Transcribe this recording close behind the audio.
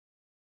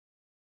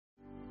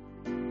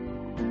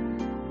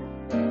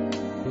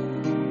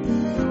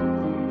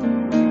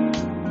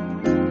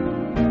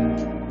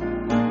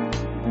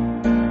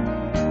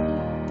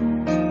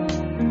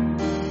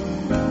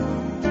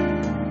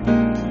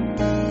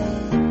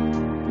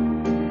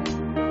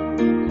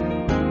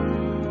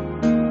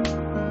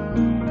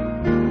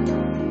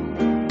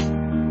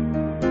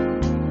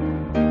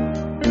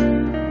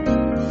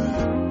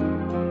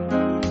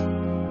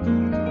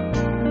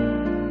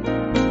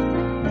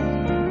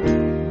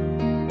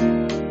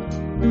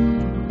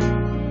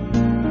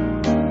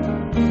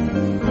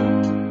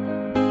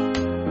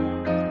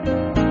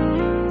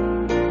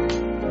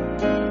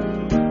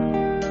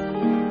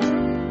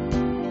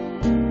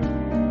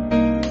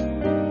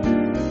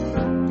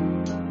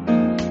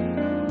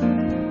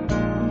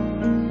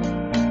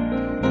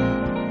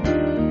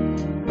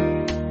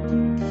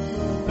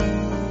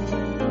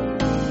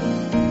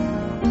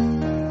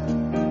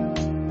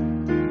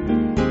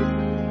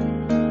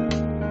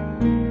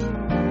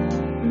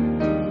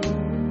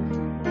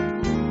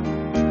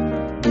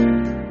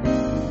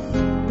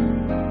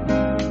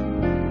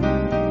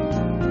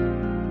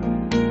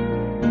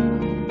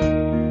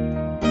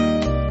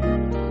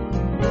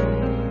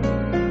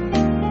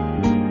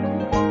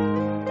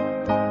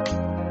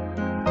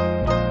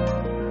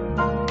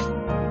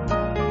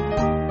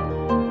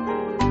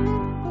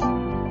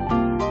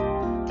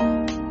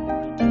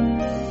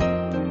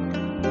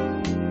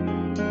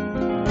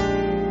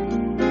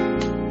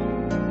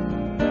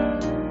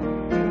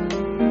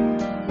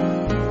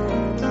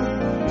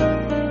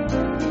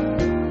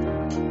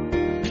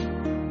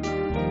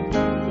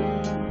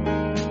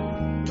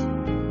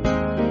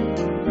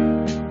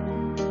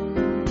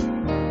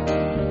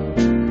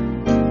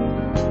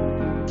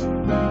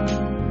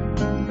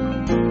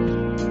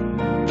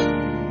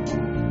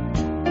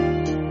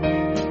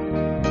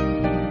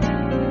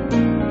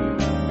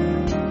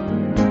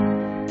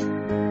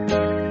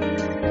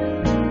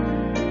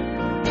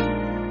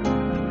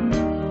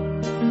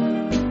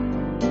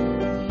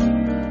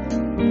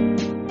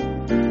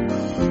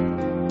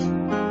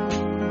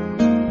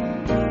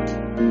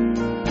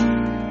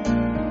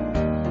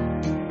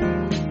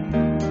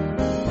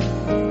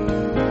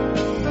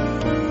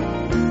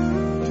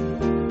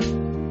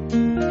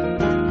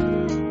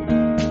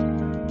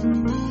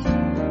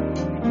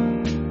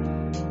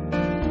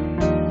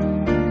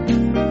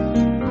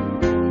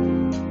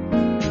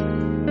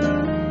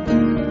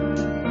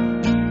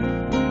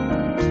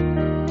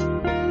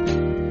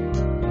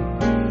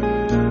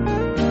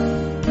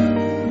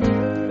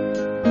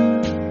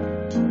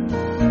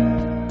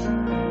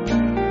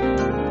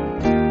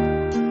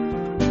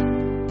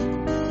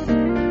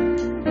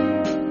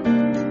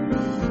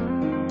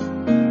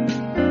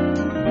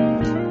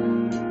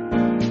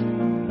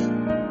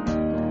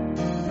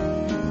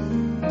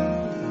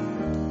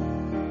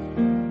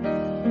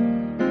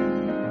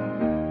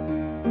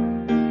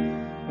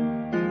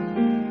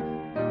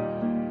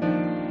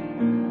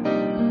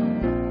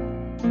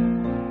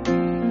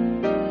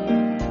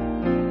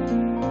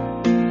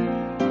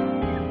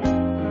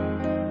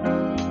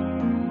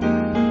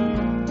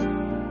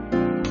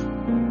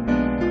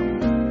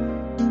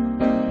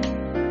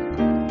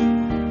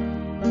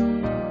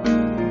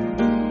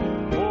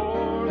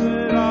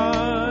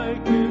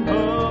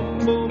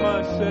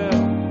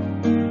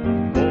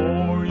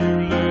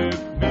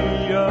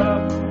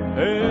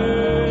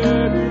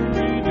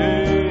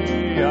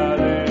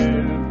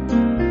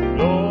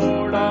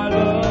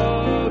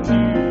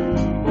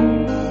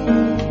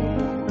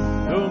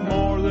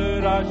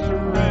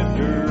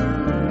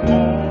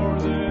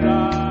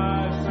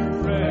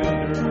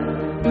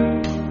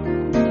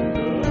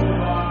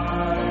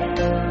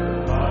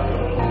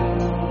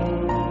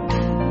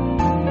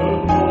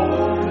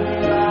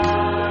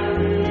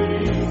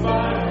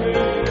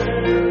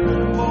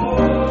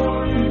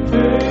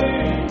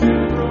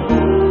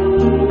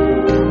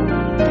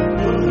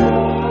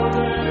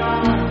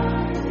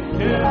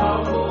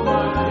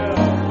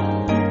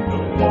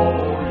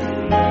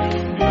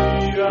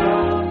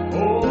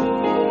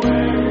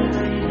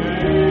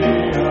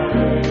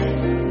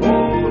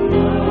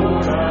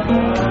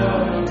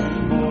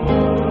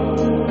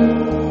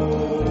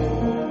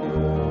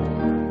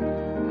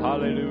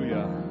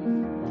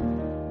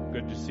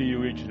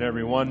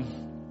everyone.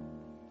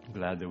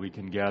 Glad that we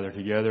can gather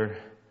together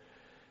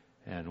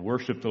and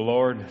worship the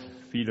Lord,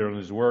 feed on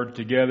His Word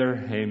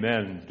together.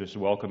 Amen. Just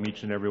welcome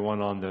each and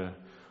everyone on the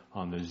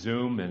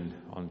Zoom and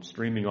on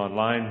streaming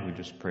online. We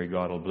just pray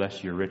God will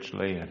bless you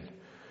richly and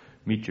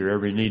meet your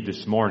every need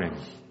this morning.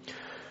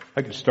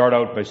 I could start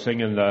out by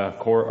singing a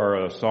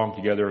song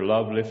together,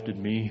 Love Lifted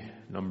Me,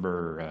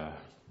 number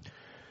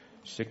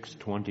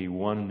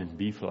 621 in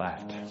B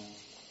flat.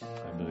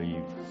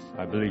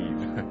 I believe.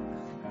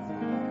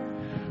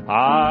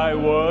 I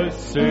was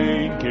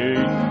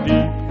sinking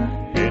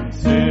deep in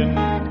sin,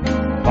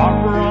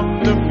 far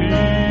from the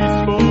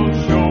peaceful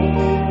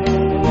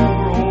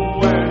shore,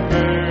 oh, and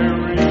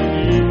very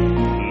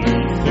deeply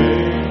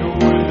stayed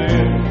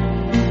within,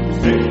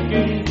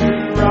 sinking to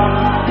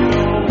rise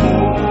no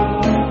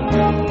more.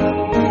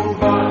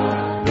 But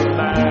the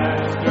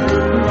master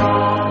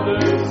of the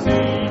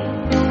sea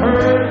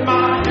heard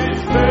my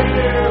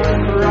despair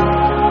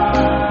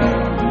cry,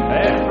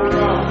 and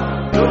from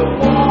the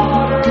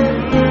water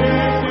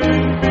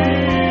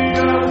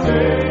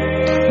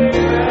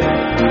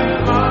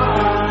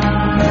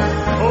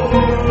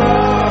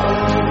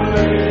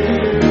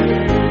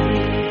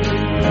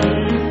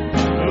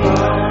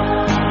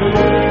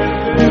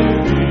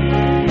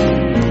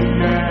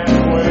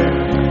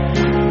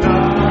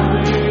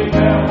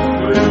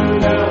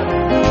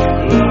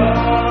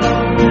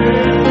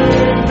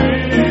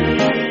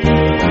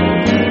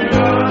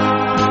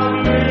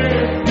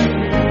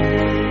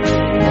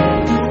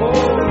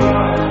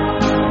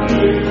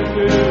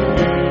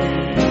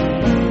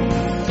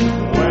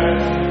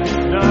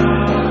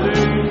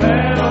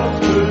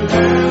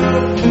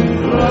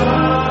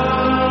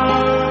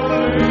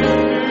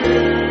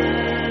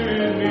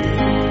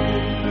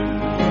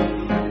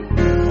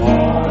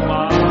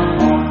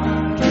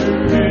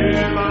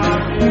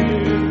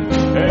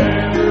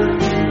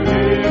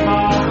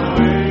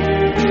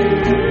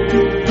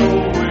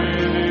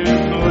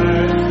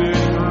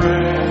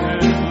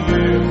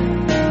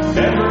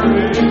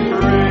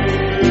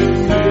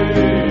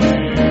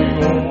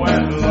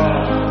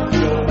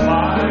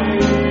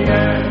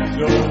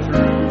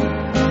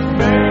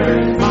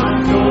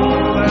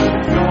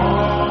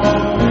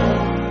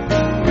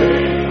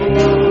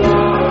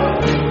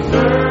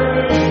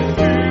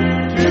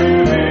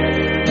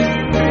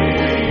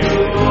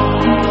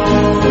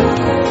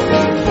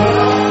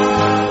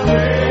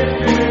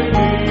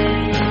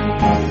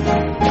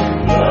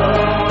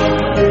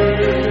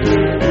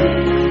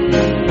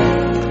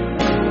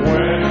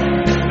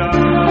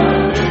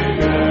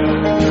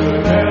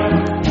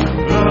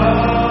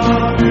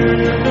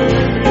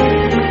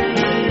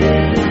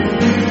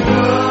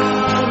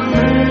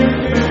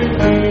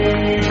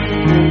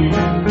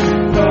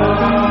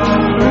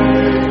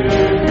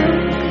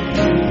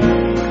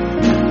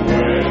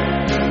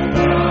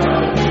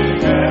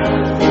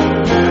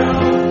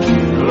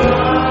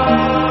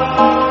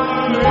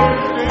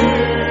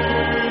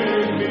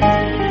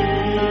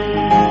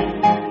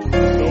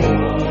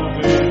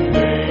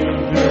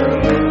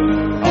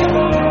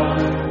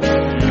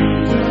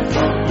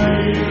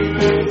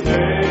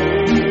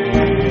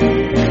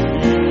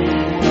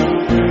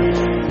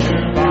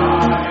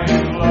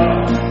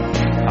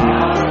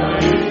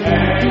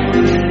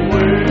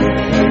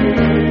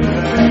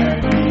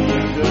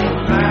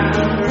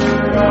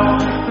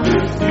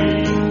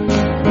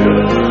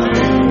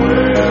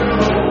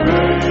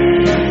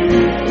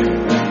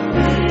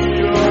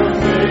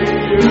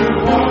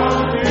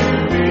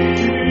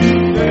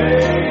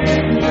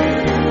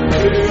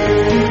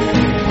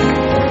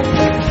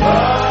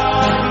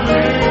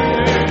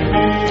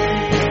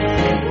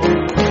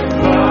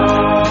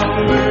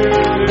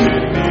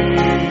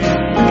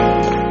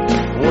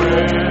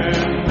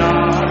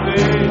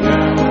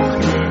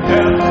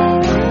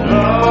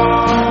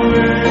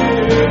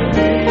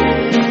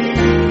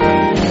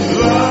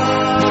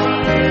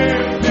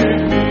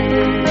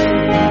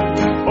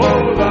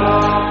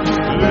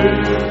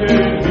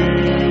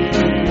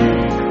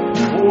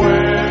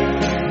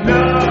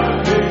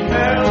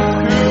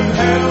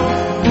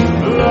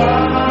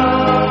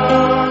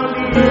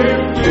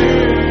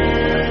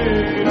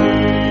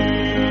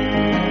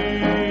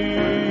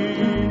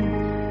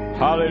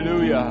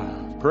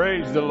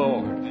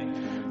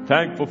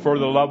Thankful for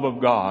the love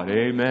of God.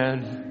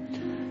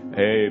 Amen.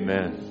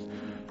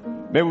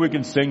 Amen. Maybe we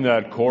can sing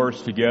that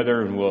chorus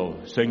together, and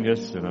we'll sing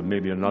this and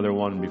maybe another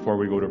one before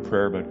we go to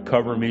prayer. But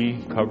cover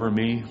me, cover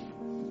me.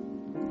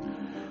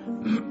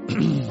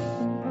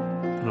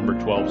 Number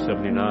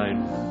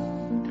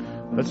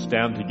 1279. Let's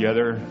stand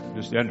together.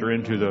 Just enter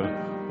into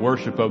the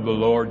worship of the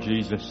Lord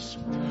Jesus.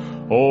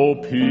 Oh,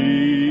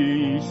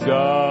 peace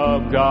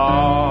of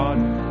God,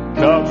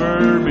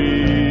 cover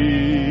me.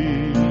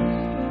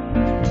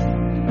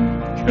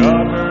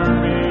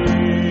 Cover me,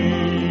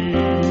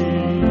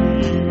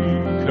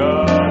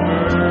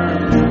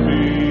 cover me,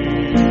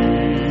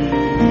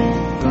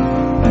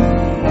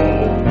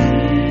 oh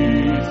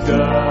peace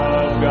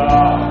of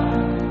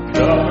God,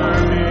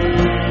 cover me,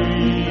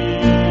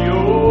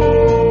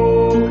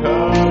 oh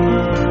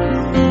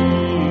cover me,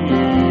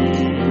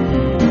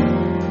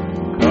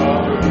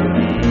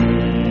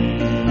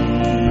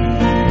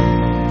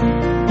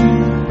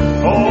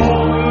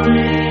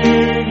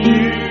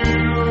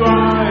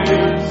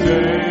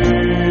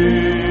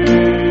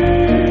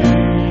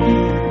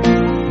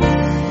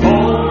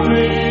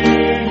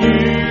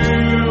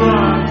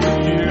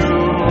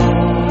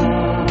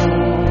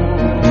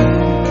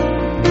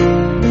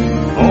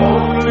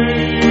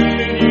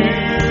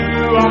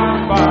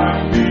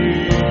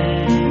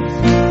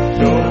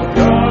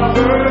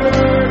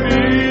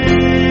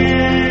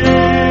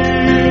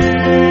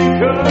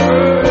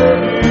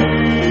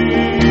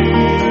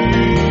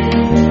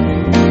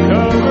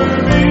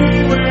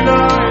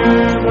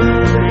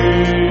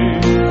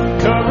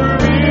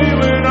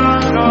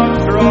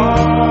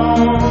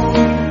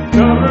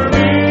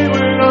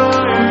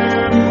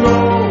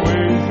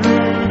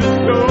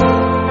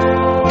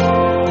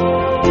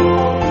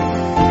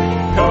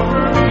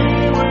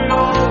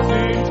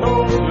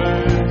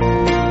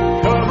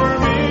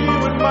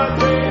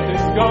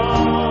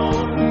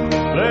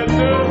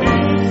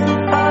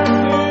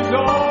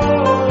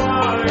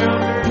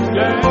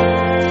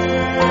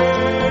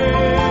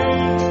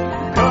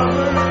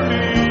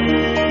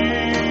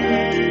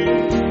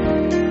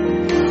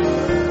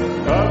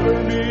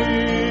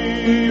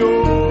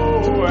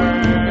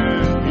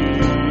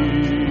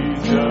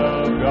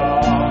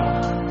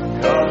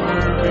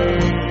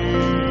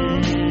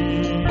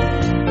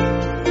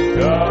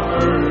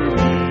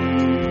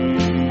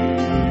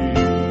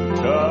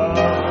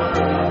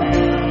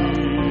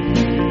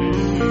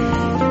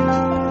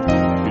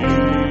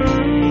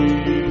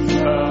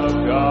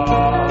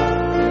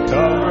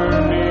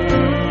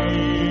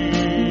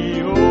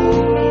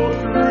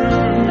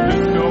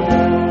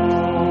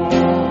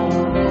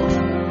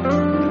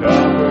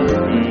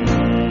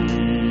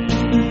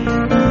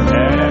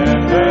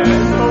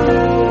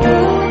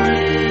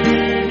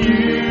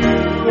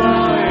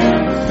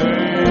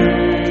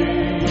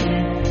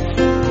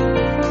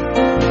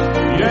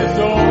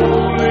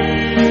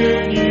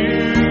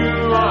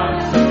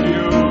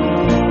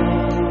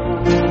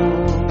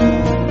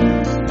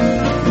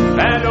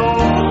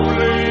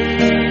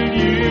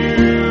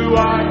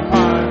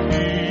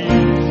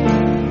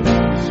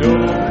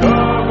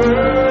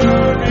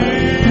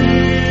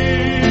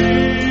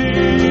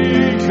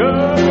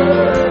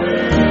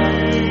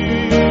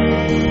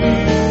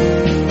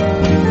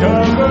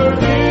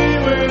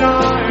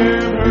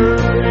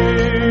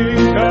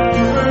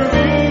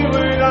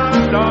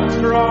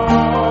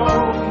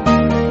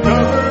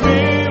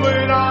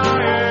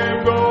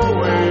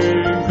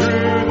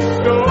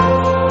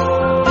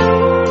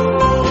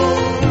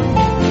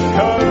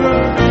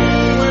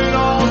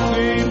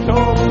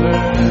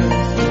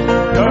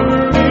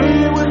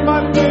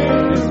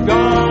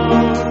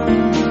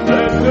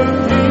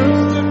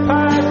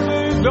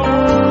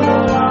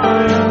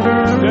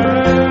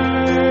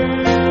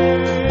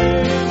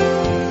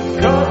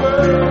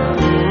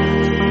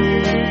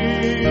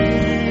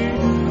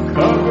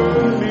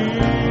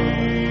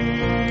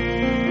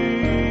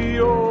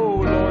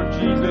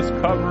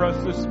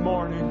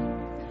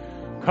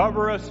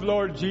 Cover us,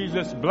 Lord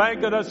Jesus.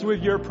 Blanket us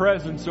with your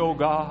presence, O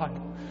God.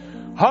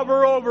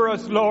 Hover over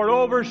us, Lord.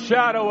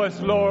 Overshadow us,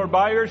 Lord,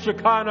 by your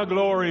Shekinah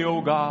glory,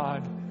 O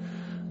God.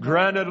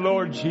 Grant it,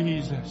 Lord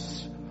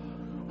Jesus.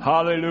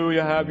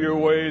 Hallelujah. Have your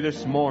way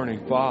this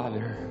morning,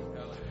 Father.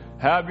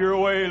 Have your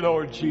way,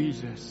 Lord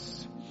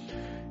Jesus,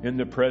 in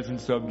the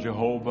presence of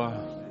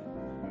Jehovah.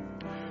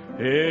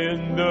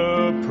 In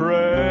the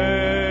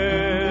presence,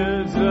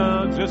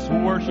 just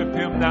worship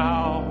Him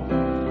now.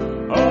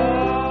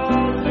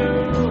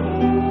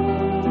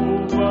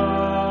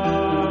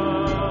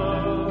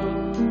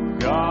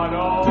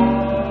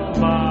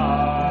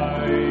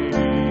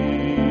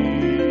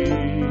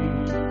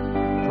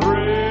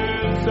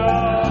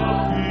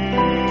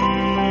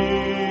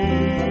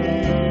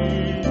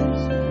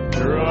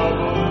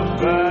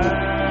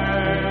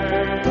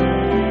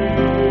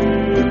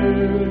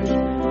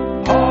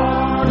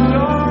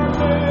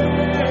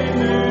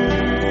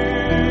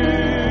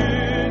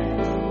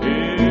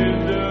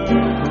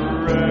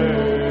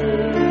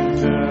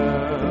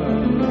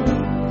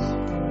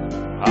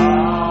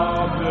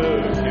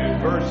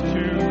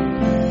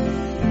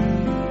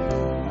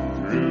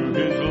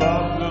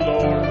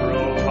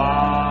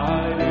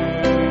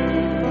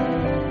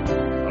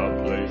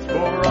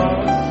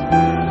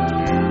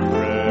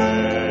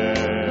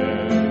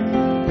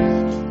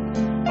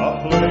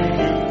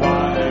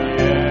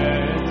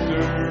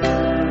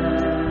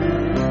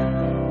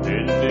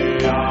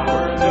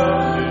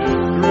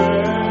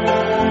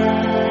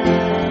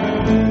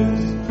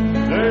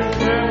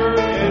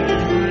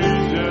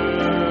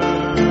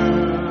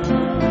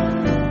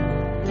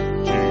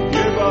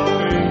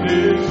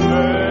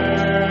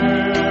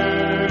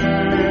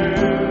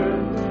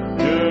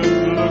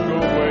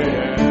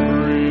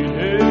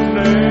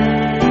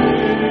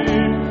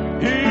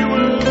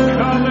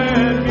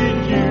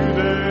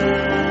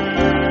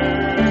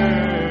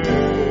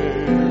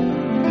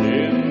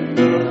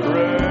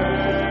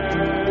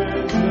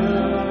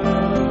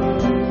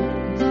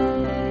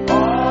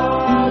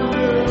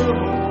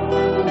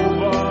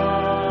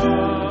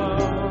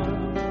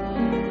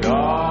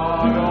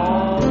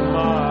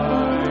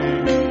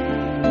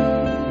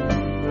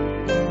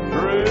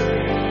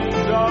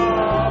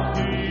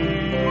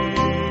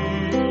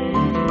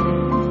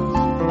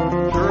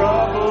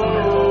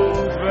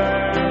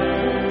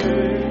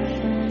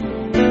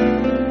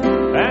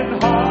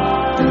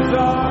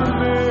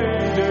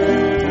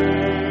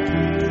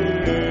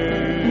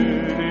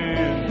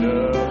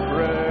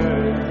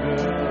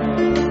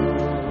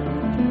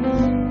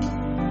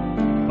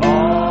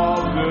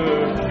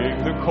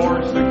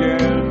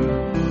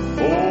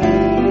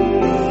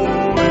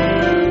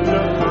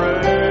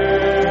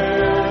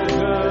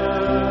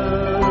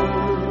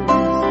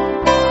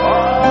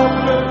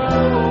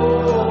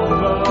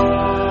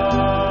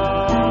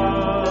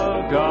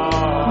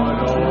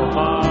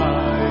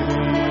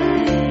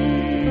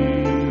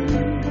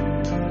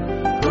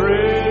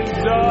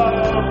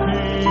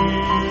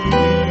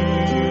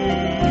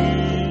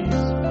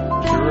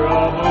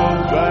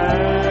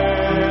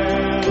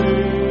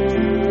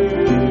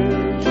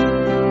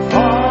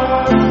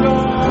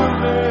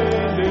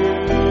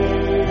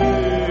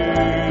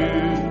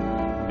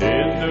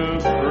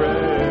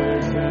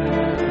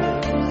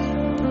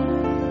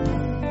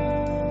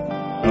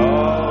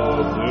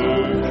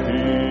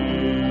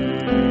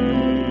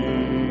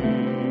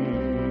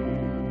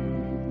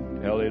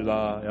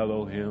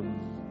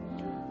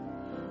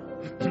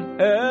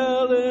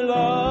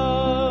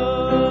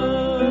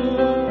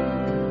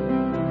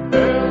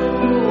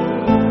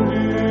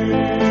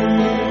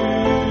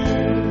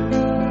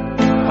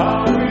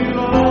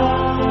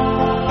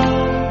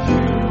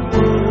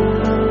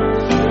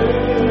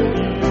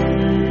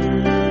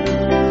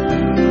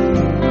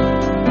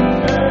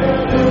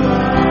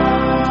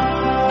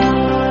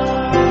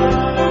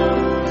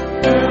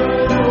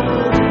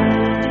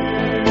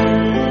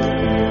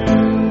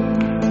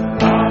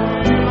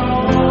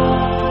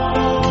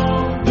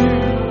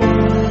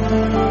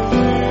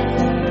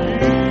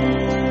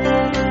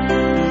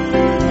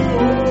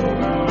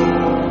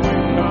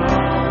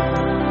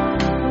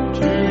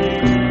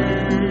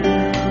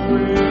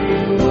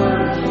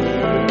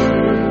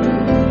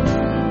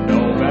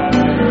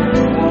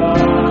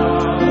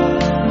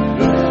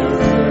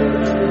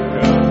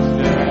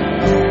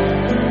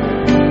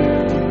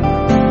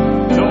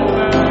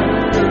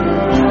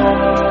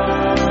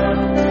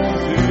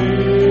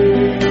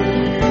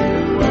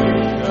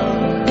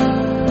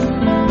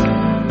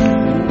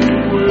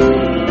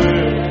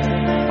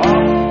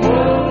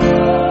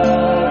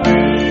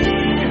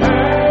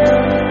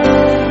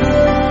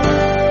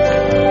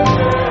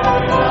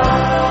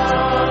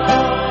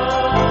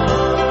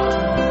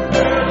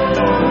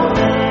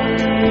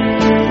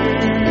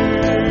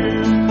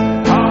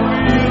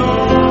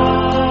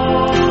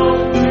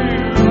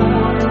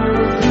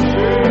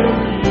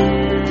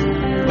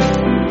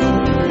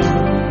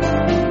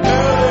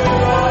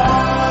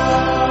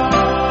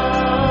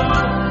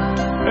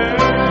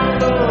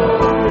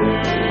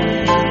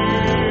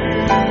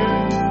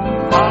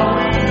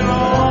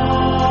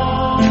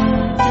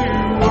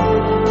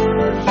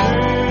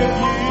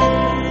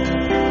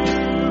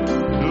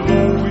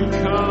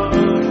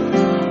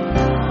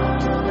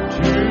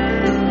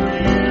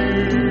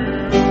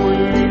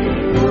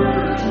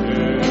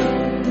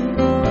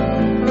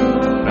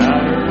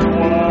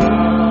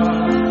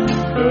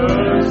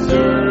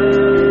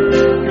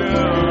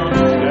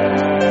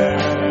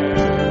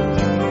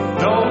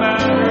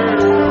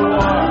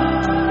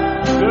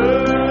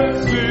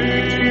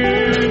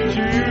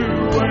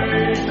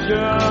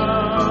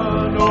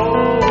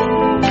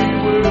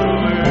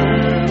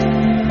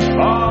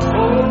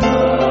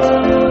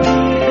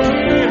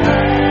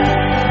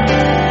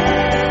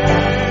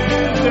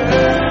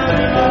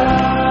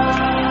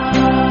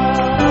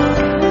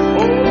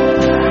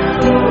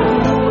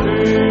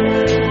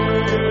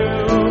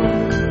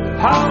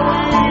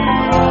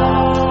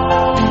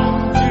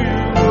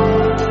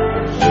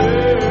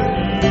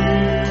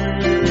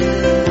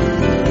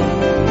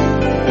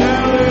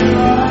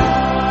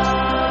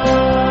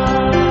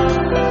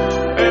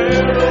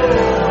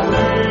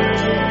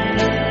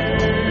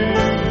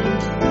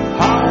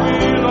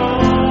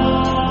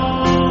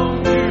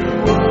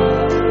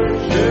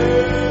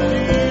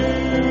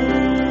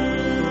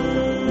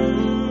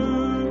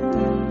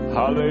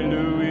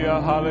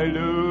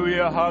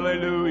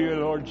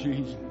 Lord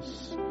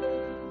Jesus.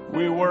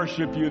 We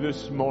worship you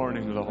this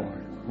morning,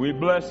 Lord. We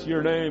bless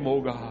your name, O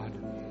God.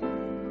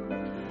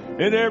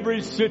 In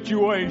every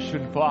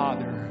situation,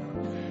 Father,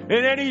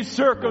 in any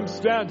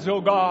circumstance,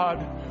 O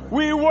God,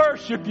 we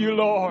worship you,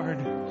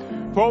 Lord.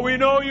 For we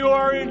know you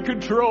are in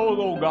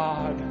control, O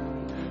God.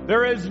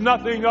 There is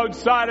nothing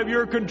outside of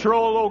your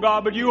control, O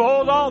God, but you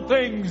hold all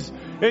things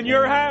in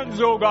your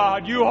hands, O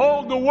God. You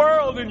hold the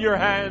world in your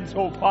hands,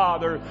 O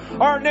Father.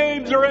 Our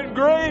names are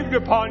engraved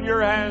upon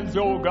your hands,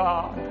 O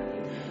God.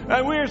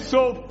 And we are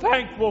so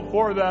thankful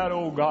for that,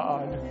 O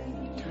God.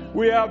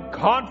 We have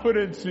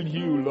confidence in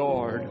you,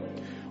 Lord.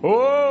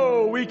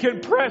 Oh, we can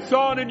press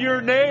on in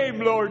your name,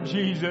 Lord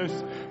Jesus,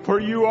 for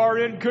you are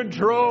in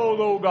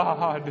control, O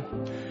God.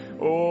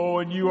 Oh,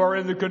 and you are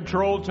in the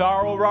control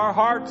tower of our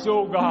hearts,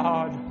 O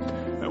God.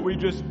 And we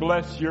just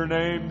bless your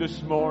name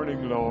this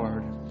morning,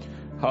 Lord.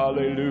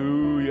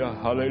 Hallelujah,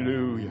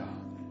 hallelujah.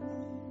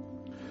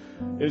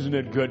 Isn't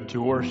it good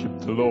to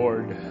worship the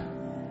Lord?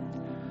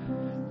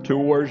 To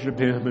worship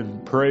him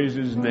and praise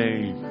his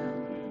name.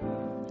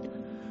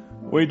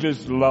 We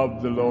just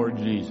love the Lord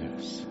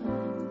Jesus.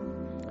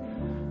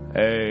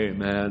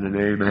 Amen and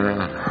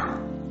amen.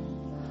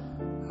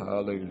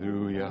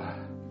 Hallelujah.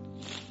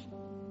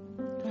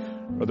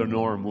 Brother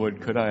Norm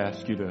Wood, could I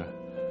ask you to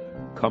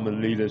come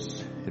and lead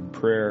us in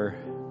prayer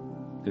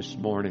this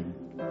morning?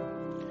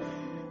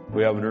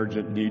 We have an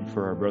urgent need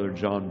for our brother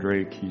John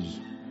Drake. He's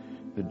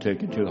been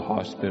taken to the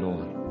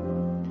hospital.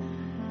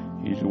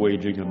 He's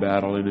waging a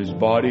battle in his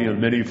body on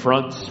many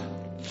fronts.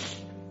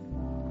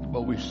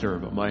 But we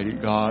serve a mighty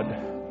God.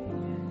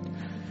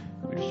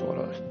 We just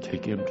want to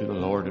take him to the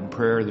Lord in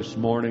prayer this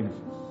morning.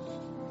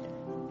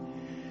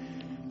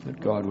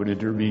 That God would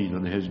intervene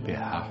on his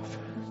behalf.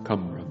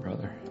 Come,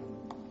 brother.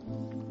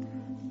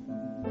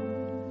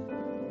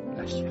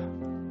 Bless you.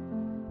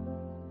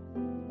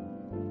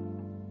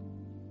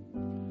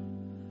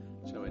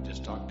 So I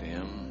just talked to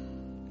him.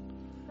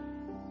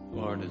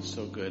 Lord, it's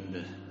so good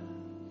to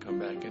come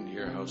back into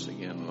your house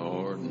again,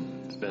 Lord.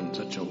 And it's been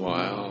such a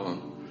while.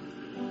 And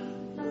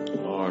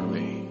Lord,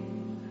 we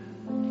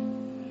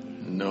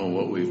know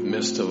what we've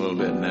missed a little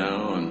bit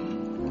now,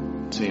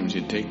 and it seems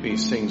you take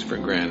these things for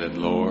granted,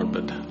 Lord,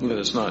 but let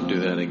us not do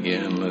that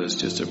again. Let us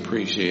just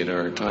appreciate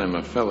our time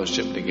of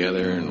fellowship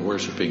together and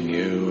worshiping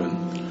you.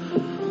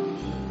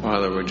 And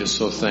Father, we're just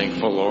so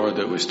thankful, Lord,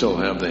 that we still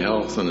have the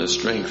health and the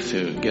strength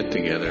to get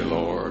together,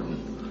 Lord.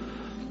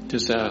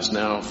 Just ask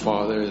now,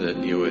 Father, that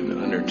you would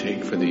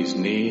undertake for these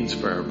needs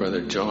for our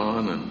brother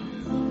John.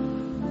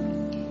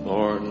 And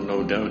Lord,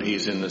 no doubt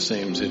he's in the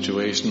same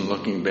situation,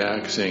 looking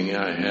back, saying,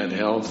 yeah, I had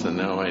health and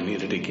now I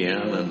need it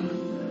again.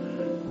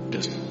 And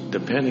just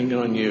depending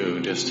on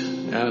you, just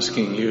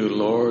asking you,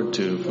 Lord,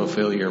 to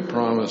fulfill your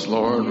promise,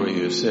 Lord, where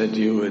you said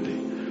you would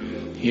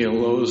heal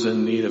those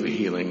in need of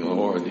healing,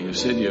 Lord. You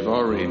said you've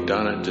already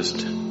done it.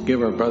 Just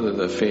give our brother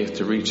the faith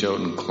to reach out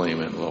and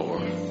claim it,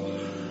 Lord.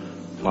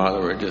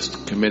 Father, we're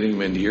just committing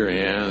him into your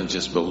hands,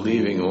 just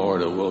believing,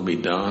 Lord, it will be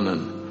done,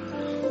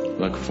 and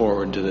look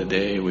forward to the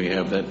day we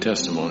have that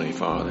testimony,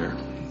 Father.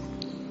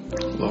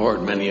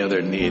 Lord, many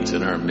other needs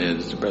in our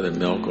midst, Brother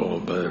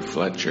Milko, Brother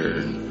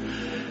Fletcher,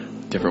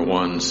 different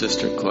ones,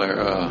 Sister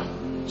Clara,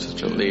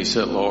 Sister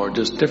Lisa, Lord,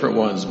 just different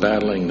ones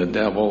battling the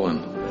devil,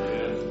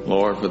 and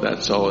Lord, for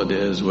that's all it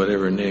is,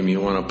 whatever name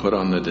you want to put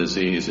on the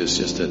disease, it's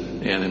just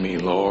an enemy,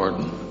 Lord.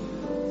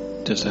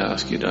 And just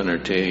ask you to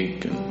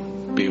undertake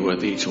and be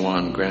with each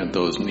one, grant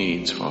those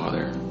needs,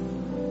 Father.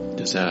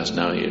 Just ask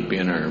now you'd be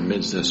in our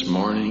midst this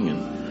morning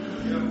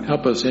and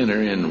help us enter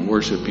in and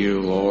worship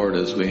you, Lord,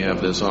 as we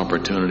have this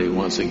opportunity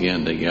once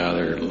again to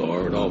gather,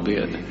 Lord,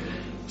 albeit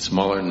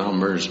smaller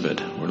numbers,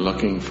 but we're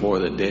looking for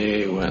the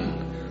day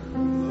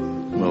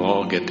when we'll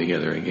all get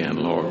together again,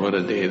 Lord. What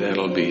a day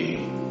that'll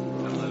be.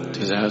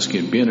 Just ask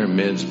you to be in our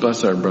midst.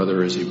 Bless our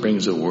brother as he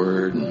brings a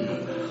word,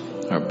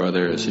 and our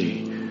brother as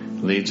he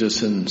leads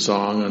us in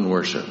song and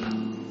worship.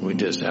 We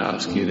just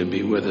ask you to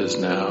be with us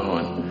now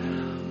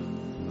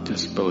and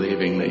just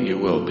believing that you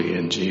will be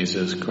in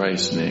Jesus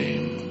Christ's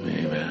name.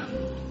 Amen.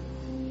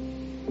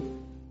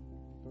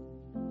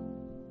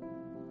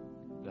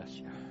 Bless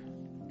you.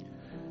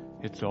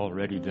 It's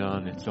already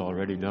done. It's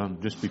already done.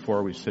 Just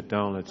before we sit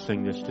down, let's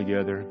sing this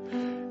together.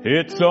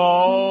 It's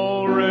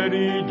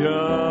already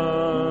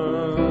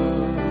done.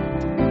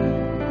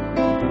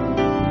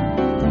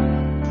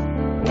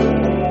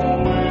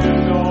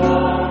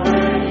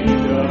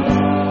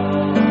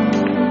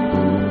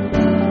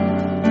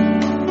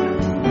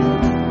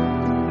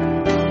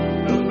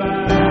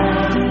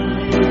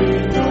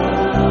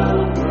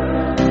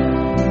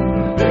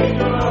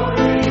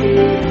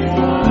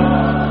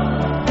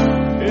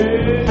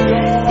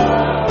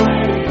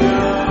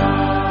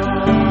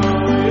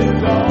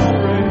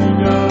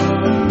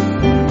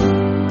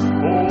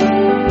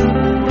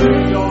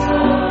 It's all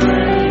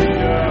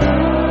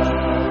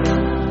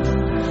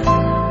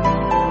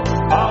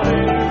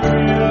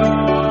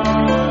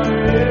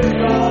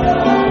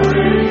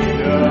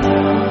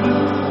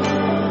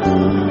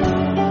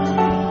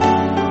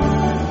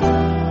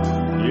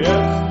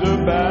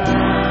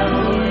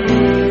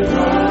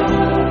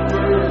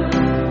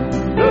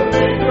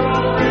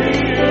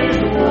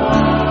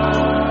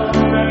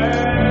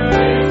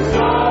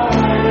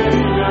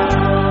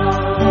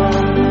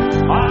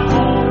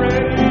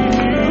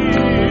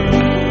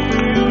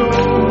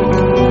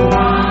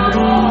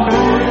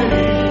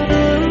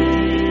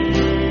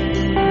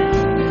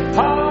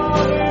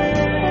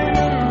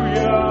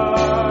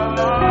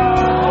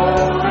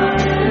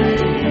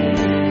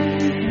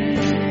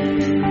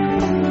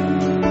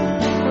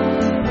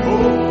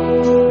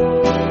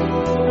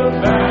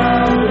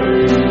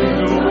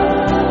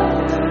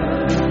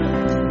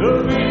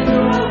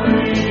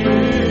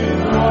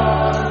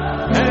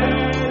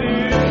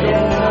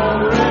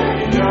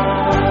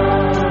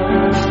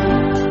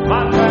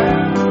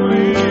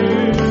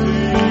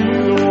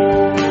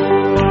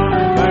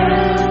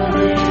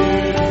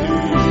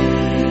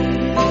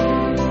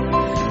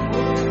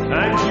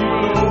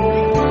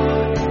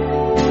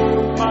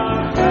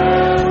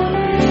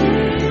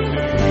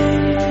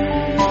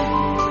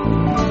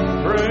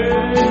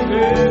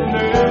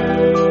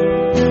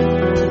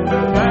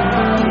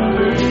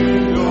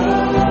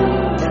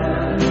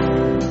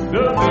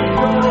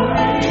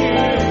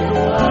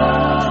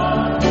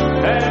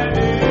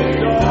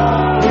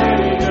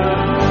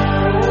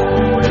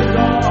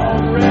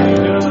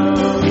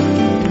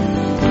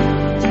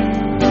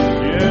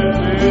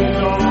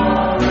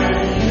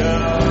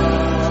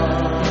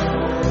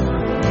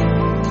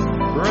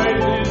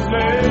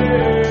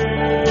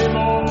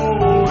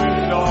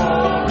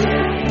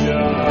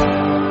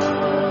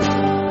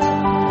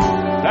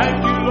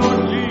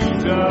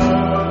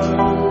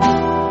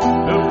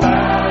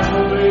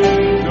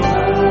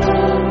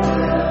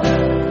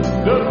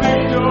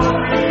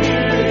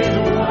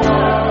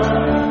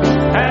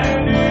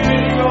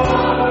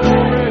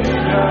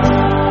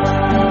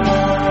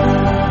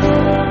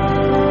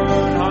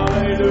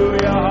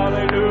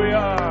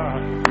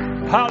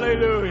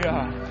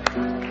Hallelujah.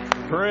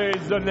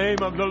 Praise the name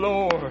of the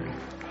Lord.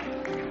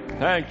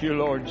 Thank you,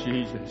 Lord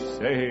Jesus.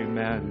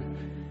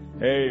 Amen.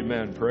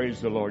 Amen. Praise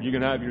the Lord. You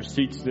can have your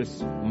seats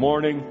this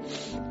morning.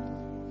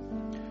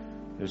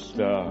 Just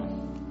got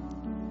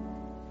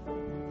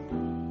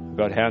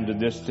handed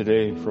this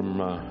today from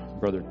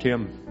Brother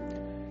Tim,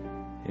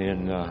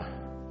 and I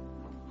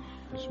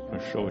just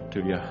want to show it to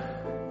you.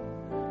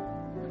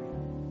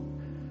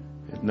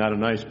 Isn't that a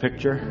nice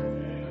picture?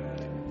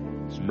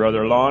 It's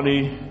Brother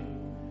Lonnie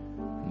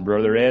and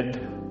Brother Ed,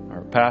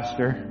 our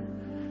pastor,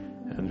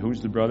 and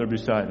who's the brother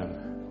beside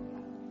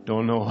him?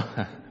 Don't know.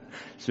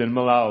 It's in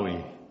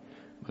Malawi.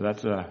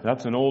 But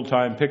that's an old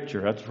time picture.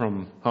 That's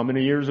from how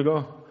many years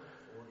ago?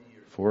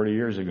 40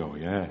 years ago,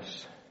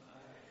 yes.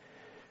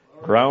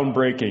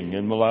 Groundbreaking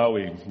in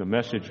Malawi. The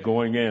message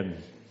going in.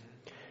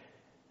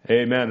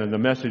 Amen. And the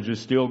message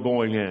is still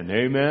going in.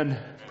 Amen.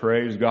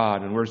 Praise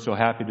God. And we're so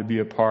happy to be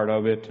a part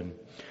of it. And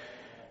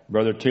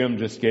Brother Tim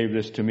just gave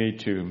this to me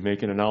to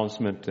make an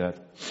announcement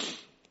that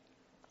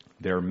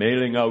they're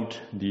mailing out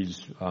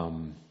these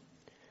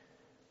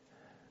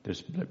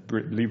this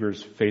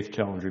Believers Faith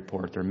Challenge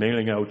report. They're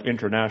mailing out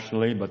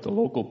internationally, but the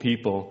local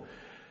people,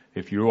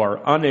 if you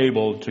are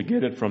unable to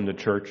get it from the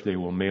church, they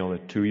will mail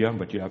it to you,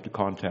 but you have to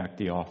contact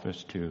the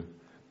office to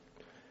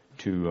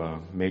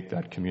make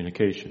that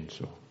communication.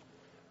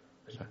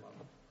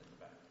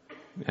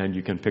 And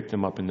you can pick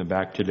them up in the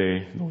back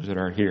today, those that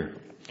are here.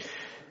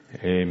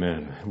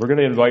 Amen. We're going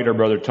to invite our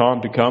Brother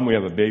Tom to come. We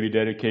have a baby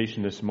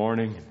dedication this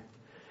morning.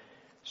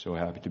 So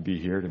happy to be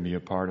here, to be a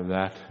part of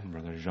that. And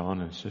Brother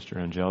Jean and Sister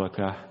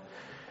Angelica.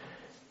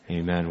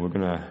 Amen. We're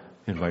going to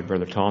invite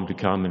Brother Tom to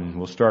come, and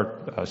we'll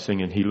start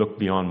singing, He Looked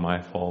Beyond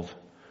My Fault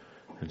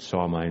and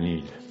Saw My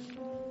Need.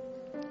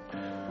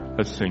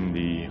 Let's sing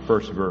the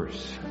first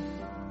verse.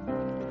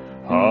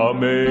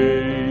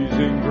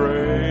 Amazing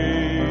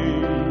grace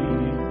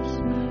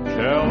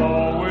shall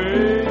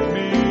always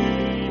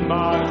be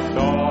my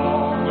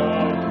song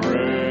of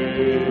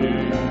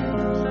praise,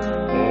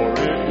 for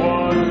it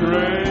was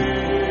grace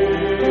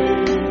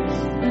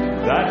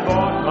that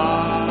bought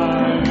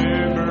my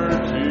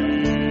liberty.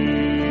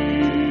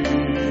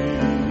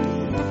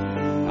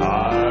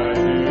 I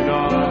do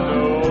not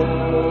know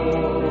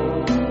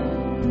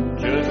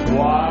just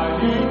why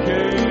He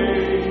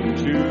came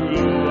to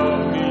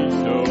love me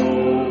so.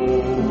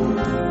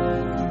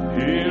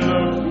 He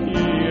looked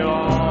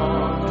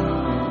beyond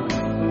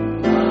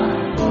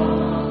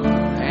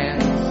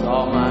and saw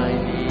my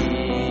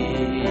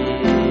need.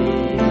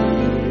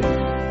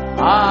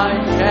 I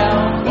shall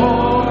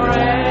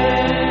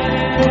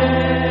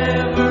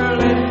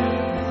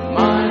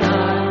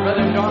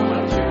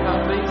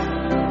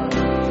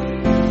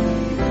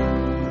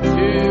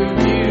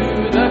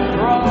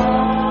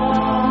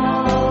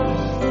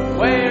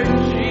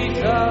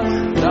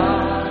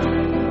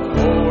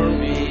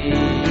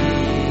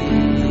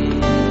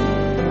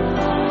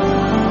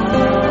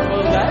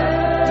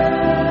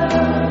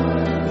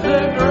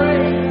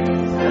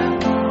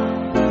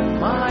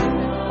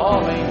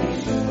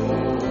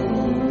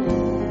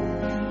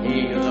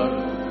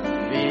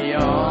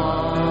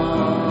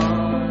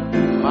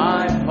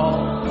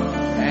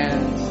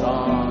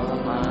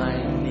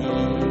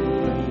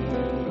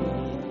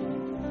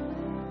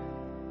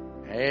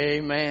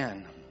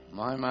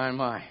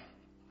My.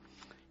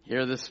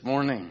 Here this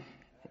morning,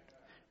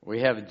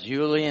 we have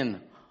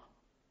Julian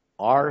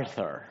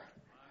Arthur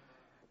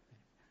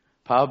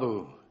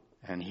Pabu,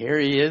 and here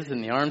he is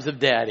in the arms of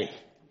Daddy.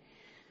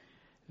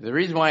 The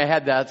reason why I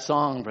had that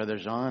song, Brother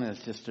Jean, is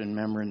just in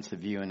remembrance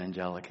of you and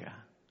Angelica.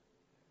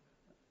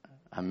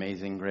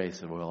 Amazing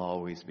Grace will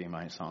always be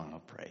my song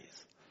of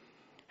praise.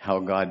 How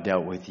God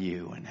dealt with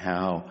you, and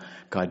how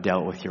God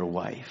dealt with your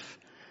wife,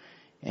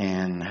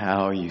 and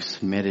how you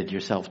submitted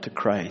yourself to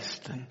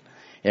Christ. And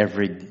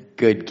every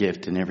good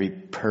gift and every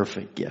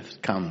perfect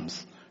gift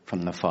comes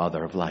from the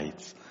Father of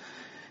lights.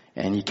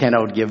 And you can't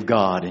outgive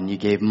God, and you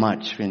gave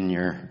much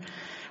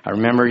I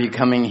remember you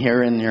coming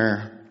here in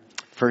your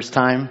first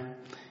time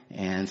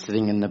and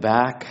sitting in the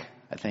back,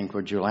 I think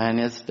where Julian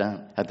is,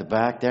 down at the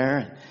back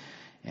there.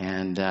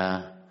 And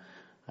I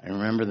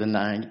remember the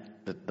night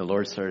that the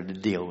Lord started to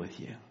deal with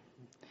you.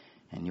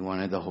 And you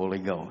wanted the Holy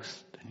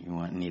Ghost, and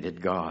you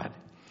needed God.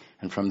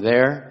 And from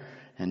there,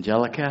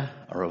 Angelica,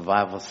 a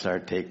revival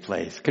started to take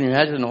place. Can you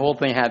imagine the whole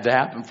thing had to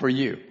happen for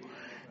you?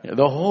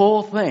 The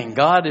whole thing.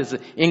 God is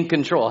in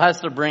control.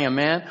 Has to bring a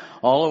man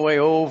all the way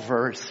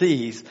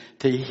overseas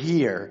to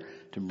here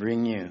to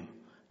bring you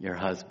your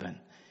husband.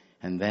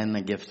 And then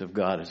the gift of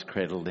God is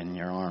cradled in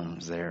your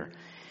arms there.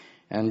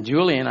 And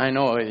Julian, I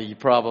know you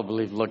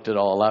probably looked it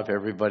all up.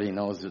 Everybody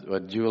knows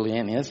what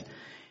Julian is.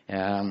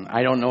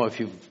 I don't know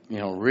if you've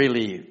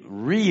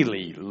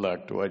really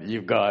looked what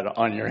you've got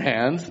on your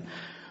hands.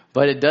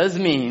 But it does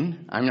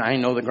mean, I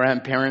know the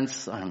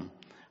grandparents,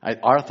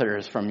 Arthur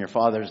is from your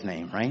father's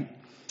name, right?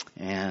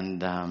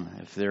 And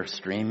if they're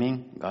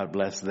streaming, God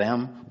bless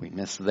them. We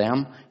miss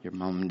them, your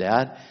mom and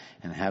dad.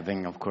 And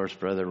having, of course,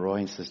 Brother Roy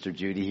and Sister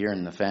Judy here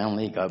in the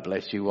family, God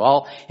bless you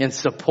all. In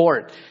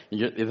support,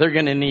 they're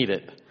going to need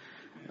it.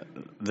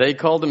 they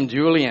called him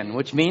Julian,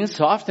 which means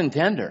soft and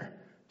tender.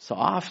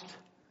 Soft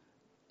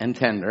and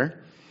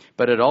tender.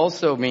 But it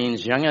also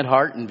means young at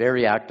heart and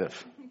very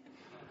active.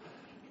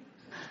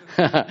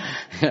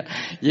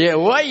 Yeah,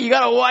 what? You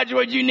gotta watch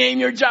what you name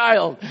your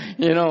child.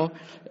 Young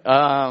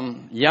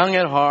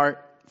at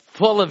heart,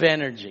 full of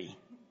energy.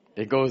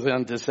 It goes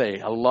on to say,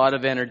 a lot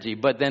of energy.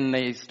 But then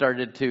they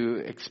started to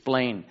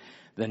explain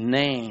the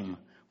name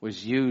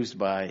was used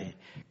by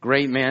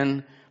great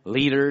men,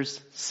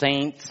 leaders,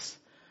 saints,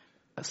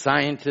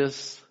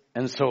 scientists,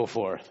 and so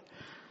forth.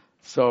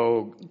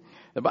 So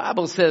the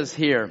Bible says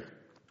here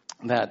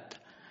that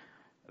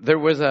there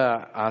was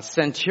a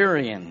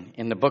centurion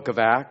in the book of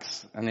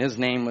Acts, and his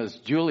name was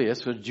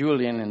Julius, was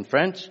Julian in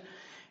French,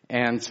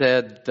 and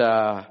said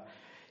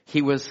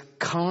he was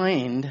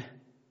kind,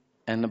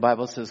 and the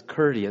Bible says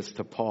courteous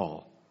to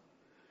Paul.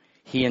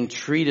 He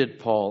entreated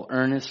Paul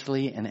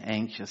earnestly and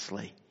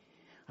anxiously.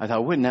 I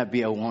thought, wouldn't that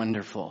be a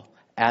wonderful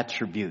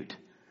attribute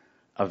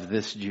of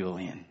this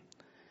Julian?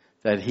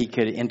 That he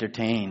could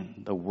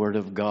entertain the Word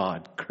of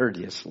God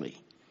courteously,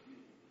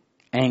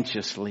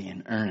 anxiously,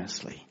 and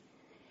earnestly.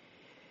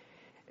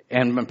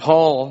 And when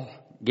Paul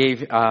gave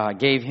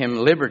him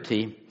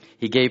liberty,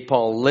 he gave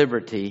Paul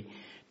liberty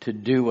to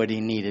do what he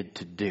needed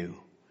to do.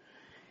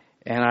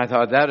 And I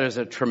thought that is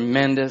a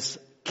tremendous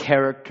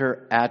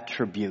character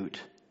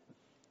attribute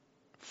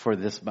for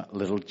this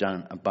little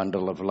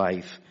bundle of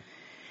life.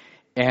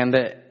 And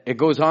it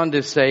goes on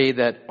to say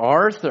that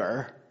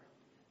Arthur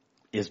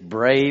is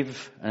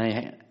brave,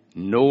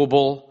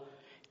 noble,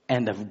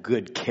 and of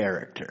good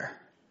character.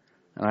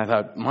 And I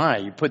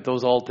thought, you put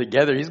those all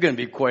together, he's going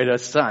to be quite a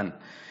son.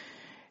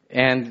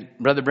 And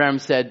Brother Branham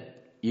said,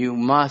 you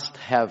must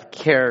have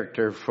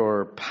character,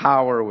 for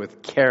power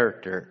with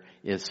character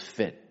is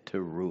fit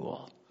to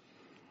rule.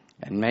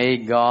 And may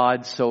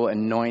God so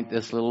anoint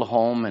this little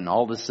home and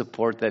all the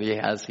support that he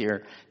has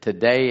here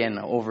today and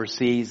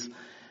overseas.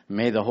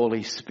 May the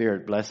Holy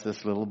Spirit bless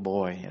this little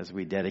boy as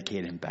we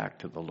dedicate him back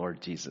to the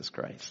Lord Jesus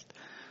Christ.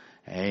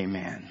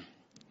 Amen.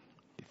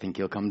 You think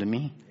he'll come to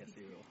me? Yes,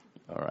 he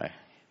will. All right.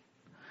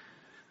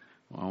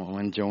 Well,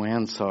 when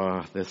Joanne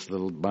saw this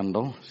little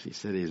bundle, she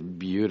said he's a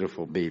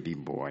beautiful baby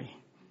boy.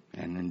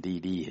 And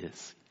indeed he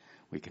is.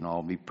 We can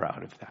all be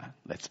proud of that.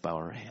 Let's bow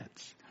our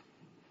heads.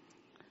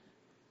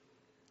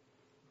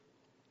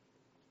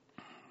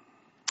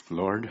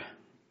 Lord,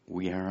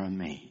 we are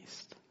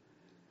amazed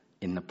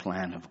in the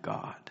plan of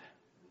God.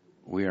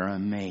 We are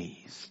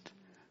amazed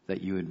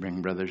that you would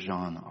bring Brother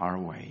Jean our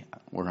way.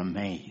 We're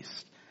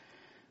amazed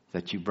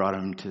that you brought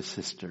him to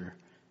Sister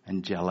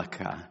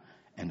Angelica,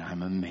 and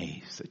I'm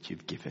amazed that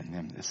you've given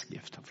them this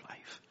gift of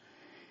life.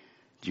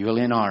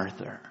 Julian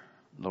Arthur,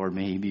 Lord,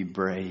 may he be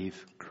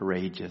brave,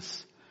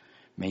 courageous.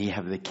 May he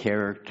have the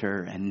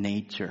character and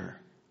nature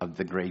of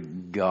the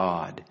great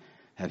God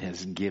that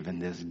has given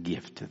this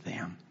gift to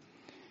them.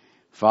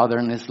 Father,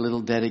 in this little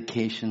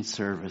dedication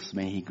service,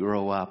 may he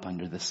grow up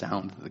under the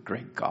sound of the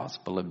great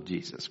gospel of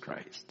Jesus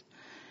Christ.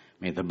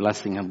 May the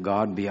blessing of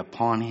God be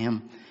upon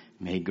him.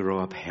 May he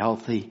grow up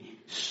healthy,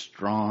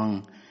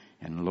 strong,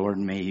 and Lord,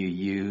 may you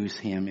use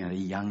him at a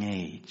young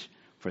age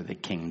for the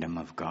kingdom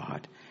of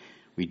God.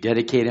 We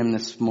dedicate him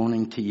this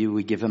morning to you.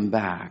 We give him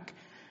back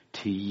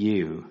to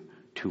you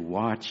to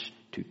watch,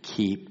 to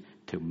keep,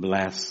 to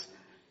bless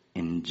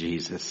in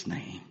Jesus'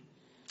 name.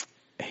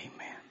 Amen.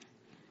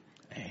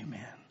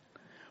 Amen.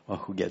 Well,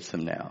 who gets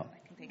them now?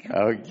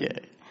 Okay.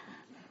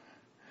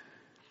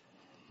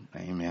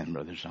 Amen,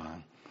 Brother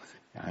John.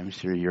 I'm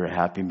sure you're a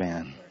happy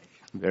man.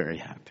 Very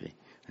happy.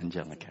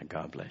 Angelica,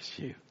 God bless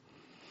you.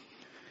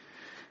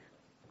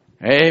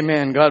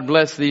 Amen. God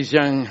bless these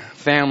young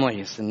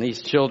families and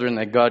these children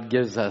that God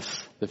gives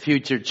us. The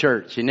future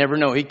church. You never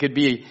know. He could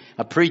be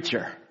a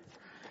preacher.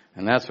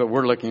 And that's what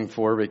we're looking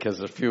for,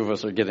 because a few of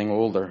us are getting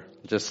older.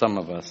 Just some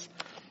of us.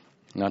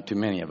 Not too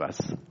many of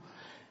us.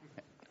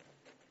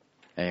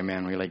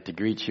 Amen. We like to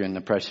greet you in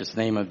the precious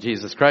name of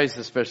Jesus Christ,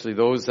 especially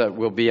those that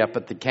will be up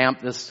at the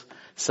camp this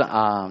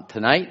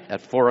tonight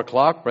at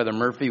 4:00. Brother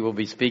Murphy will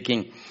be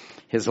speaking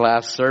his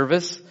last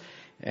service.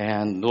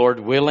 And Lord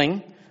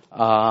willing,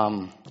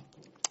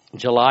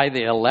 July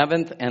the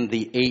 11th and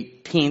the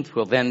 18th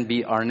will then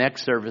be our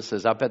next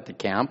services up at the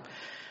camp.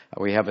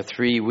 We have a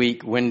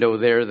 3-week window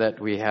there that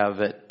we have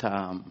it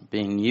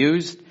being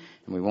used,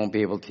 and we won't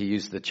be able to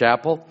use the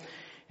chapel.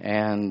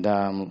 And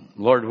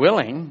Lord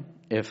willing,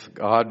 if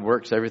God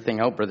works everything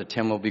out, Brother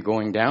Tim will be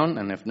going down,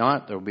 and if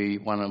not, there'll be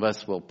one of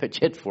us will pitch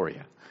hit for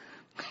you.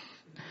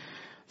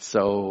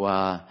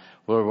 So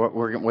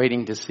we're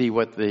waiting to see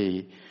what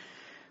the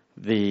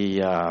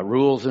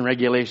rules and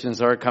regulations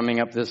are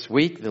coming up this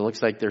week. It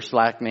looks like they're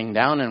slackening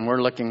down, and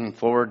we're looking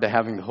forward to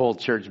having the whole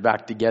church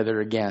back together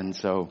again.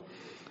 So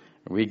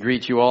we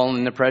greet you all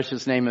in the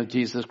precious name of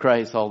Jesus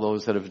Christ, all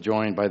those that have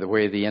joined by the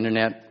way of the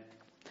internet,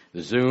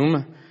 the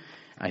Zoom.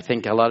 I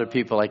think a lot of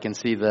people, I can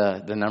see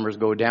the numbers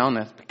go down.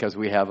 That's because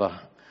we have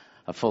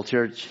a full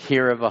church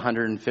here of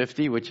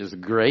 150, which is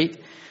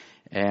great.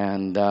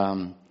 And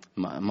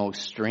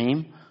most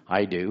stream,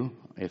 I do,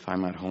 if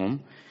I'm at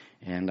home.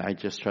 And I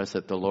just trust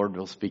that the Lord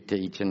will speak to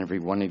each and every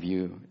one of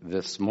you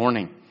this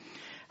morning.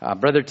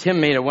 Brother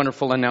Tim made a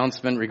wonderful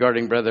announcement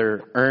regarding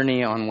Brother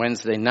Ernie on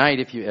Wednesday night.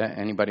 If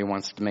anybody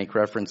wants to make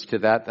reference to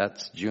that,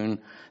 that's June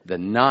the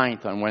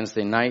 9th on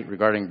Wednesday night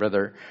regarding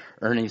Brother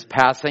Ernie's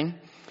passing.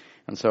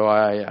 And so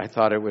I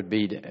thought it would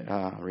be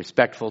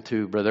respectful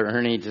to Brother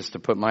Ernie just to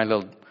put my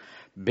little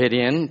bit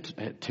in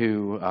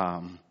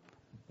to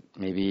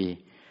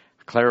maybe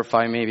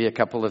clarify maybe a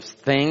couple of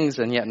things,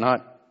 and yet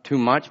not too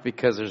much,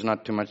 because there's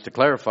not too much to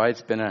clarify.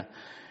 It's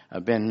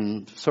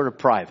been sort of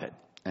private,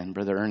 and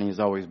Brother Ernie has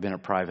always been a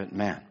private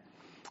man,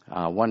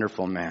 a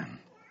wonderful man.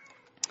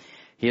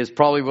 He is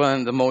probably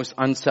one of the most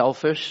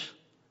unselfish,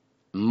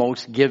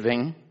 most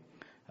giving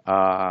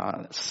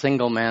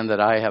single man that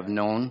I have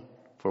known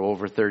for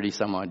over 30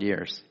 some odd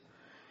years.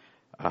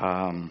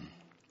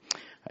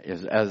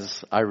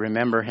 As I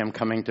remember him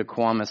coming to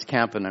Kiwanis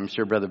Camp, and I'm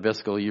sure Brother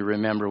Biscoe, you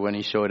remember when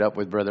he showed up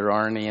with Brother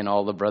Arnie and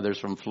all the brothers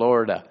from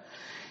Florida.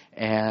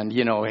 And,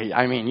 you know,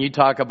 I mean, you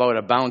talk about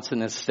a bounce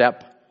in his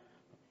step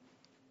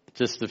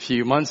just a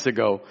few months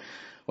ago.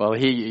 Well,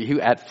 he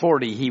at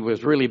 40, he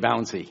was really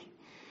bouncy.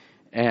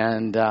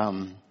 And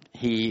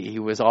he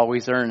was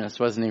always earnest,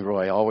 wasn't he,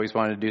 Roy? Always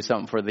wanted to do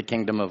something for the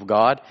kingdom of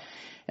God.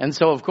 And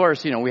so, of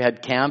course, you know, we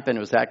had camp, and it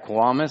was at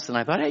Kiwanis, and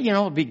I thought, hey, you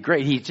know, it'd be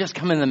great. He's just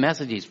come in the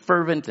message. He's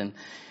fervent. And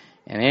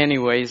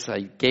anyways, I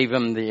gave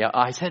him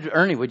I said,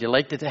 Ernie, would you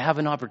like to have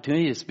an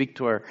opportunity to speak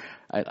to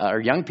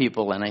our young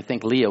people? And I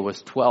think Leah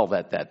was 12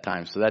 at that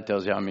time. So that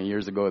tells you how many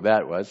years ago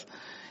that was.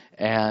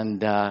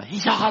 And he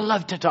said, I'd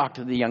love to talk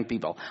to the young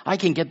people.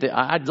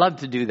 I'd love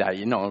to do that,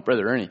 you know,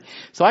 Brother Ernie.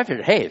 So I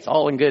figured, hey, it's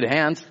all in good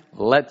hands.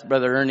 Let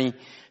Brother Ernie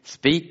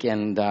speak.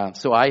 And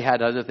so I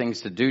had other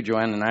things to do.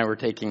 Joanne and I were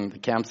taking the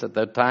camps at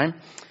that time.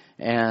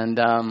 And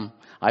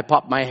I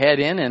popped my head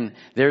in, and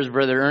there's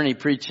Brother Ernie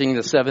preaching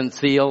the 7th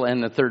seal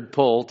and the 3rd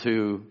pull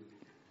to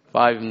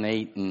 5 and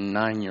 8 and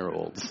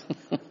 9-year-olds.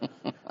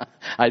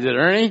 I said,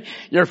 Ernie,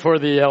 you're for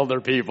the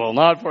elder people,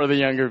 not for the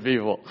younger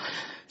people.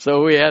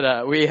 So we had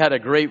a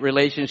great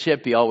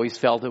relationship. He always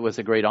felt it was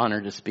a great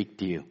honor to speak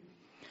to you.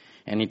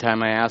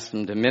 Anytime I asked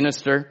him to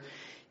minister,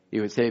 he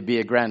would say it'd be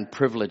a grand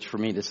privilege for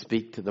me to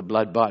speak to the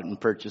blood-bought and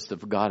purchased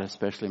of God,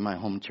 especially my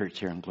home church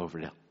here in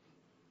Cloverdale.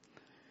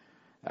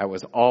 That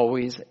was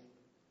always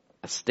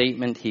a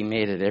statement he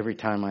made it every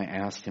time I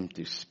asked him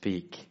to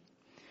speak.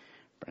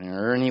 Brother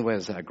Ernie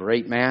was a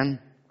great man,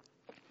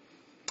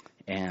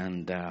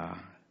 and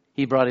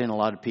he brought in a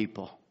lot of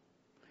people.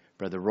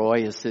 Brother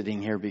Roy is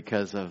sitting here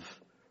because of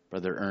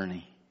Brother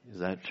Ernie. Is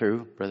that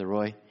true, Brother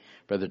Roy?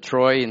 Brother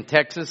Troy in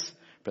Texas,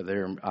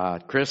 Brother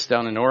Chris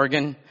down in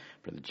Oregon,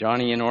 Brother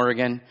Johnny in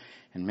Oregon,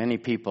 and many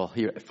people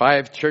here.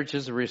 5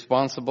 churches are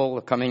responsible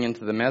for coming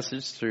into the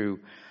message through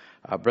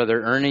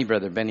Brother Ernie.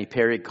 Brother Benny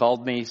Perry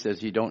called me. He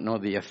says, you don't know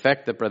the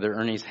effect that Brother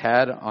Ernie's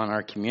had on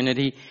our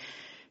community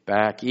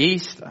back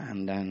east,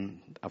 and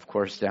then, of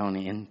course, down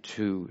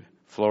into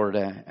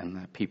Florida, and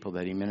the people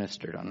that he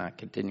ministered on that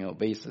continual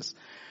basis.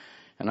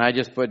 And I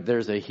just put,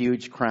 there's a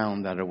huge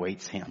crown that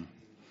awaits him.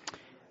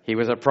 He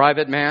was a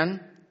private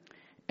man,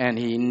 and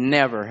he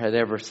never had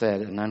ever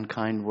said an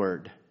unkind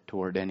word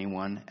toward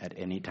anyone at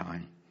any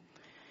time.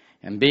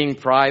 And being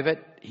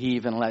private, he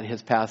even let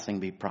his passing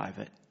be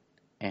private.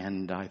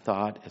 And I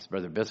thought, as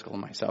Brother Biscoe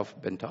and myself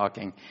have been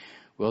talking,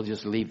 we'll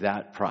just leave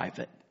that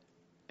private.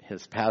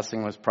 His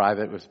passing was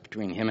private. It was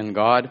between him and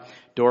God.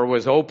 Door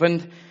was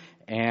opened,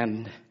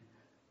 and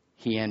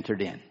he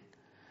entered in.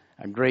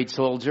 A great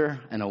soldier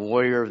and a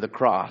warrior of the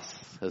cross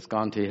has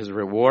gone to his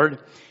reward.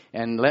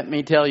 And let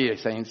me tell you,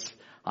 saints,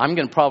 I'm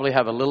going to probably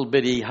have a little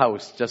bitty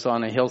house just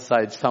on a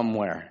hillside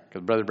somewhere,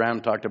 because Brother Bram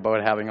talked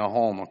about having a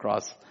home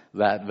across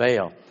that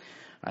vale.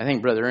 I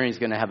think Brother Ernie's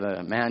going to have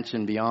a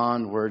mansion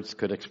beyond words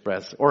could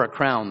express, or a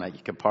crown that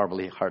you could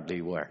probably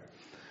hardly wear.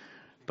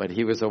 But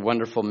he was a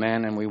wonderful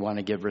man, and we want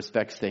to give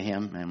respects to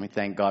him, and we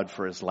thank God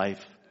for his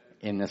life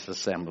in this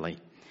assembly.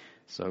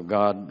 So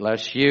God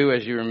bless you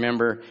as you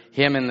remember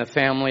him and the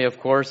family, of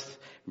course.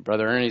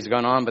 Brother Ernie's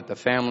gone on, but the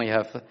family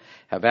have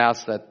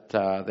asked that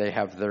they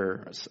have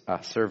their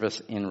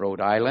service in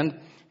Rhode Island,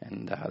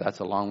 and that's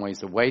a long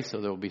ways away, so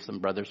there will be some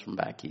brothers from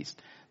back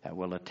east that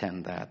will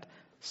attend that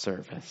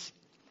service.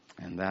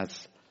 And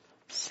that's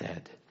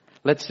said.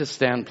 Let's just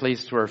stand,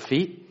 please, to our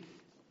feet.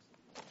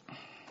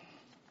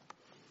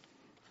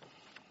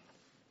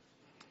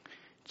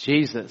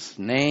 Jesus,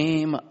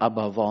 name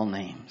above all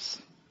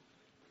names.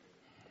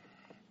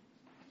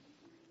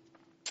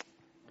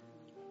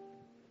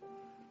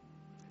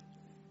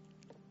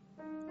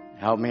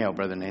 Help me out,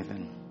 Brother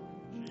Nathan.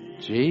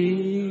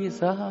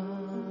 Jesus,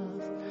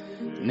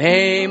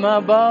 name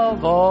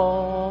above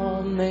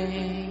all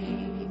names.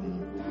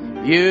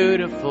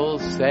 Beautiful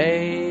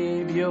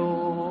Savior,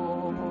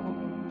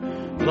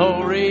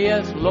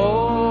 glorious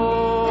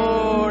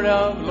Lord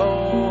of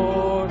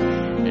Lords,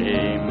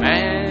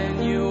 Emmanuel,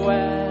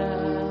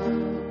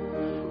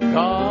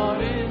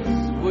 God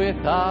is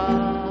with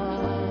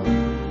us,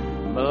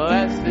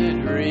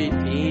 blessed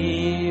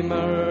Redeemer,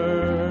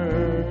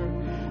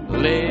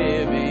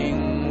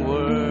 living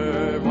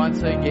Word.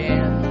 Once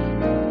again,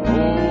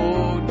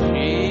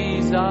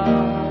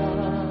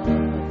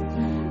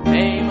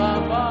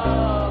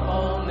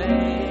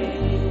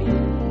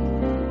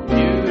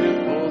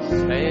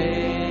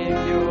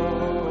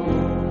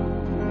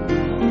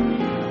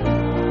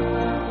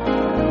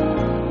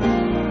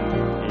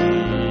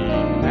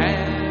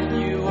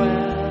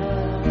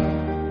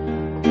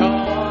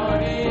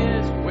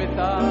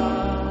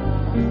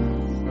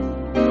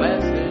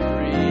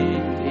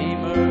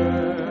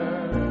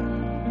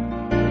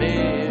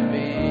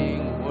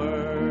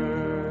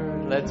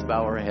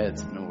 our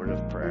heads in a word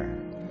of prayer.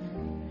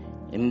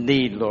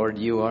 Indeed, Lord,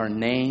 you are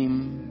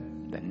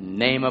name, the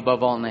name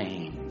above all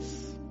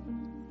names.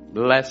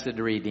 Blessed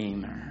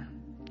Redeemer.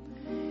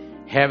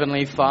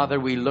 Heavenly Father,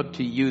 we look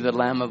to you, the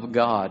Lamb of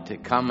God, to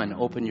come and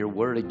open your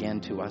word again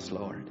to us,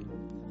 Lord.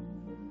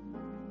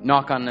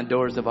 Knock on the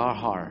doors of our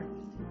heart.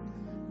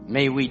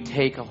 May we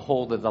take a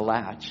hold of the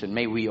latch and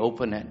may we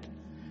open it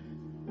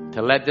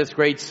to let this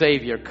great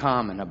Savior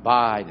come and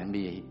abide and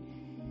be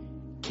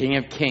King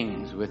of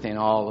Kings within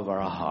all of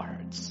our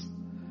hearts.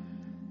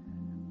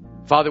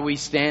 Father, we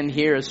stand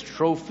here as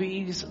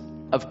trophies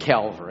of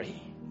Calvary.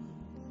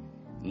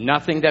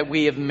 Nothing that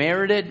we have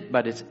merited,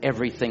 but it's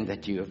everything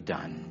that you have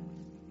done.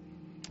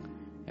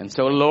 And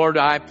so, Lord,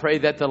 I pray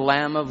that the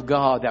Lamb of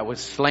God that was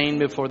slain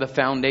before the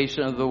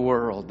foundation of the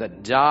world,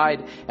 that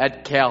died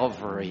at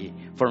Calvary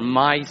for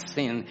my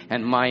sin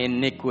and my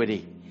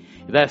iniquity,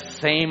 the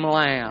same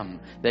Lamb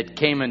that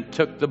came and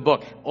took the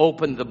book,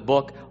 opened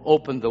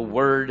the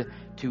Word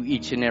to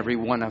each and every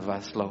one of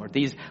us, Lord.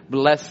 These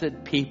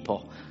blessed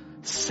people,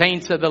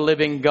 saints of the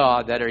living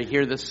God that are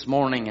here this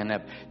morning and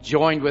have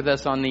joined with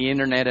us on the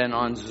internet and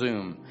on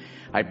Zoom.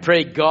 I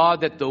pray,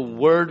 God, that the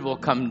Word will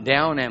come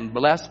down and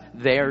bless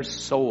their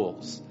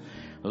souls.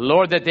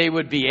 Lord, that they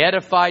would be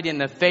edified in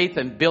the faith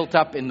and built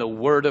up in the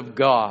Word of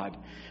God,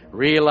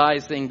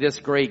 realizing this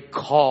great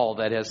call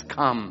that has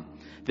come,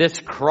 this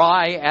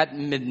cry at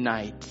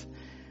midnight.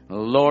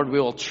 Lord,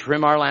 we will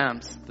trim our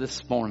lamps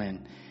this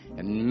morning,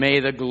 and may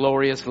the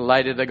glorious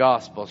light of the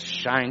gospel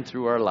shine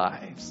through our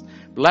lives.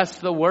 Bless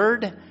the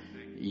Word,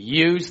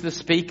 use the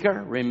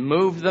speaker,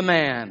 remove the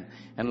man,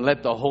 and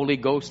let the Holy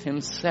Ghost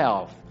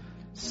himself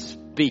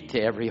speak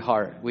to every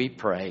heart, we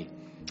pray,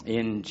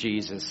 in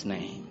Jesus'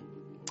 name.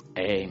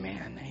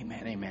 Amen,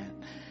 amen,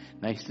 amen.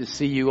 Nice to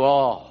see you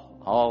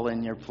all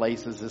in your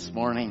places this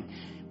morning.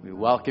 We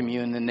welcome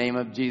you in the name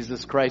of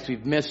Jesus Christ.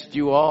 We've missed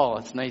you all.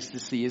 It's nice to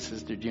see you,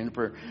 Sister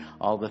Juniper,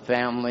 all the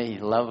family,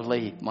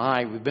 lovely.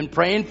 We've been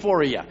praying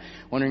for you,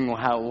 wondering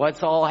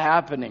what's all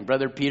happening.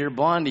 Brother Peter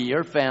Bondi,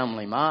 your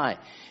family,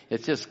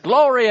 it's just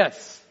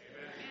glorious.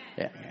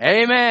 Amen. Yeah.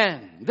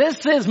 Amen.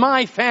 This is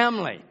my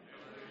family.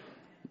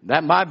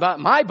 That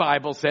my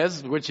Bible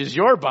says, which is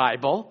your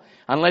Bible,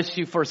 unless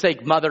you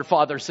forsake mother,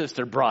 father,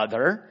 sister,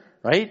 brother,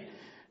 right?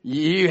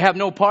 You have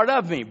no part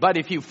of me. But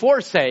if you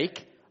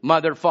forsake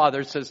mother,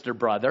 father, sister,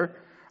 brother,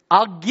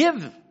 I'll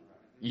give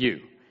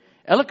you.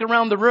 And look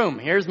around the room.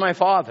 Here's my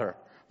father,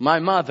 my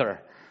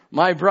mother,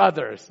 my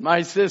brothers,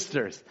 my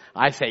sisters.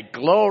 I say,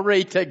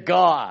 glory to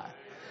God.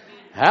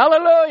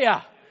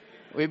 Hallelujah.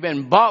 We've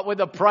been bought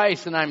with a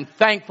price, and I'm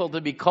thankful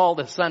to be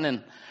called a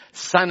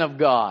son of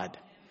God.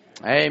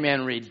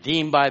 Amen.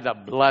 Redeemed by the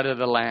blood of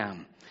the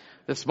Lamb.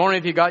 This morning,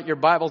 if you got your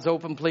Bibles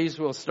open, please,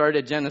 we'll start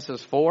at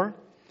Genesis 4.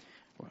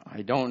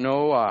 I don't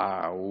know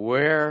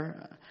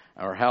where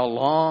or how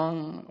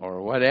long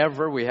or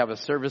whatever. We have a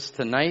service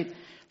tonight.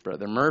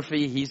 Brother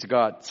Murphy, he's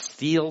got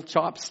steel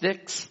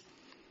chopsticks,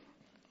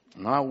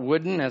 not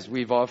wooden, as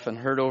we've often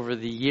heard over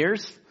the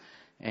years.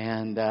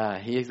 And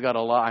he's got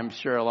a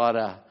lot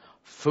of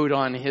food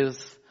on his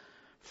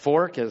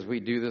fork, as we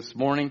do this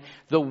morning.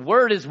 The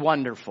Word is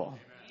wonderful.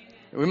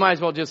 We might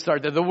as well just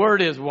start there. The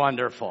Word is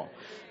wonderful.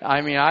 I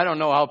mean, I don't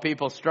know how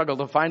people struggle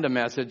to find a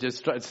message.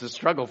 It's a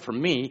struggle for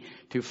me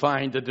to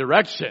find the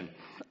direction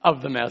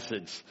of the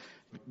message.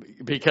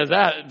 Because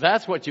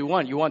that's what you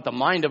want. You want the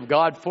mind of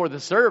God for the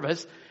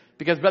service.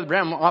 Because Brother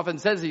Branham often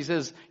says, he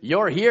says,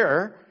 you're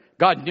here.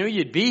 God knew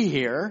you'd be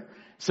here.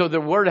 So the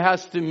Word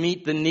has to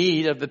meet the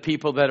need of the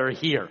people that are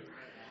here.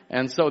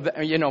 And so,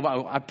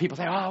 people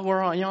say,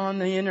 we're on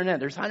the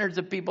internet. There's hundreds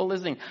of people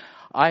listening.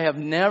 I have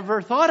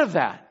never thought of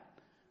that.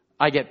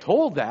 I get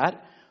told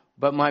that,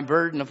 but my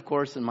burden, of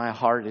course, in my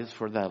heart is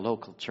for the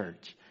local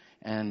church.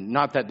 And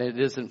not that it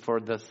isn't for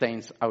the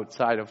saints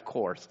outside, of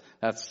course.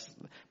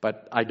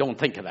 But I don't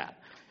think of that.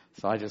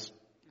 So I just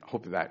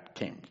hope that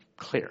came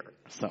clear.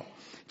 So,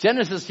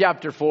 Genesis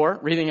chapter 4,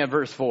 reading at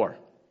verse 4.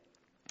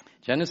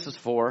 Genesis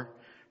 4,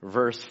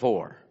 verse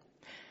 4.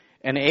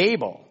 And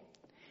Abel,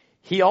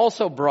 he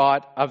also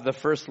brought of the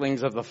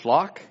firstlings of the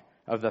flock,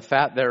 of the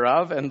fat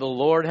thereof, and the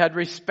Lord had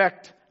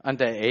respect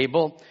unto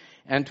Abel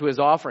and to his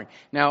offering.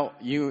 Now,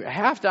 you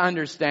have to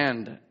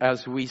understand,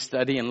 as we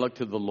study and look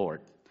to the Lord,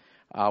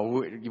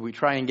 we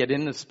try and get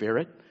in the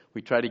Spirit.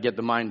 We try to get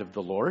the mind of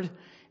the Lord.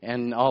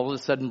 And all of a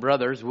sudden,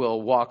 brothers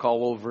will walk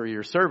all over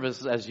your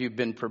service as you've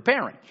been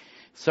preparing.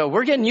 So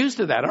we're getting used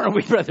to that, aren't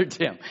we, Brother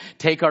Tim?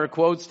 Take our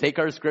quotes, take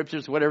our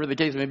scriptures, whatever the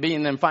case may be,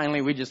 and then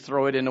finally we just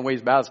throw it in a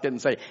wastebasket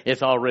and say,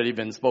 it's already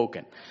been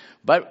spoken.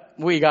 But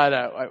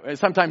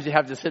sometimes you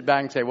have to sit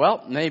back and say,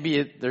 well,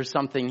 maybe there's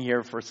something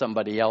here for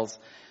somebody else.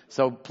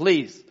 So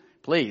please,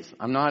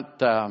 I'm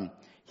not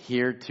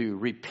here to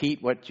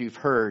repeat what you've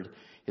heard.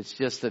 It's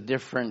just a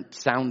different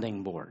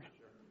sounding board.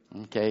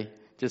 Okay?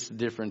 Just a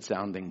different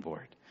sounding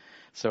board.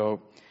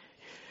 So,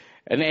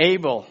 and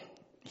Abel,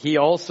 he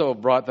also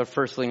brought the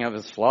firstling of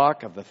his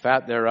flock, of the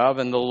fat thereof,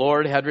 and the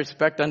Lord had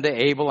respect unto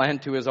Abel and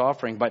to his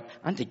offering. But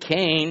unto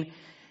Cain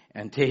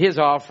and to his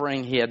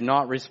offering he had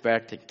not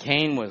respect. And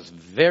Cain was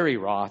very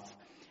wroth,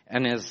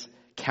 and his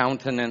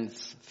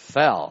countenance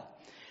fell.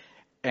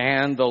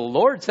 And the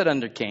Lord said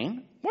unto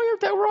Cain, why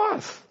art thou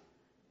wroth?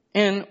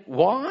 And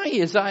why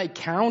is thy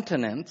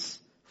countenance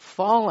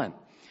fallen?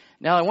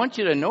 Now I want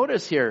you to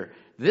notice here,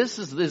 this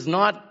is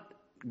not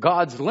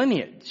God's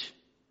lineage.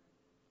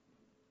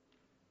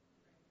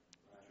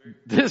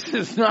 This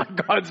is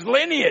not God's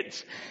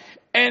lineage.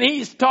 And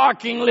he's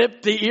talking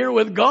lip to ear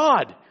with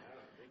God.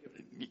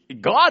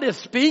 God is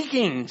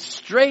speaking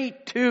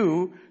straight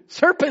to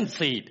serpent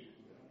seed.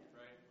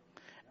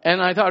 And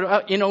I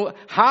thought,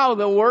 how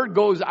the word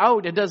goes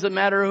out, it doesn't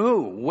matter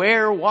who,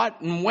 where,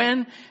 what, and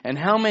when, and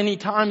how many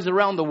times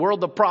around the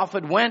world the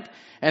prophet went,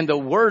 and the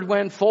word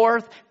went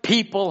forth,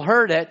 people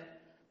heard it.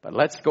 But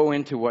let's go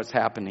into what's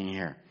happening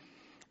here.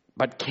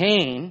 But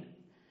Cain,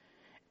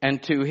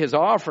 and to his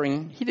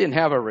offering, he didn't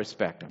have a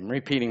respect. I'm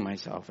repeating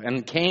myself.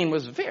 And Cain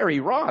was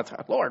very wroth.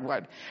 Lord,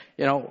 what,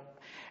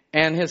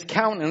 and his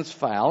countenance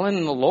fell,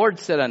 and the Lord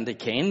said unto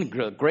Cain,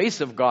 the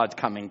grace of God's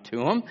coming to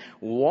him,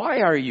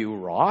 why are you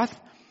wroth?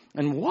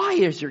 And why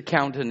is your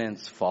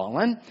countenance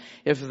fallen?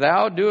 If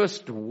thou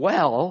doest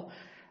well,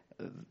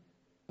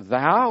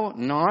 thou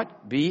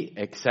not be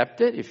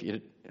accepted.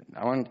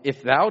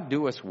 If thou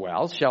doest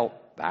well, shalt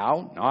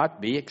thou not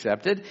be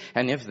accepted.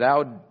 And if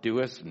thou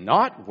doest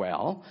not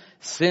well,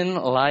 sin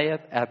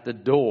lieth at the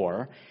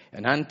door,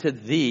 and unto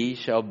thee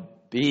shall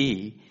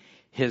be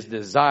his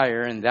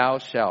desire, and thou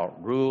shalt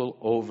rule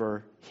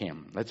over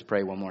him. Let's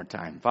pray one more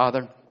time.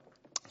 Father,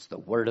 it's the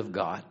word of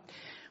God.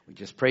 We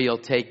just pray you'll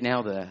take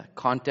now the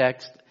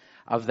context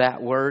of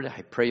that word.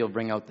 I pray you'll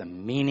bring out the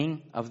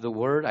meaning of the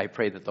word. I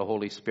pray that the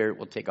Holy Spirit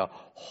will take a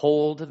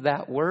hold of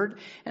that word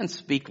and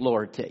speak,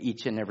 Lord, to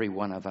each and every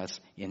one of us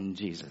in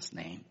Jesus'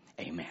 name.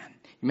 Amen.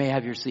 You may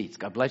have your seats.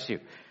 God bless you.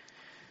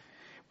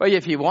 Well,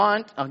 if you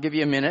want, I'll give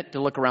you a minute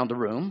to look around the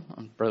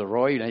room. Brother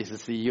Roy, nice to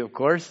see you, of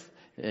course.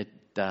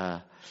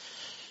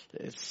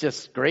 It's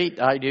just great.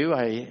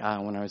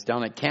 When I was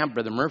down at camp,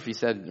 Brother Murphy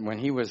said when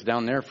he was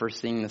down there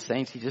first seeing the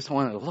saints, he just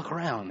wanted to look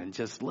around and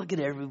just look at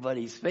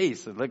everybody's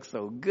face. It looks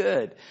so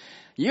good.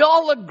 You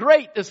all look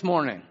great this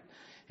morning.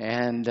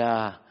 And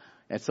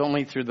it's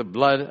only through the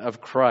blood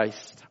of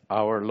Christ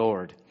our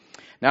Lord.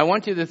 Now I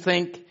want you to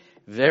think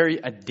very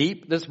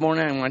deep this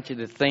morning. I want you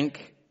to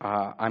think,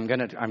 I'm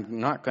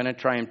not going to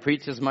try and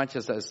preach as much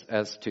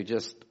as to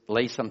just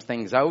lay some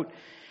things out.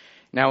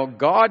 Now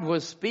God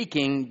was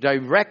speaking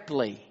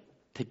directly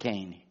to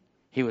Cain.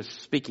 He was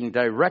speaking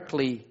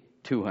directly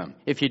to him.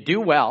 If you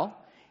do well,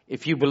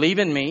 if you believe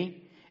in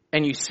me,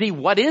 and you see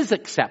what is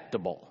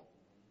acceptable,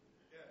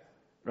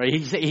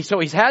 right? So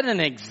he's had an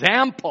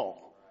example,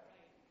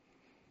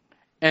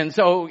 and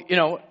so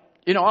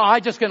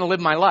I'm just going to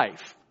live my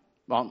life.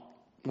 Well,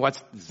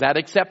 is that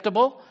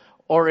acceptable,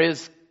 or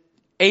is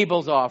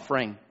Abel's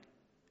offering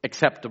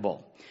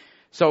acceptable?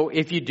 So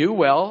if you do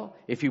well,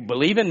 if you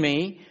believe in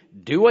me,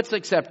 do what's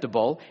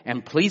acceptable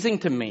and pleasing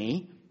to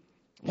me,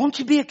 won't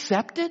you be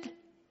accepted?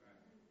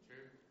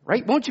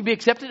 Right? Won't you be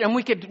accepted? And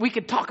we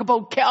could talk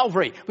about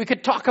Calvary. We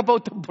could talk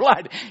about the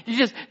blood. You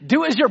just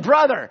do as your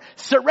brother.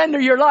 Surrender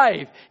your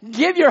life.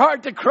 Give your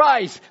heart to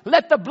Christ.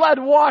 Let the blood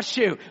wash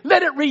you.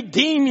 Let it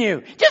redeem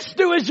you. Just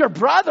do as your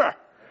brother.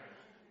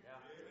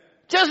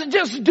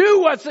 Just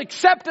do what's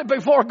accepted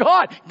before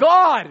God.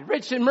 God,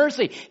 rich in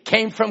mercy,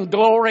 came from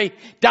glory,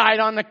 died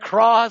on the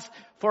cross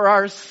for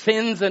our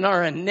sins and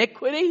our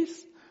iniquities.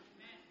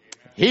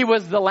 He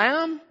was the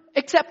Lamb.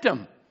 Accept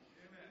him.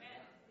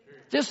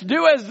 Just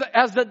do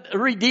as the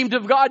redeemed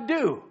of God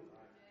do.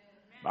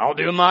 I'll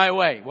do my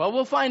way. Well,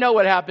 we'll find out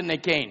what happened to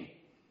Cain.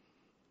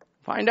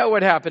 Find out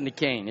what happened to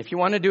Cain. If you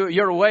want to do it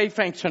your way,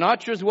 Frank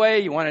Sinatra's way,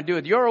 you want to do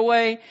it your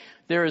way,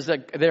 there is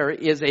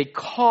a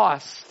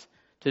cost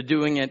to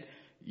doing it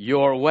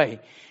your way.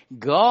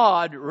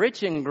 God,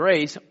 rich in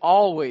grace,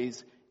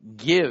 always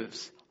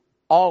gives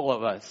all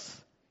of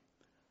us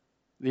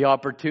the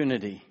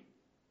opportunity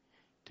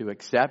to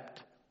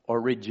accept or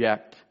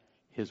reject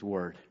his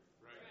word.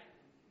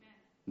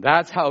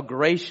 That's how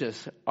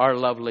gracious our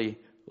lovely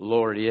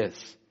Lord is.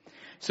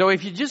 So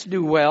if you just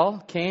do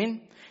well,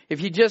 Cain,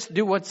 if you just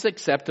do what's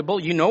acceptable,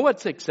 you know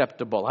what's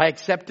acceptable. I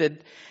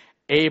accepted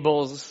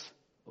Abel's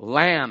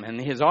lamb and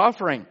his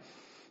offering.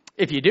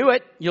 If you do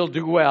it, you'll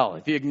do well.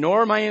 If you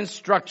ignore my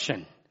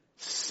instruction,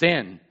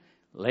 sin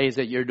lays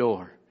at your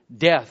door.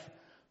 Death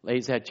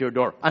lays at your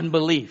door.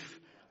 Unbelief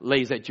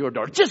lays at your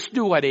door. Just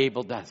do what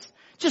Abel does.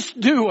 Just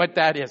do what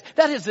that is.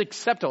 That is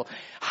acceptable.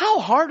 How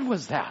hard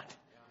was that?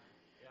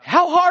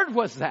 How hard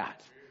was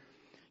that?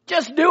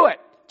 Just do it.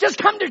 Just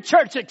come to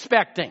church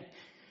expecting.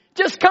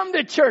 Just come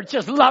to church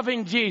just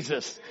loving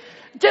Jesus.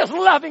 Just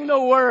loving the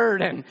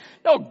Word. And,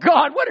 oh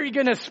God, what are you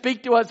going to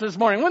speak to us this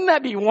morning? Wouldn't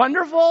that be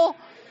wonderful?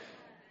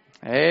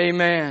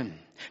 Amen.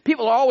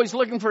 People are always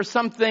looking for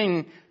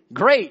something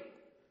great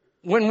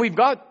when we've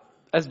got,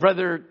 as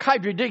Brother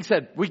Kydri Diggs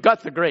said, we've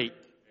got the great.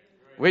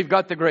 We've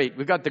got the great.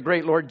 We've got the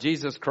great Lord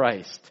Jesus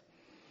Christ.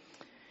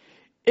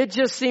 It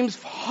just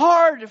seems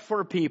hard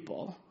for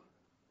people.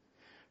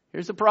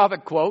 Here's a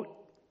prophet quote.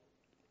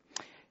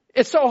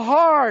 It's so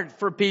hard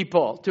for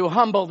people to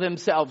humble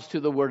themselves to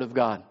the Word of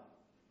God.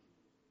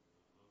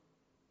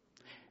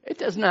 It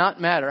does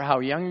not matter how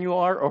young you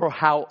are or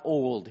how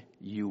old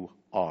you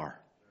are.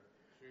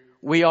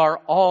 We are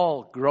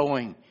all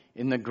growing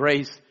in the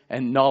grace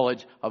and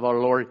knowledge of our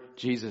Lord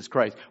Jesus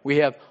Christ. We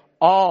have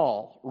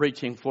all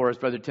reaching for, as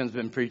Brother Tim's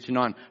been preaching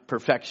on,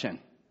 perfection.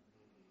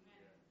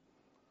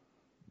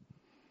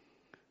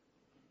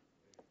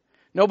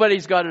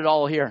 Nobody's got it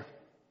all here.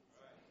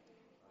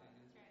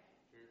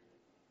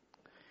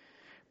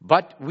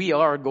 But we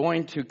are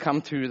going to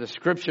come through the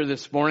scripture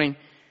this morning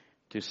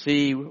to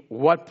see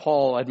what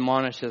Paul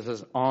admonishes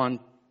us on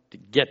to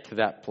get to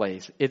that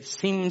place. It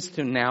seems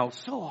to now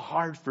so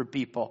hard for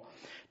people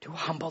to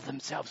humble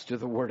themselves to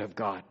the Word of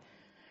God.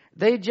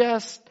 They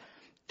just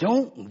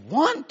don't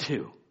want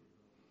to.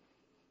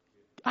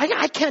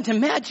 I can't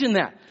imagine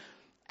that.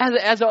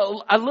 As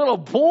a little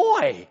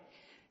boy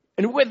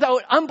and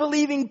without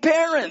unbelieving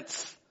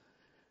parents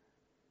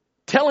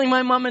telling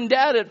my mom and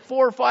dad at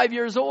 4 or 5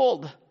 years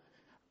old,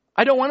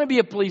 I don't want to be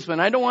a policeman.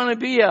 I don't want to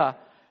be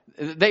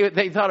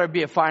they thought I'd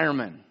be a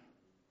fireman.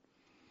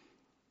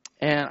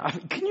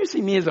 And can you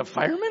see me as a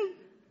fireman?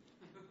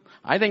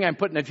 I think I'm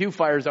putting a few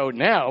fires out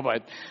now,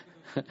 but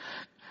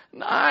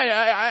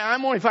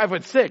I'm only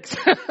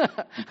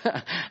 5'6".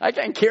 I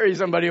can't carry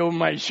somebody over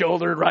my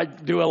shoulder,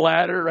 right? Do a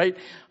ladder, right?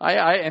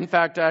 In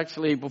fact,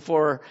 actually,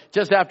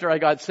 just after I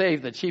got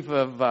saved, the chief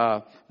of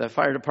the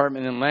fire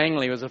department in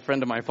Langley was a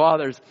friend of my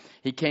father's.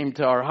 He came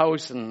to our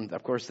house, and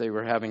of course, they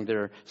were having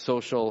their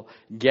social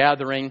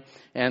gathering.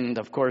 And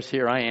of course,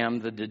 here I am,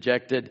 the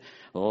dejected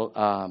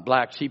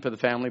black sheep of the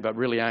family, but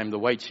really I am the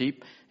white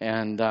sheep.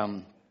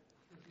 And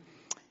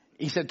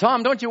he said,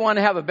 Tom, don't you want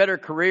to have a better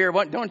career?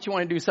 Don't you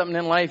want to do something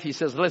in life? He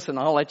says, listen,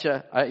 I'll let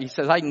you. He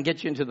says, I can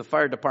get you into the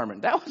fire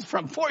department. That was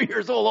from 4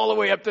 years old all the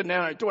way up to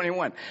now at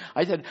 21.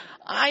 I said,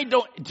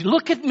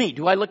 look at me.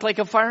 Do I look like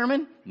a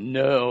fireman?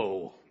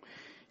 No.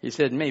 He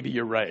said, maybe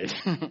you're right.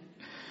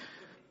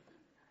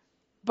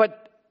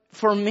 But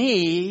for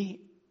me,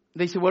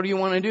 they said, what do you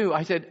want to do?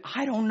 I said,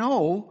 I don't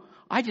know.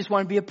 I just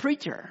want to be a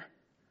preacher.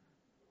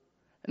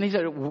 And they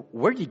said,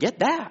 where'd you get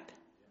that?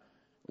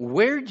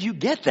 Where'd you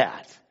get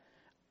that?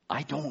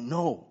 I don't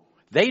know.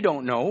 They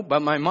don't know,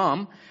 but my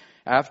mom,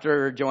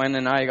 after Joanne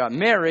and I got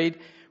married,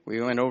 we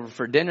went over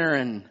for dinner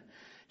and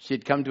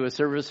she'd come to a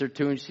service or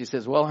two and she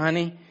says, well,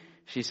 honey,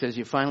 she says,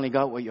 you finally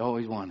got what you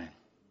always wanted.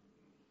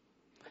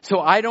 So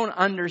I don't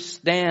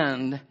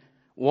understand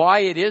why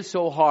it is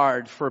so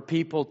hard for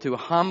people to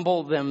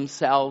humble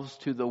themselves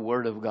to the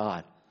Word of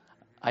God.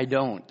 I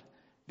don't.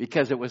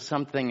 Because it was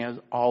something that was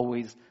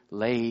always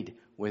laid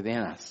within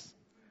us.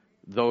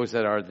 Those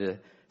that are the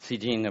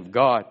seed of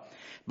God.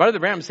 Brother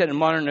Branham said in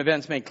Modern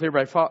Events Made Clear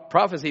by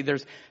Prophecy,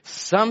 there's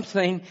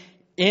something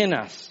in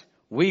us.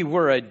 We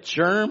were a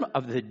germ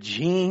of the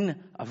gene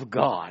of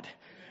God.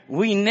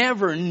 We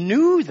never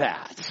knew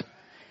that.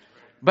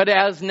 But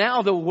as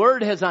now the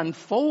Word has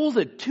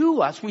unfolded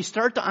to us, we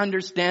start to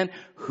understand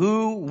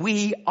who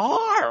we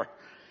are.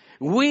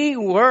 We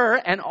were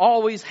and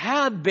always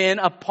have been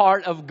a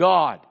part of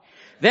God.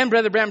 Then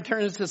Brother Branham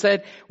turns and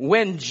said,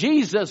 when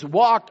Jesus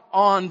walked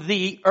on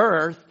the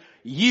earth,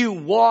 you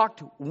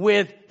walked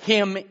with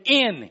Him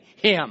in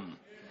Him.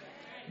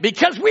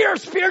 Because we are a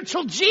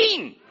spiritual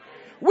gene.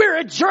 We're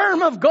a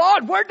germ of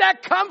God. Where'd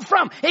that come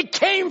from? It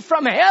came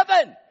from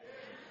heaven.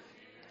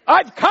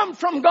 I've come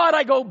from God.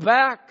 I go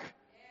back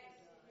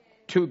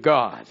to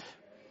God.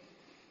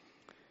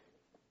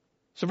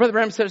 So Brother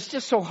Branham said it's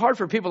just so hard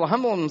for people to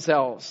humble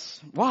themselves.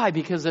 Why?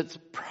 Because it's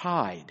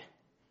pride.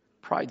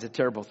 Pride's a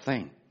terrible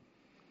thing.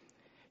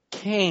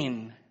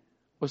 Cain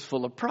was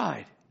full of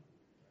pride.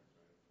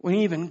 When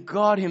even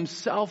God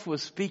Himself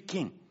was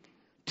speaking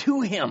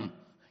to him,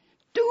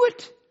 do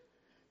it.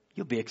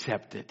 You'll be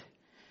accepted.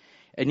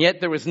 And yet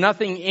there was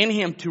nothing in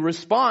him to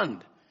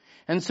respond.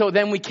 And so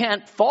then we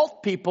can't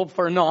fault people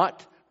for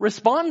not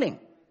responding.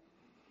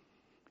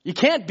 You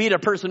can't beat a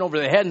person over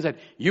the head and say,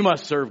 you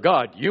must serve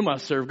God. You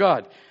must serve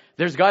God.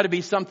 There's got to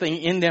be something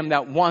in them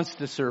that wants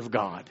to serve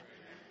God.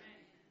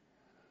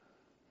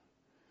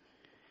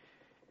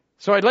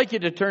 So I'd like you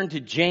to turn to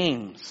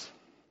James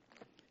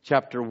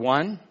chapter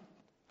 1.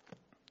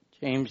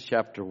 James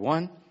chapter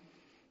 1.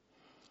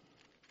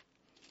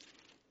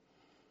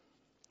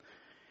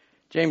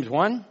 James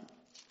 1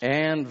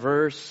 and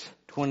verse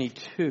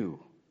 22.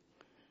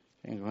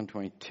 James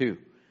 1:22.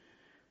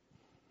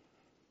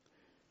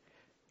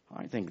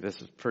 I think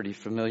this is pretty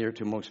familiar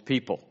to most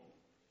people.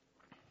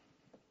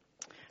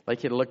 I'd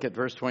like you to look at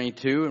verse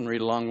 22 and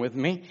read along with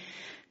me.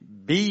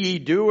 Be ye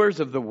doers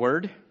of the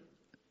word,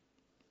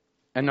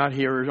 and not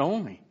hearers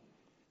only.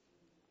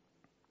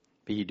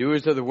 Be ye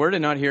doers of the word,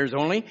 and not hearers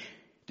only,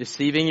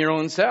 deceiving your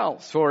own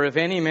selves. For if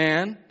any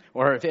man,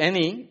 or if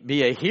any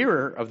be a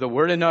hearer of the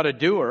word and not a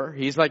doer,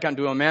 he's like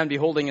unto a man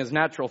beholding his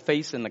natural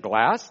face in the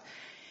glass.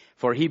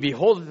 For he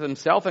beholdeth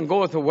himself and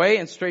goeth away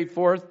and straight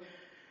forth,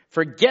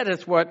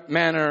 forgetteth what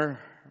manner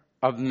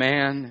of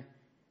man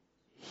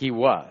he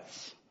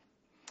was.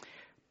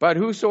 But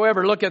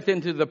whosoever looketh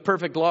into the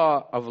perfect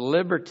law of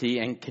liberty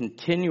and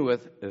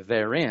continueth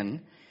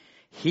therein,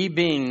 he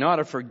being not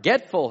a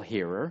forgetful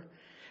hearer,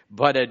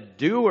 but a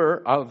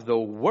doer of the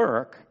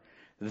work,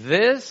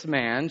 this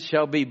man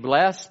shall be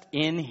blessed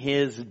in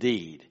his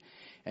deed.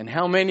 And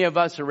how many of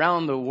us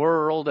around the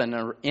world and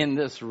are in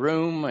this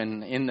room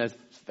and in the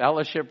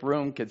fellowship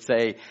room could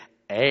say,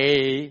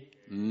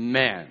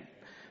 amen?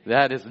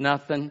 That is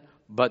nothing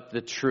but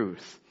the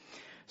truth.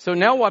 So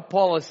now what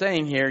Paul is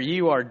saying here,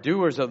 you are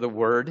doers of the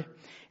word.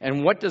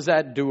 And what does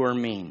that doer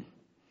mean?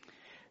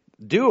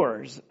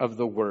 Doers of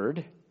the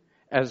word,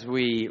 as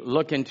we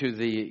look into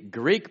the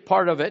Greek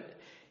part of it,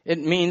 it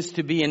means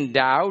to be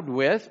endowed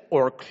with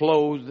or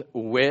clothed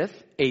with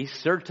a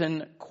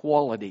certain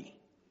quality.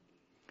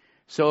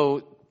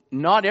 So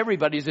not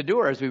everybody's a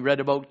doer, as we read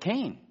about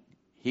Cain.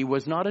 He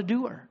was not a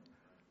doer.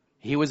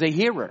 He was a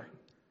hearer.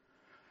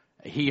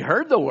 He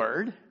heard the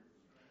word,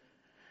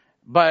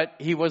 but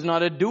he was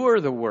not a doer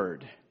of the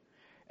word.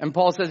 And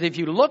Paul says, if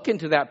you look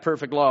into that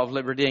perfect law of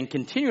liberty and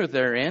continue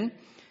therein,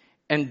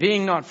 and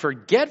being not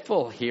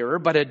forgetful hearer,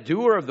 but a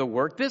doer of the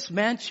work, this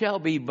man shall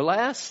be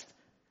blessed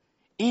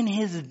in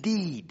his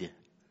deed.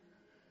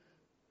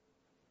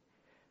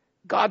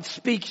 God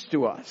speaks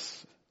to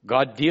us.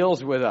 God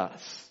deals with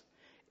us.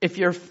 If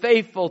you're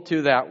faithful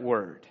to that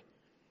word,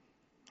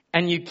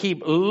 and you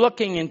keep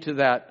looking into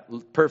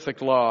that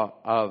perfect law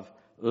of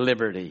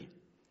liberty,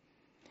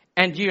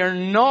 and you're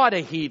not a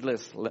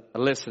heedless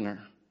listener,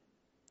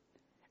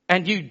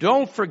 and you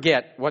don't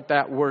forget what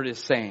that word is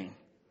saying,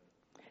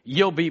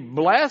 you'll be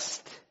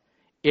blessed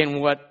in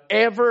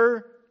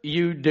whatever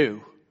you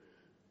do.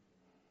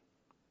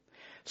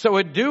 So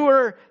a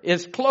doer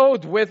is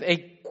clothed with a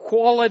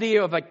quality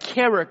of a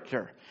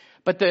character.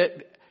 But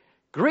the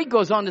Greek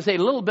goes on to say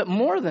a little bit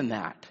more than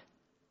that.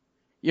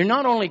 You're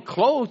not only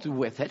clothed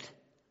with it,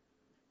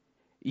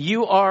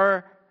 you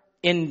are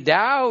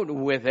endowed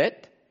with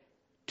it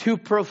to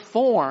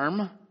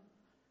perform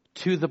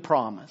to the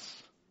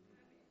promise.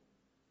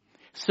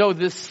 So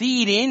the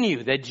seed in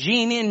you, the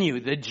gene in you,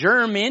 the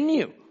germ in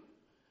you,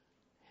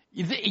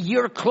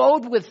 you're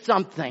clothed with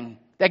something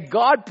that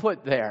God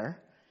put there,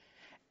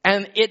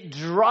 and it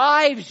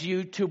drives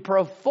you to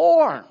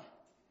perform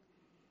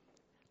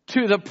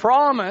to the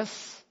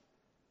promise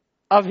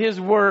of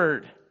His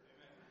Word.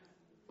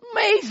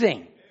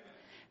 Amazing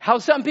how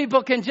some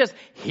people can just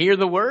hear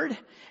the Word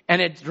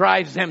and it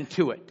drives them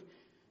to it.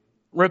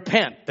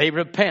 Repent, they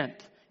repent.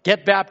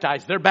 Get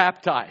baptized, they're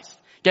baptized.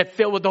 Get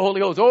filled with the Holy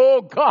Ghost.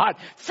 Oh God,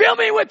 fill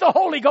me with the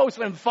Holy Ghost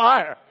and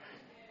fire.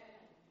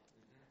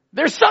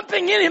 There's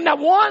something in Him that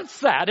wants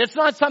that. It's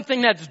not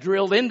something that's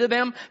drilled into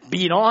them,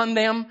 beat on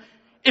them.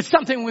 It's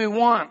something we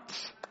want.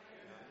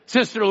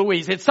 Sister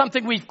Louise, it's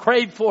something we've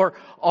craved for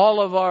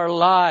all of our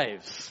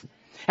lives.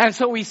 And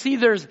so we see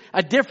there's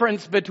a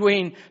difference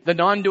between the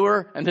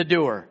non-doer and the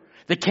doer.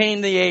 The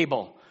Cain, the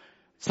Abel.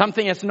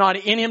 Something that's not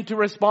in him to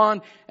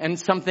respond and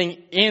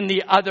something in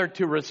the other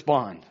to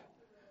respond.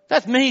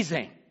 That's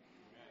amazing.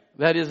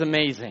 That is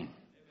amazing.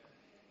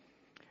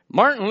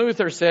 Martin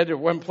Luther said at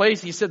one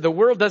place, he said, the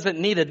world doesn't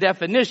need a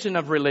definition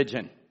of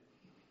religion.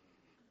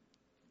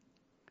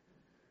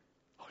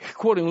 You're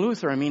quoting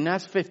Luther. I mean,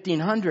 that's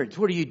 1500s.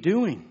 What are you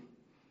doing?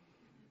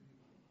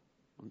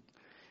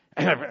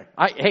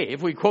 Hey,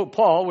 if we quote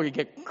Paul, we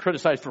get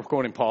criticized for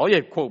quoting Paul.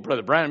 You quote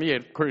Brother Branham, you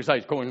get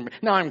criticized quoting.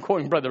 Now I'm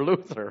quoting Brother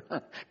Luther.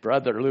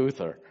 Brother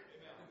Luther.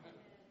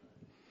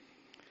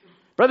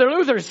 Brother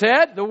Luther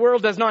said, the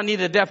world does not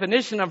need a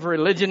definition of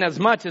religion as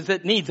much as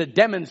it needs a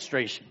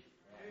demonstration.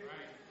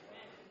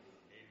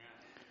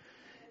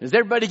 Does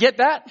everybody get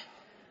that?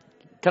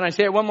 Can I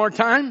say it one more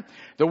time?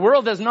 The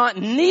world does not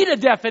need a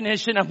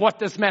definition of what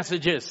this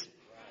message is.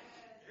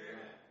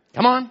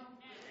 Come on.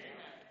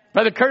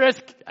 Brother Curtis,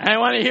 I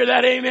want to hear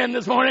that amen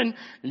this morning.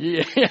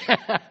 Yeah.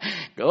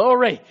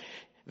 Glory.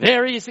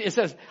 There it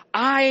says,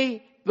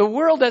 the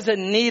world doesn't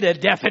need a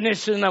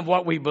definition of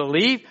what we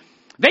believe.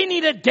 They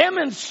need a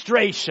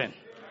demonstration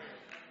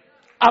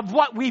of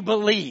what we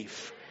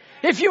believe.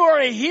 If you are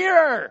a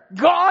hearer,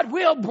 God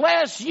will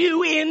bless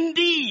you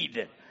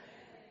indeed.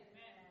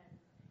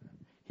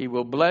 He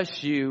will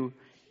bless you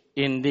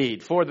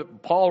indeed.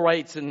 Paul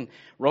writes in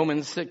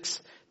Romans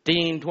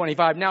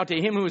 16:25, now to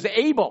Him who is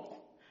able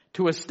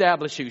to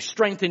establish you,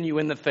 strengthen you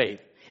in the faith.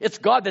 It's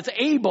God that's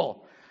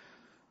able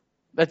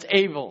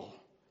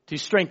to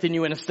strengthen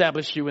you and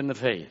establish you in the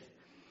faith.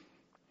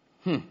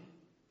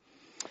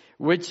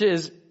 Which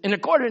is in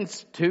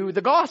accordance to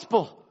the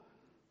gospel.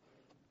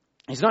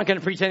 He's not going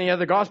to preach any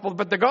other gospel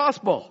but the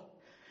gospel.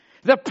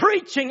 The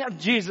preaching of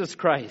Jesus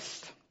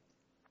Christ.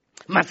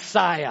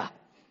 Messiah.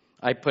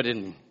 I put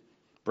in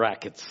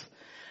brackets.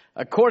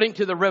 According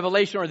to the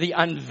revelation or the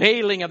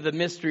unveiling of the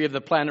mystery of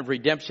the plan of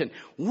redemption,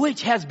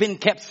 which has been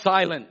kept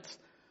silent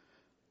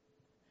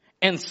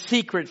and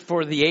secret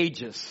for the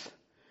ages.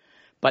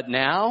 But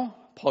now,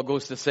 Paul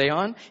goes to say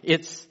on,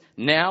 it's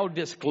now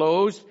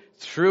disclosed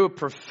through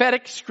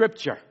prophetic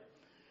scripture.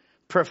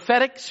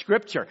 Prophetic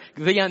scripture.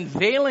 The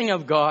unveiling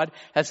of God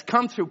has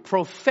come through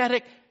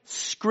prophetic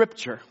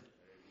scripture.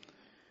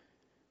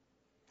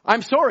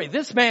 I'm sorry,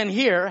 this man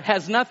here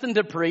has nothing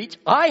to preach.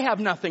 I have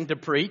nothing to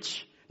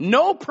preach.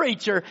 No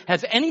preacher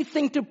has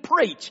anything to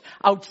preach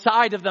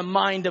outside of the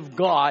mind of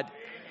God.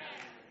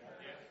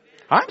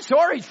 I'm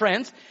sorry,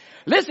 friends.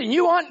 Listen,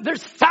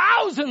 there's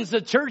thousands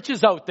of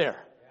churches out there.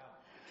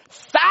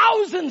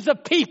 Thousands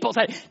of people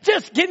say,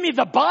 just give me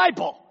the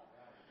Bible.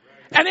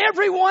 And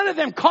every one of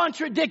them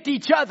contradict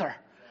each other.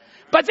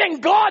 But then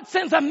God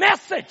sends a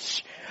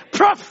message.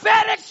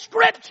 Prophetic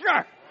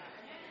scripture.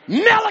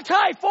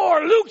 Malachi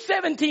 4, Luke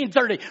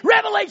 17:30,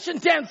 Revelation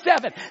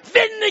 10:7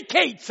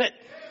 vindicates it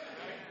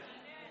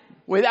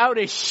without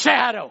a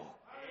shadow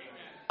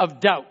of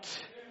doubt.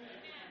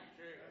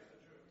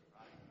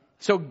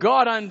 So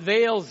God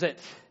unveils it,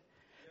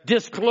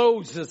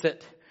 discloses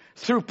it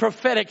through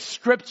prophetic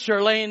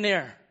scripture laying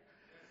there.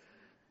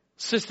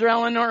 Sister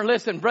Eleanor,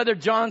 listen, Brother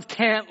John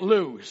can't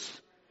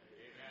lose.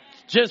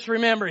 Just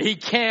remember, he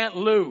can't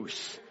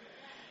lose.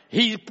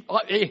 He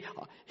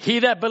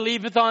that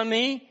believeth on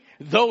me,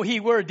 though he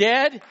were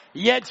dead,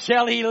 yet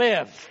shall he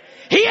live.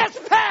 He has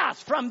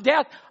passed from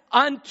death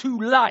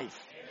unto life.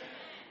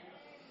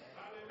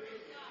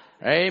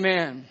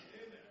 Amen.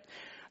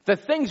 The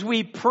things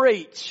we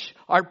preach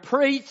are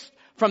preached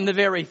from the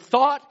very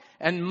thought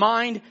and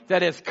mind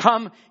that has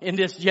come in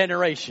this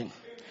generation.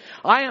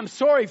 I am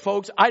sorry,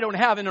 folks, I don't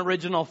have an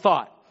original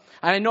thought.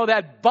 And I know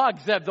that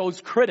bugs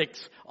those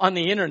critics on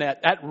the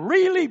internet. That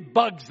really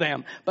bugs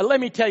them. But let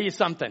me tell you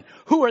something.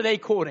 Who are they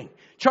quoting?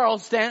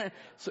 Charles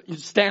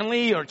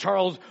Stanley or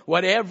Charles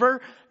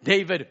whatever,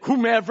 David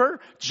whomever,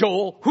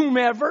 Joel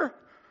whomever.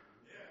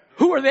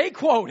 Who are they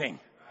quoting?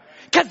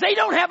 Because they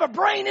don't have a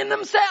brain in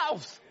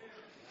themselves.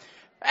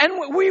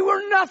 And we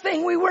were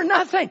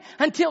nothing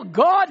until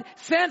God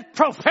sent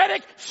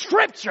prophetic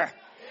scripture.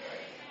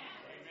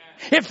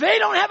 If they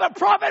don't have a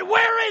prophet,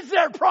 where is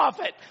their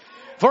prophet?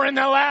 For in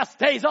the last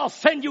days I'll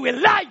send you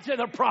Elijah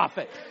the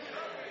prophet.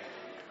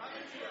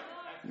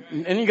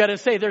 And you got to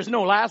say there's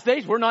no last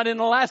days. We're not in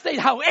the last days.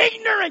 How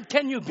ignorant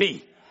can you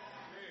be?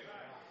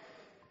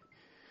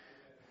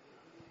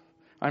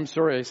 I'm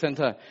sorry, I sent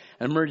an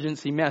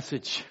emergency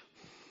message.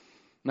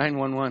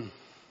 911.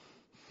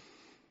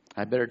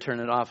 I better turn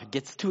it off. It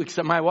gets too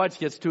excited. My watch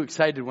gets too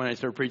excited when I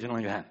start preaching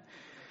like that.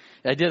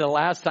 I did it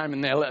last time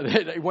and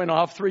they went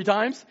off 3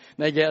 times.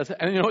 And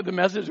you know what the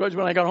message was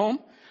when I got home?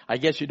 I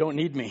guess you don't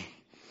need me.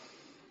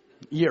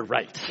 You're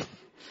right.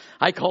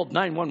 I called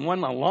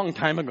 911 a long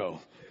time ago.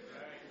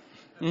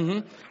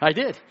 I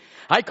did.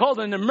 I called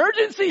an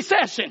emergency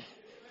session.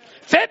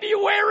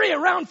 February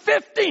around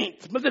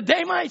 15th was the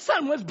day my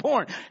son was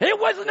born. It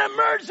was an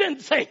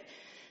emergency.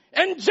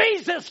 And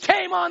Jesus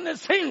came on the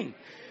scene.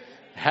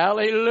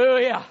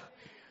 Hallelujah.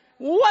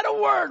 What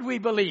a word we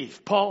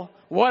believe, Paul.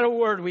 What a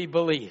word we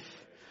believe.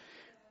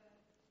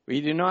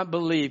 We do not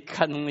believe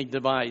cunningly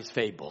devised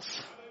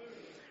fables.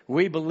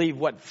 We believe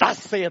what thus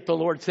saith the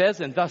Lord says,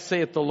 and thus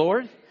saith the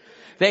Lord.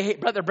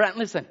 Brother Brent,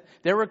 listen,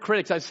 there were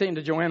critics. I was saying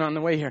to Joanne on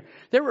the way here,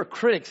 there were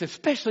critics,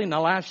 especially in the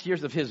last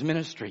years of his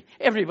ministry.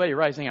 Everybody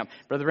rising up.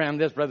 Brother Ram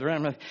this, Brother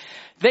Ram that.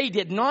 They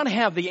did not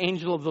have the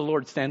angel of the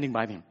Lord standing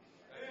by them.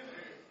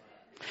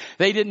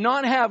 They did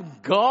not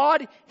have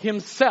God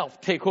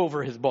himself take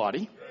over his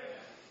body.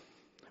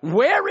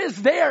 Where is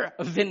their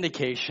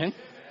vindication?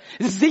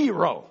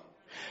 Zero.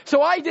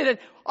 So I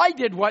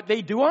did what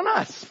they do on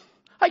us.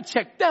 I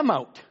checked them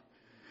out.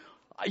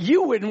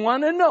 You wouldn't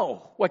want to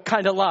know what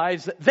kind of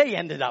lives they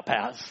ended up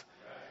as.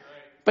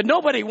 But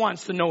nobody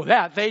wants to know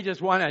that. They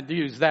just want to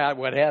use that,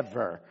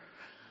 whatever.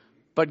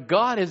 But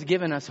God has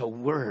given us a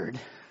word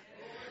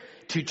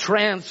to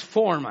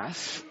transform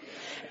us.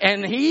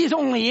 And he's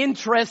only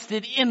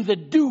interested in the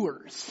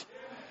doers.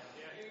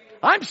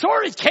 I'm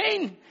sorry,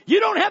 Cain, you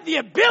don't have the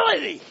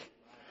ability.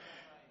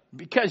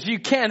 Because you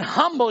can't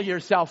humble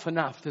yourself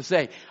enough to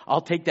say,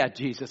 I'll take that,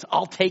 Jesus.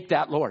 I'll take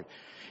that, Lord.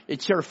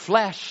 It's your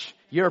flesh,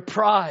 your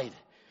pride.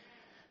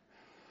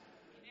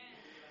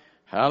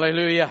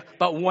 Hallelujah.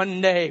 But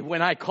one day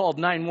when I called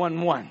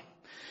 911,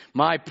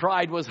 my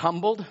pride was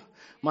humbled.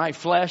 My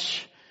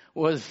flesh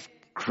was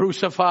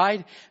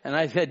crucified. And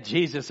I said,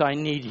 Jesus, I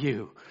need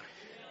you.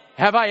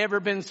 Have I ever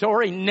been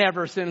sorry?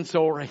 Never been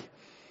sorry.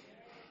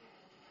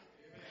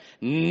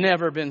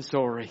 Never been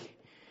sorry.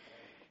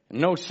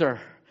 No, sir.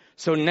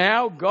 So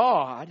now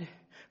God,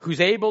 who's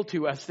able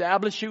to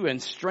establish you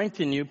and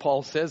strengthen you,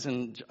 Paul says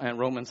in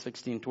Romans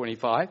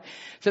 16:25,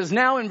 says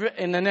now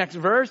in the next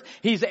verse,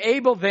 he's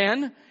able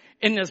then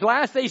in his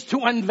last days to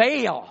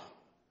unveil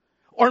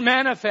or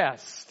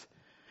manifest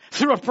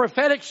through a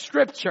prophetic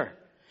scripture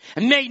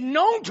and made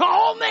known to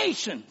all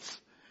nations.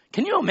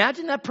 Can you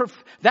imagine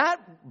that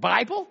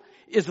Bible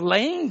is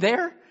laying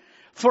there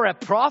for a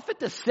prophet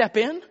to step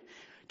in,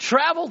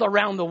 traveled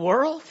around the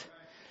world,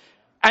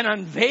 and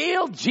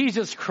unveiled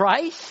Jesus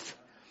Christ?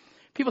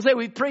 People say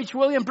we preach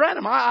William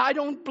Branham. I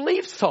don't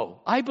believe so.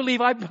 I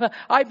believe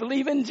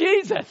in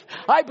Jesus.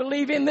 I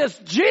believe in this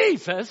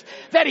Jesus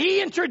that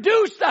he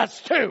introduced us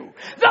to.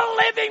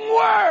 The living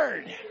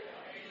Word.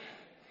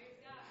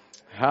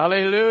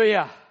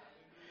 Hallelujah.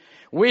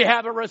 We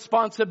have a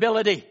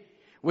responsibility.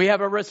 We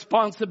have a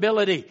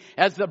responsibility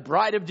as the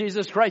bride of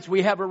Jesus Christ.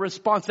 We have a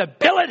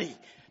responsibility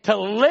to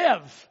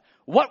live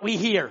what we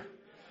hear.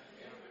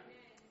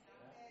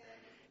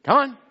 Come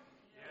on.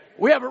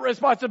 We have a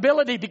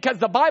responsibility because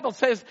the Bible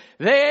says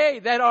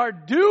they that are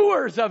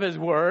doers of His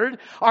word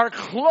are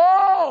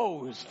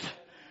closed.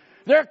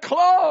 They're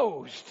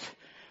closed.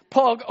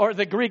 Paul, or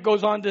the Greek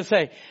goes on to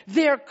say,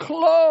 they're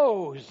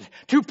closed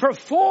to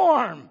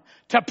perform,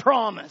 to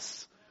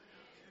promise.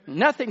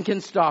 Nothing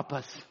can stop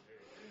us.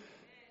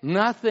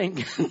 Nothing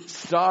can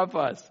stop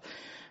us.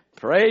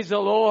 Praise the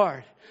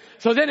Lord.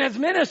 So then as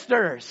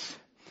ministers,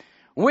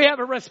 we have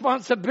a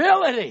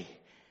responsibility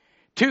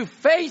to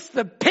face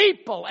the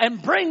people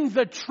and bring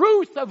the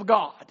truth of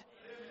God.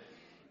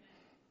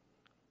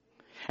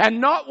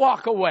 And not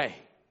walk away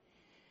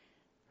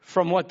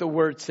from what the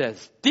Word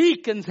says.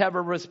 Deacons have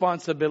a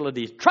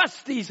responsibility.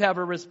 Trustees have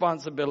a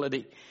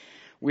responsibility.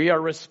 We are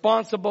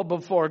responsible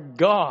before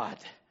God.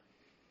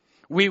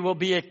 We will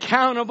be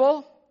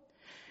accountable.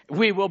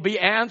 We will be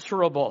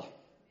answerable.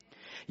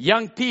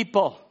 Young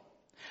people,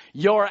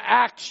 your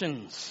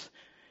actions,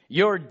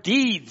 your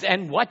deeds,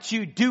 and what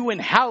you do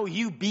and how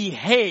you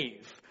behave,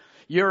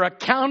 you're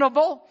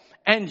accountable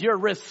and you're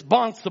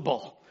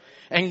responsible.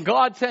 And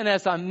God sent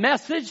us a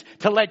message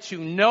to let you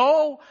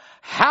know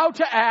how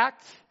to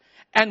act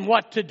and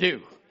what to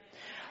do.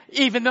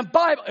 Even the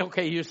Bible,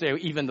 okay, you say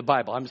even the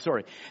Bible, I'm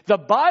sorry. The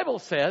Bible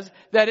says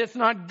that it's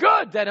not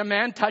good that a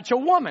man touch a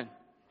woman.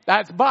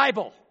 That's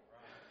Bible.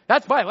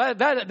 That's Bible.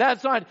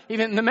 That's not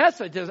even the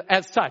message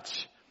as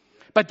such.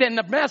 But then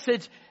the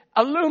message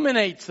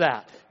illuminates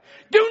that.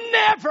 Do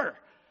never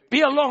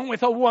be alone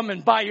with a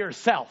woman by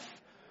yourself.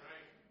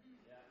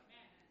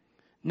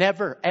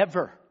 Never,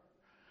 ever,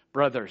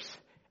 brothers,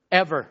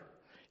 ever,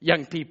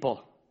 young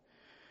people.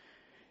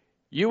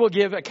 You will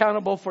give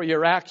accountable for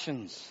your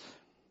actions.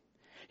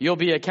 You'll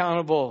be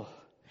accountable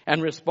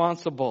and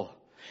responsible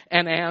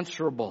and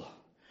answerable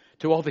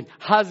to all things.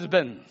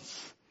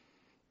 Husbands,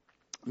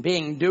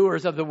 being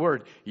doers of the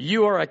word,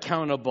 you are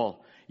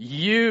accountable.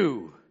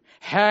 You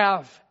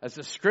have, as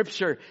the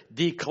scripture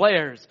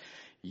declares,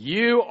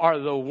 you are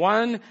the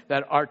one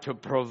that are to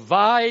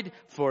provide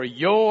for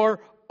your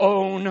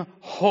own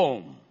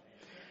home.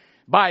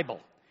 Bible,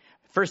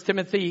 1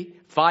 Timothy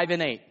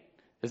 5:8.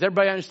 Does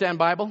everybody understand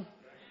Bible?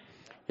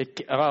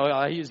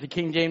 I use the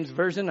King James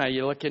Version. I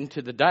look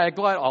into the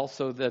Diaglott,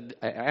 also the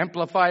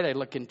Amplified. I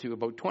look into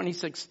about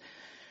 26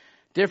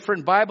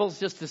 different Bibles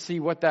just to see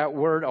what that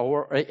word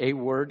or a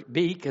word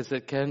be, because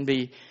it can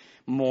be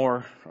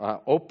more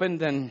open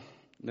than.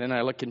 Then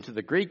I look into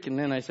the Greek, and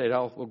then I say,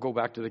 we'll go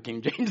back to the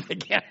King James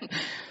again.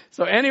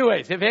 So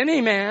anyways, if any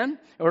man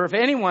or if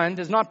anyone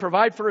does not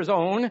provide for his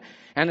own,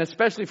 and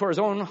especially for his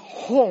own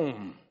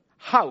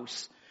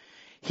house,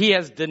 he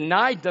has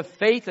denied the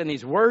faith and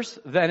he's worse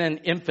than an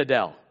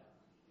infidel.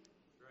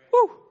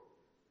 Woo.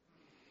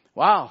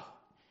 Wow.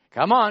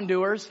 Come on,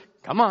 doers.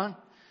 Come on.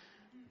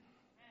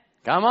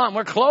 Come on.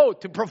 We're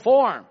clothed to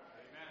perform.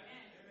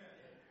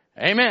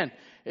 Amen.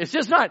 It's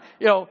just not,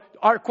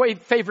 our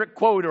favorite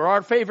quote or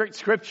our favorite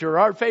scripture or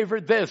our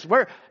favorite this.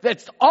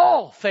 That's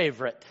all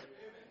favorite.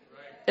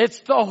 It's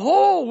the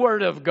whole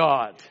Word of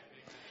God.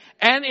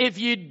 And if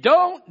you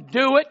don't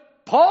do it,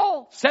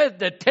 Paul said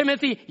to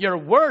Timothy, you're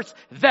worse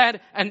than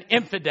an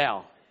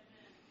infidel.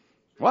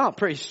 Wow,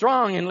 pretty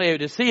strong in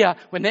Laodicea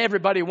when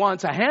everybody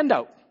wants a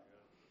handout.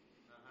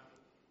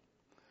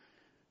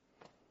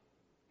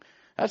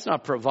 That's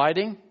not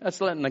providing. That's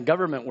letting the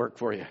government work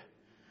for you.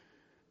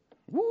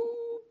 Woo,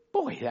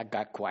 boy, that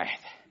got quiet.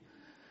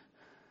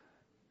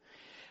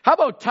 How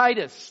about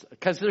Titus?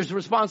 Because there's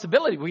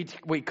responsibility.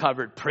 We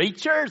covered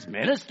preachers,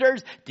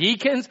 ministers,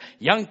 deacons,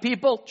 young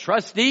people,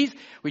 trustees.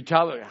 We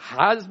covered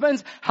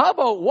husbands. How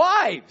about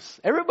wives?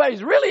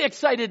 Everybody's really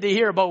excited to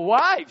hear about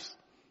wives.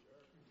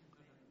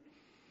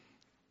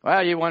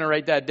 Well, you want to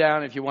write that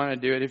down if you want to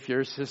do it. If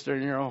you're a sister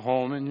in your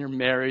home and you're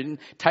married. And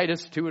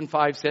Titus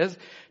 2:5 says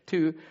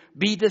to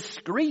be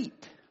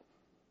discreet,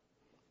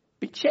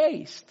 be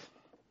chaste,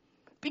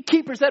 be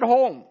keepers at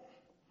home,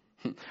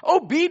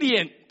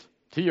 obedient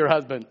to your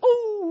husband.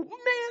 Oh,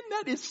 man,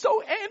 that is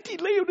so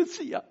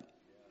anti-Laodicea.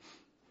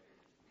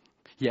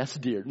 Yes,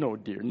 dear. No,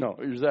 dear. No.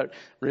 Is that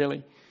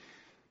really?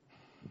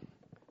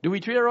 Do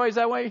we treat our wives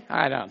that way?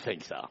 I don't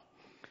think so.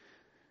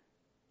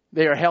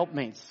 They are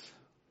helpmates.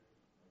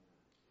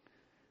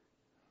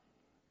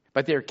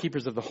 But they are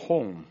keepers of the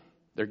home.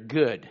 They're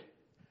good.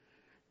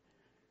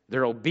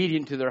 They're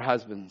obedient to their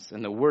husbands.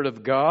 And the word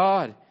of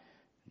God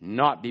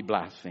not be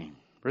blasphemed.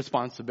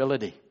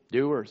 Responsibility.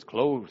 Doers,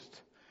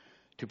 closed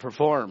to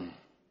perform.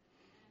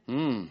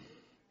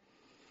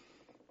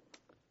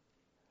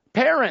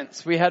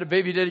 Parents, we had a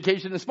baby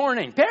dedication this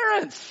morning.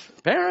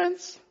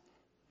 Parents.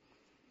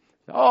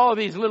 All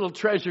these little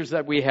treasures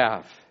that we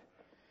have.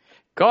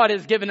 God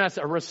has given us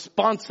a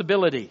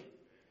responsibility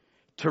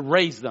to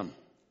raise them.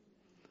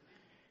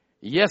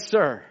 Yes,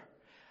 sir.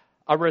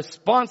 A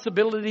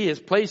responsibility is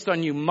placed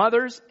on you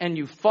mothers and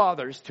you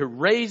fathers to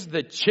raise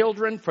the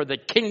children for the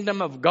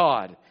kingdom of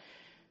God.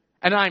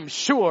 And I'm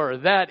sure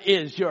that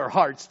is your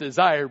heart's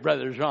desire,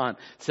 Brother John,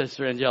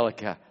 Sister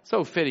Angelica.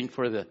 So fitting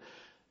for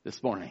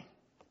this morning.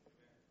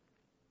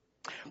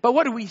 But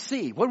what do we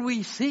see?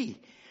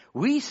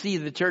 We see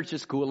the church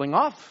is cooling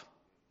off.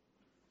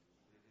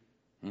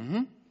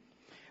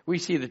 We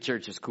see the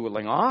church is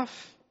cooling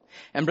off.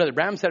 And Brother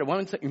Branham said at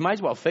one time, you might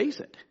as well face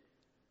it.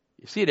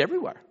 You see it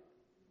everywhere.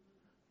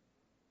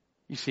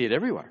 You see it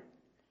everywhere.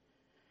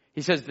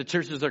 He says the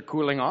churches are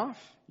cooling off.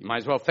 You might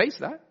as well face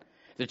that.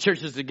 The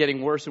churches are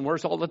getting worse and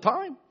worse all the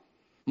time.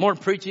 More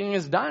preaching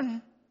is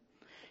done.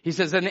 He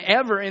says than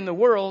ever in the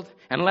world,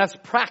 and less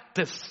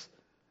practice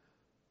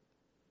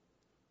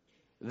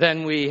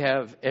than we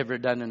have ever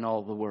done in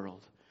all the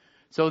world.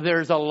 So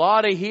there's a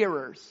lot of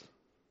hearers,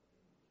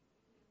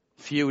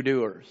 few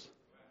doers.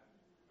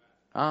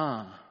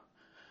 I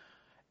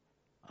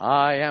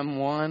am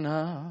one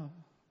of.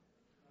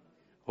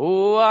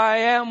 Oh, I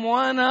am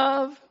one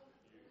of.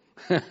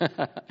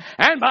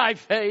 And by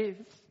faith,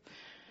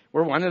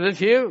 we're one of the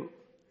few.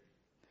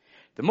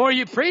 The more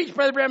you preach,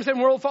 Brother Branham said,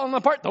 world falling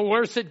apart, the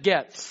worse it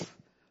gets.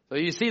 So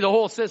you see the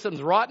whole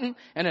system's rotten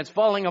and it's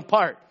falling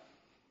apart.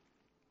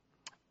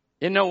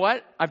 You know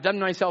what? I've done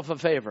myself a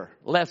favor.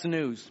 Less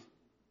news.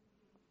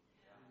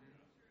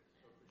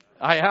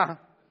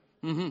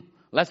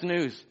 Less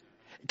news.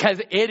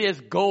 Because it is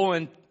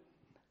going,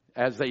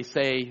 as they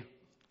say,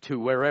 to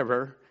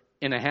wherever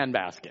in a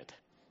handbasket.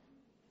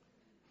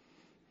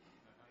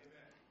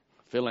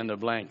 Fill in the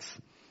blanks.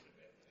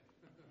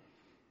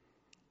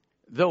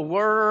 The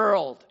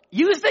world.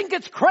 You think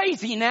it's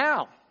crazy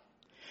now.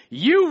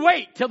 You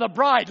wait till the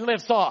bride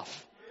lifts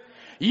off.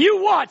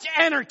 You watch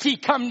anarchy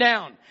come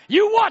down.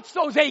 You watch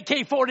those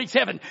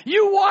AK-47.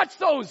 You watch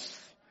those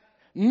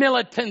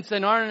militants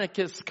and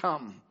anarchists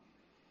come.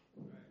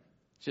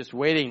 Just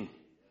waiting.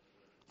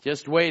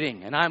 Just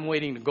waiting. And I'm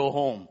waiting to go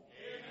home.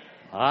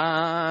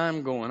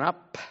 I'm going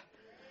up.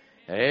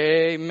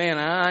 Amen.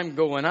 I'm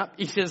going up.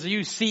 He says,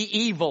 you see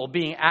evil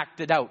being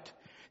acted out.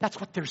 That's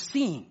what they're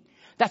seeing.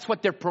 That's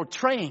what they're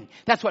portraying.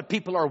 That's what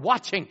people are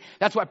watching.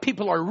 That's what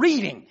people are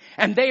reading.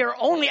 And they are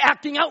only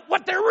acting out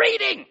what they're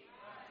reading.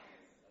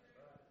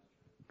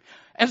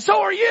 And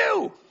so are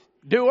you,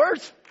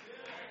 doers.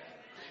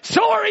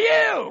 So are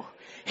you,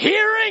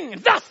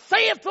 hearing, thus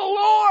saith the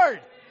Lord.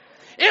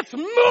 It's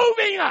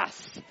moving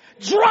us,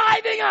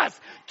 driving us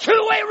to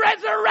a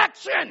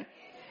resurrection.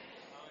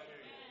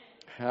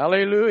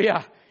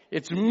 Hallelujah.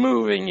 It's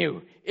moving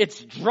you. It's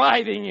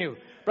driving you.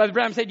 Brother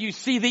Branham said, you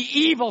see the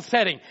evil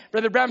setting.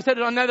 Brother Branham said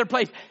it on another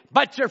place.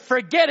 But you're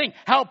forgetting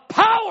how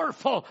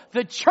powerful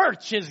the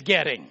church is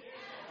getting.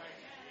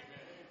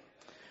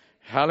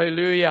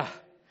 Hallelujah.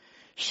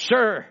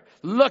 Sure,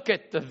 look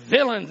at the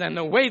villains and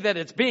the way that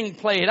it's being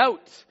played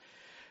out.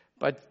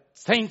 But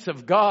saints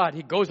of God,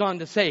 he goes on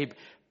to say,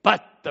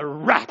 but the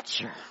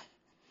rapture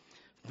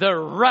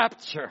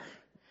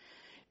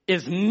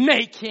is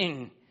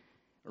making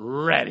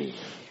ready.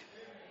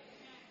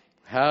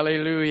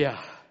 Hallelujah.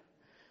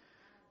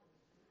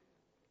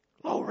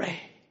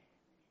 Glory.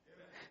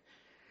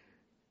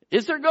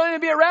 Is there going to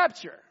be a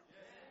rapture?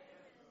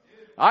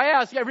 I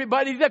ask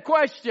everybody the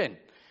question.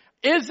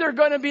 Is there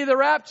going to be the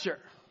rapture?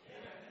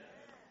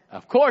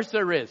 Of course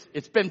there is.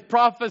 It's been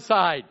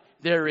prophesied.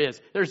 There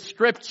is. There's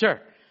scripture.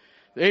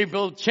 They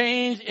will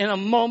change in a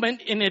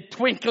moment, in a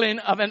twinkling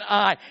of an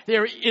eye.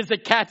 There is a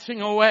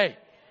catching away.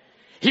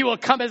 He will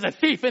come as a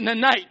thief in the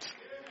night.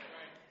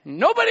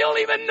 Nobody will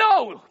even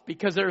know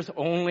because there's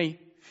only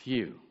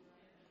few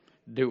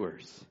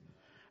doers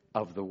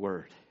of the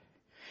word.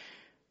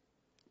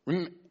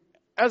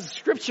 As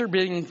scripture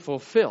being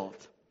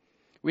fulfilled,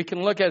 we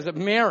can look as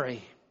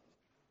Mary.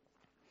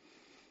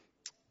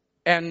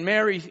 And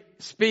Mary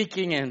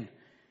speaking and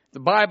the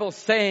Bible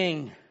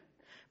saying,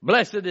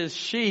 blessed is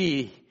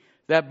she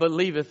that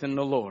believeth in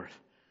the Lord.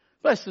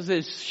 Blessed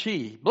is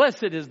she.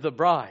 Blessed is the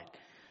bride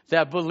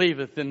that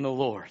believeth in the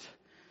Lord.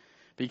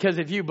 Because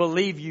if you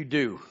believe, you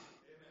do.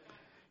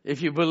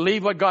 If you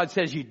believe what God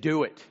says, you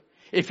do it.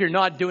 If you're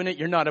not doing it,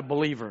 you're not a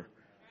believer.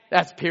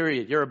 That's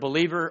period. You're a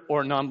believer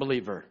or a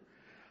non-believer.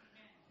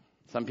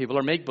 Some people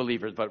are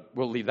make-believers, but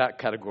we'll leave that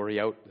category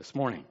out this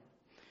morning.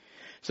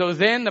 So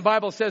then the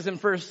Bible says in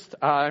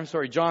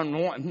John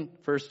 1,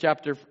 first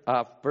chapter,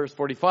 verse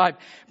 45,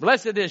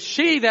 blessed is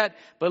she that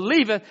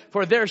believeth,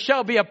 for there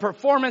shall be a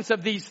performance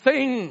of these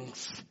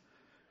things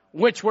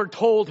which were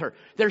told her.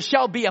 There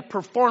shall be a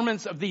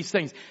performance of these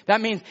things.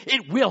 That means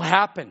it will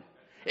happen.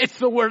 It's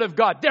the word of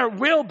God. There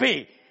will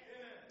be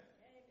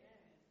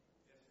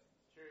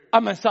a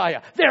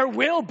Messiah. There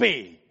will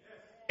be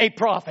a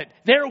prophet.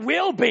 There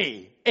will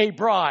be a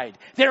bride.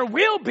 There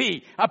will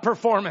be a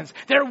performance.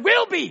 There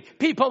will be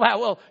people that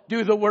will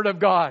do the word of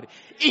God,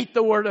 eat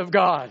the word of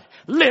God,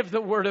 live the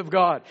word of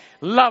God,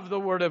 love the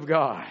word of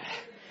God.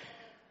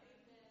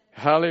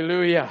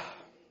 Hallelujah.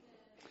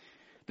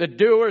 The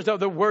doers of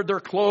the word, they're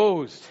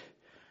closed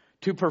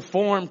to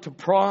perform, to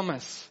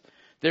promise.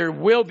 There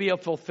will be a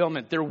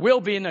fulfillment. There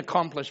will be an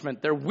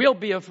accomplishment. There will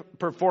be a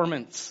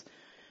performance.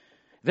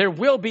 There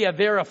will be a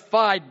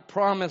verified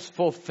promise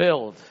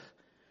fulfilled.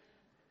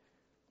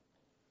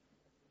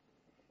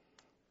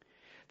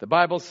 The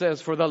Bible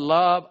says, for the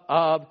love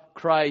of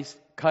Christ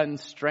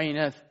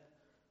constraineth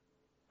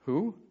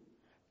who?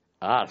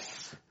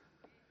 Us.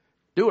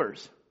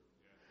 Doers.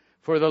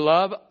 For the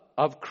love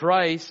of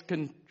Christ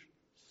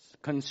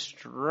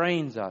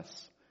constrains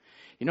us.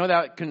 You know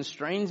what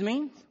constrains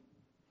means?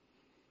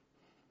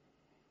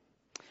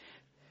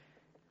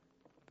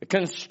 The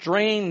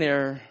constrain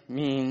there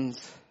means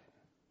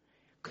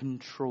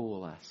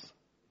control us,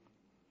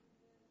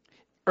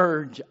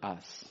 urge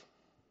us,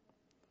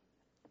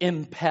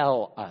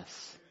 impel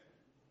us,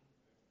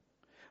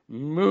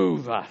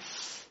 move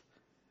us,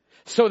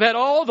 so that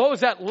all those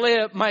that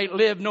live might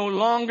live no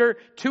longer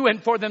to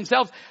and for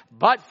themselves,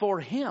 but for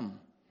Him.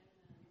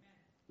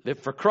 Live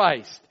for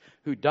Christ,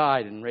 who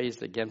died and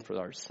raised again for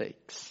our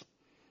sakes.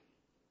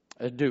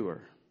 A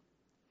doer.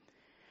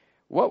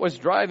 What was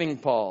driving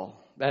Paul?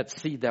 That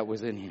seed that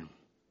was in him.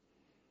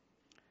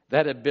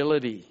 That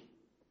ability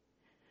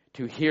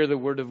to hear the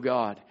word of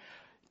God.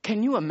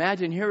 Can you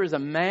imagine, here is a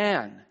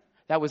man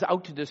that was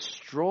out to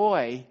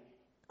destroy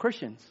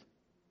Christians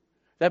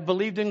that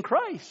believed in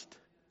Christ.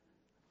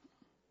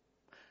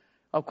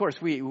 Of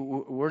course,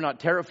 we're not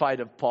terrified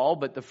of Paul,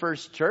 but the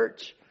first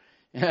church,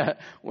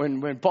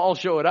 when Paul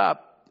showed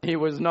up, he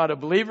was not a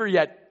believer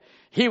yet.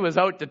 He was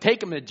out to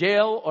take him to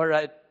jail, or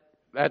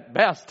at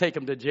best take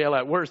him to jail,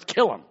 at worst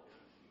kill him.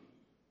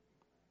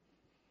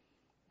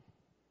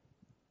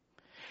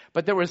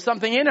 But there was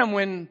something in him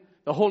when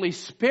the Holy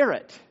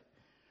Spirit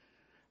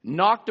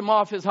knocked him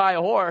off his high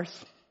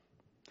horse,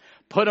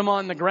 put him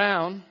on the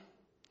ground,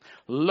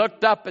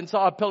 looked up and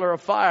saw a pillar of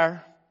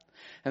fire,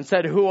 and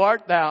said, "Who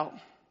art thou?"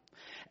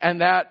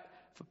 And that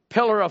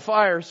pillar of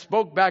fire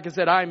spoke back and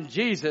said, "I'm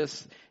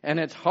Jesus, and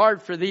it's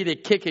hard for thee to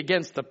kick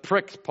against the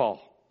pricks,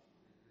 Paul.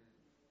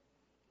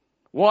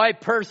 Why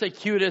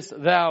persecutest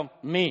thou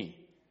me?"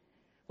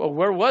 Well,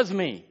 where was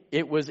me?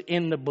 It was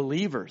in the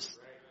believers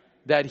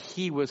that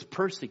he was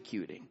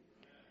persecuting.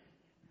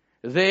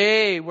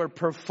 They were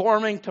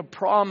performing to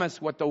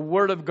promise what the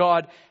Word of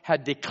God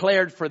had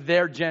declared for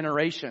their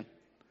generation.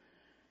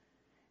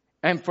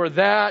 And for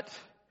that,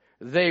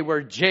 they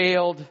were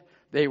jailed,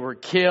 they were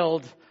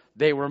killed,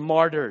 they were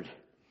martyred.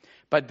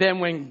 But then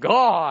when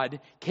God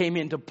came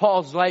into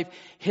Paul's life,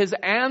 his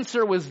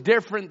answer was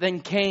different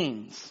than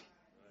Cain's.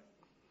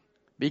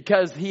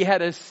 Because he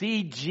had a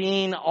seed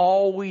gene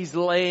always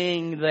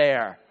laying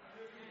there.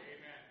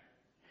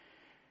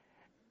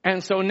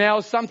 And so now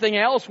something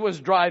else was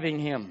driving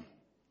him.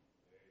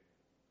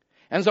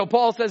 And so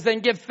Paul says, "Then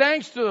give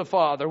thanks to the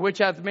Father, which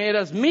hath made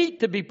us meet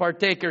to be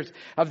partakers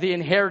of the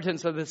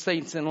inheritance of the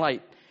saints in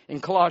light." In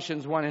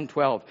Colossians 1 and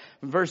 12.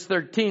 Verse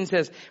 13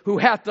 says, "Who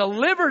hath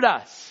delivered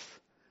us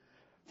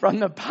from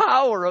the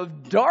power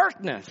of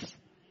darkness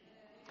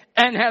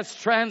and has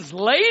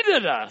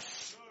translated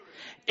us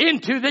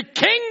into the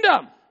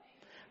kingdom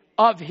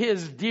of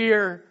His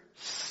dear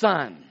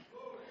Son."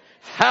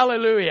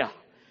 Hallelujah.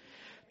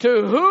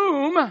 "To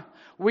whom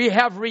we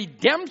have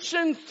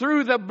redemption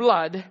through the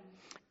blood,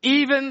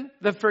 even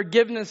the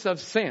forgiveness of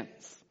sins."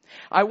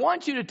 I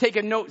want you to take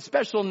a note,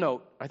 special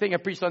note. I think I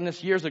preached on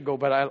this years ago,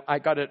 but I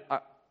got it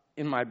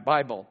in my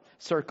Bible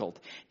circled.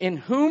 "In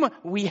whom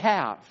we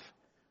have."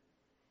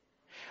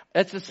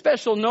 That's a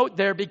special note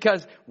there,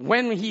 because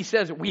when he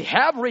says we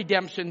have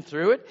redemption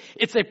through it,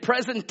 it's a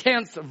present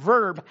tense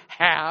verb,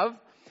 have,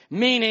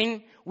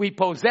 meaning we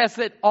possess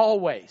it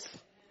always.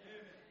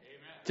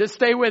 Just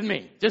stay with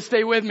me. Just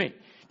stay with me.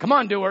 Come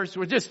on, doers.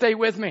 Just stay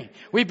with me.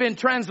 We've been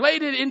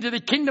translated into the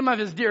kingdom of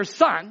His dear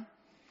Son.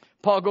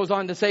 Paul goes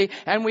on to say,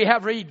 and we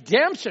have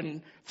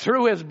redemption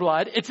through His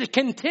blood. It's a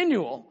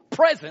continual,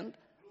 present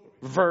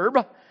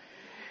verb.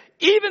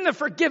 Even the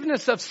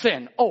forgiveness of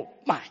sin. Oh,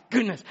 my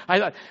goodness. I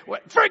thought,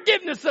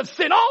 forgiveness of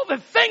sin. All the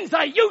things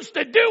I used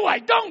to do, I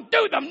don't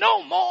do them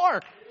no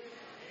more.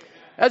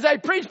 As I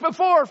preached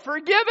before,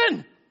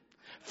 forgiven,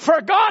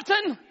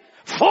 forgotten,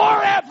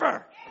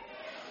 forever.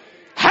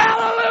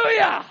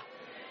 Hallelujah.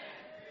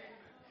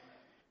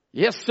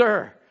 Yes,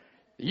 sir.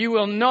 You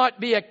will not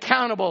be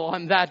accountable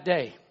on that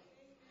day.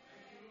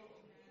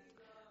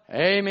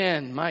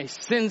 Amen. My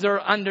sins are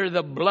under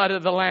the blood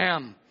of the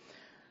Lamb.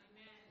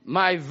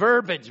 My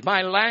verbiage,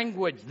 my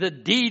language, the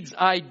deeds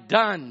I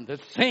done, the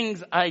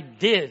things I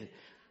did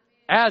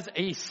as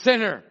a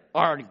sinner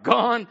are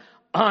gone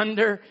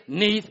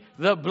underneath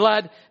the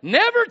blood,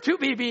 never to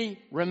be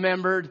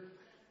remembered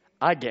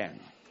again.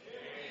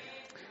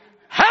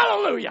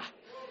 Hallelujah.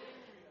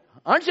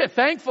 Aren't you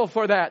thankful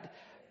for that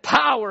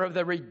power of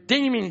the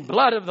redeeming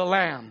blood of the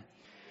Lamb?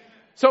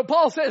 So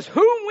Paul says,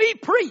 whom we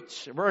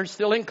preach, we're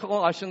still in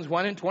Colossians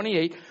 1 and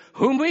 28,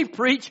 whom we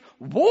preach,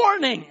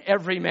 warning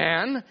every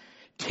man,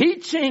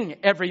 teaching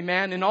every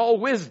man in all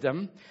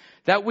wisdom,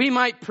 that we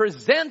might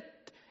present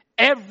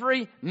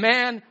every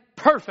man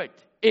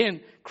perfect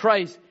in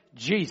Christ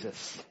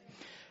Jesus.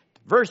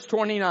 Verse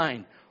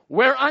 29,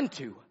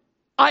 whereunto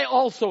I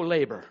also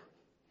labor,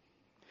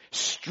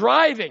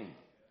 striving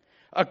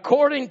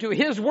according to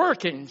His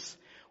workings,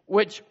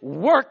 which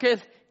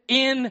worketh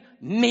in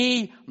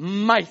me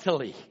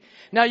mightily.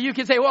 Now you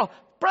can say, well,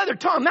 Brother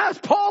Tom, that's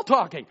Paul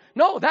talking.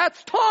 No,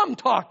 that's Tom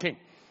talking.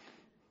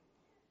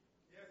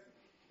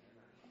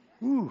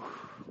 Ooh,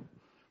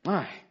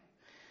 my.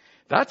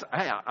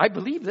 I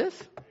believe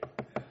this.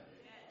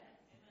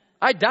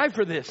 I die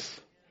for this.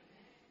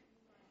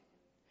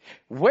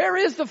 Where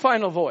is the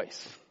final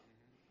voice?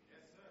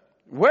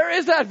 Where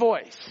is that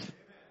voice?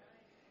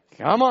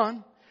 Come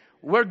on.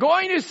 We're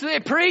going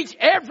to preach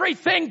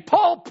everything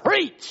Paul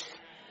preached.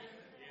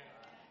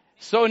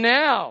 So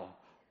now,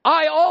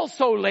 I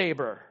also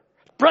labor.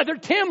 Brother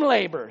Tim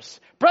labors.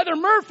 Brother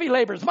Murphy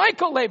labors.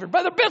 Michael labors.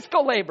 Brother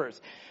Biscoe labors.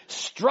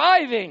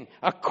 Striving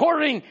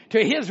according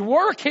to his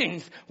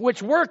workings,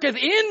 which worketh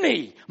in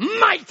me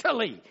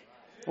mightily.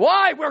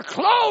 Why? We're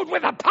clothed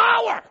with a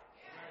power.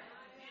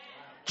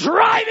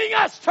 Driving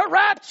us to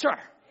rapture.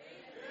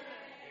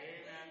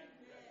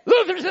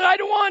 Luther said, I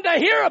don't want to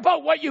hear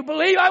about what you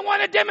believe. I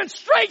want a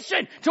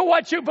demonstration to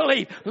what you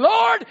believe.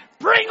 Lord,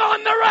 bring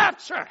on the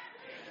rapture.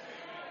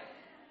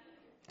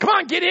 Come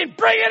on, get in.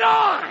 Bring it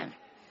on.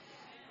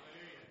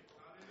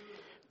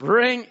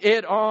 Bring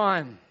it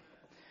on.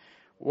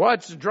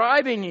 What's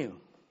driving you?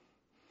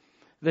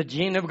 The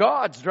gene of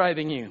God's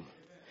driving you.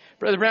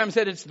 Brother Branham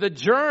said it's the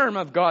germ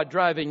of God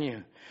driving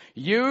you.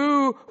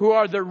 You who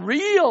are the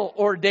real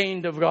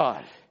ordained of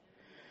God.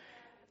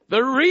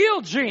 The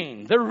real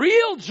gene, the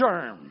real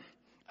germ,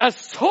 a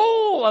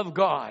soul of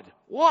God.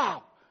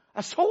 Wow,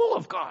 a soul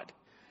of God.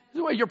 This is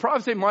the way your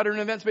prophecy, modern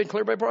events made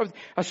clear by prophecy.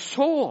 A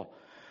soul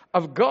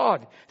of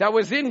God that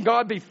was in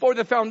God before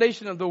the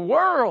foundation of the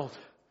world.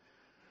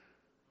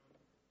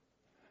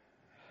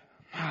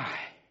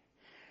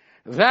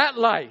 That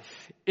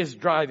life is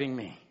driving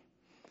me.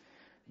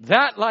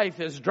 That life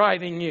is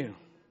driving you.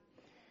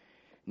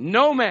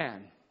 No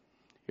man,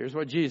 here's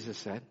what Jesus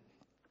said,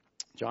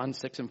 John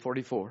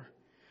 6:44.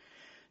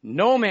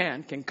 No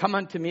man can come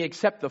unto me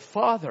except the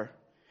Father,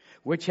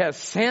 which has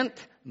sent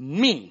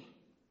me.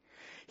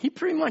 He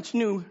pretty much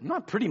knew,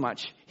 not pretty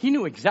much, he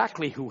knew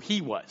exactly who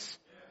he was.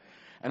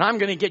 And I'm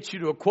going to get you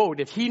to a quote.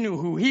 If he knew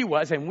who he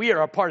was and we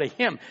are a part of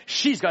him,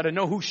 she's got to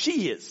know who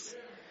she is.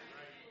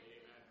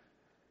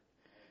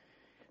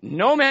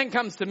 No man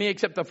comes to me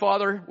except the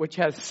Father which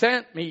has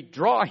sent me,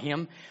 draw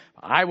him.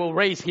 I will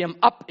raise him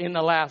up in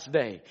the last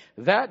day.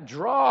 That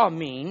draw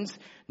means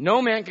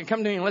no man can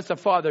come to me unless the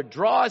Father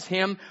draws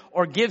him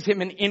or gives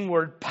him an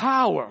inward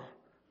power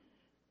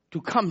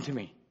to come to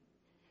me.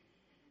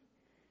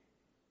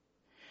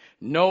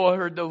 Noah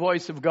heard the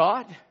voice of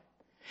God,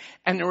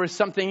 and there was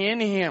something in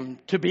him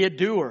to be a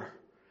doer.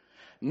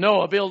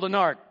 Noah built an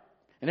ark.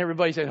 And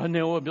everybody said, oh,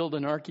 Noah built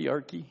an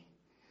arky.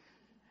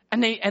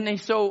 And they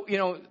so,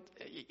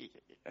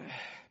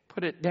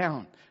 put it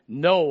down.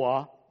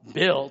 Noah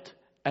built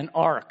an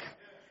ark.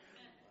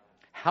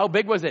 How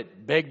big was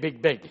it?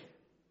 Big.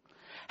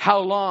 How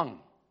long?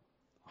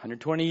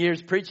 120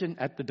 years preaching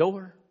at the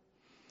door.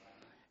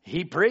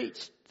 He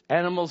preached.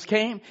 Animals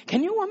came.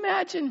 Can you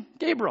imagine,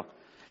 Gabriel?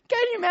 Can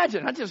you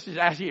imagine? I'll just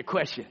ask you a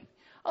question.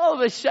 All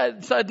of a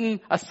sudden,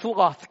 a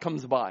sloth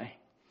comes by.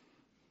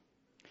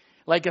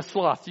 Like a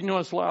sloth. You know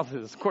what a sloth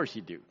is? Of course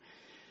you do.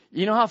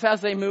 You know how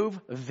fast they move?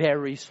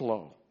 Very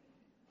slow.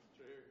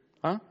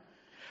 Huh?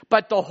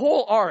 But the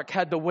whole ark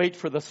had to wait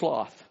for the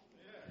sloth.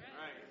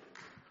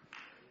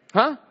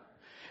 Huh?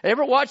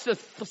 Ever watched a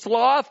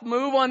sloth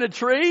move on a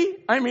tree?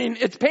 I mean,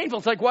 it's painful.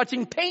 It's like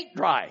watching paint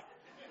dry.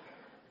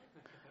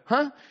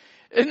 Huh?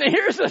 And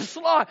here's a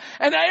sloth.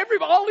 And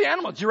all the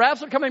animals,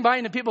 giraffes are coming by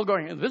and the people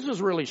going, this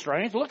is really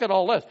strange. Look at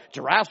all this.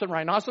 Giraffes and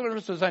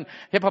rhinoceroses and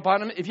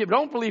hippopotamus. If you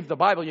don't believe the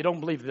Bible, you don't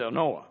believe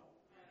Noah.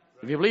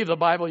 If you believe the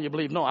Bible, you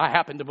believe Noah. I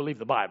happen to believe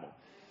the Bible.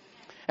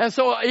 And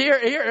so here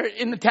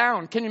in the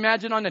town, can you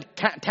imagine on the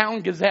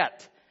town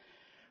gazette,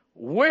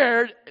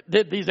 where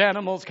did these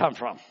animals come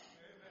from?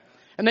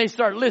 And they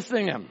start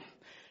listing them.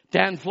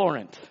 Dan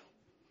Florent.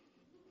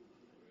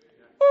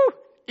 Woo,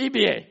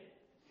 EBA.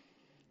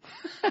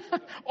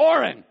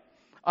 Oren.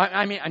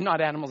 I mean, not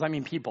animals, I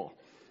mean people.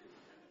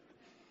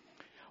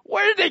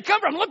 Where did they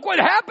come from? Look what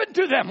happened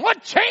to them.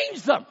 What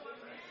changed them?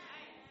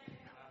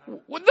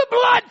 The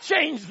blood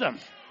changed them.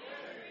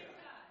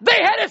 They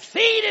had a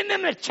seed in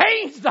them that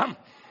changed them.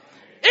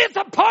 It's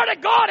a part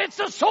of God. It's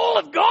the soul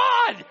of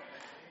God.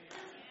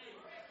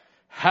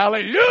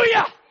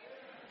 Hallelujah.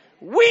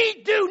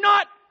 We do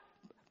not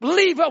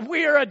believe that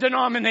we're a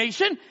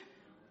denomination.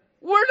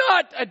 We're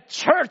not a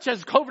church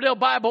as Cloverdale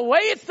Bible Way.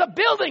 It's the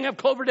building of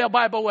Cloverdale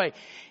Bible Way.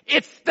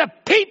 It's the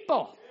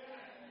people.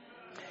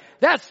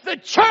 That's the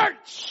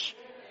church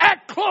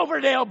at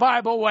Cloverdale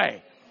Bible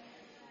Way.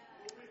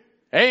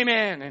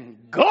 Amen.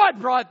 And God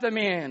brought them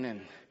in.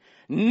 And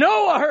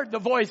Noah heard the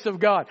voice of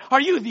God.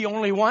 Are you the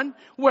only one?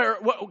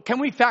 Can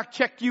we fact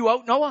check you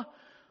out, Noah?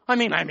 I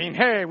mean,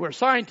 hey, we're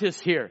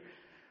scientists here.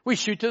 We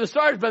shoot to the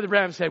stars, Brother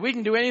Branham said. We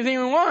can do anything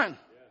we want.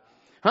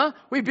 Huh?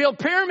 We build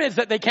pyramids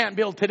that they can't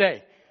build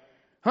today.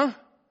 Huh?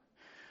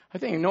 I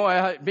think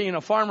Noah, being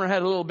a farmer,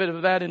 had a little bit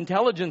of that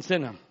intelligence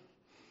in him.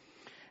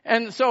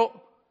 And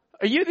so,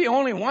 are you the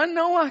only one,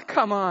 Noah?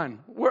 Come on.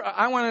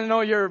 I want to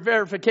know your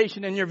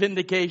verification and your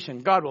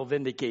vindication. God will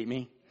vindicate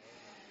me.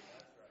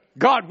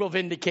 God will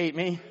vindicate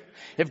me.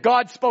 If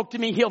God spoke to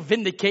me, He'll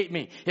vindicate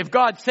me. If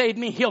God saved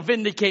me, He'll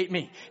vindicate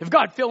me. If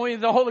God filled me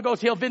with the Holy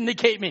Ghost, He'll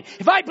vindicate me.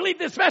 If I believe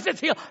this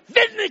message, He'll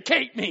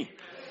vindicate me.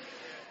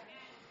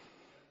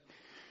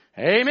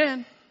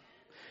 Amen.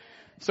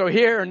 So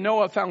here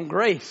Noah found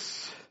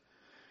grace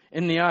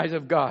in the eyes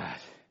of God.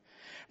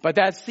 But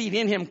that seed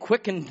in him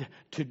quickened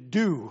to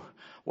do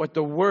what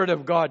the Word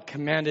of God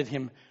commanded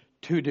him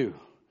to do.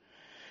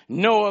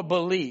 Noah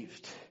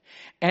believed,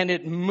 and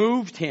it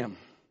moved him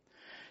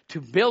to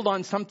build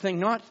on something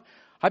not,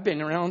 I've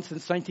been around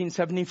since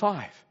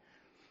 1975.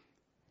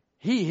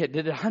 He did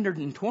it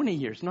 120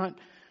 years, not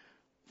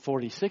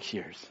 46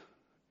 years.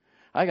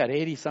 I got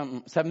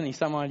 70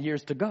 some odd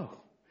years to go.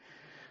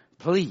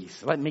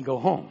 Please, let me go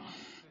home.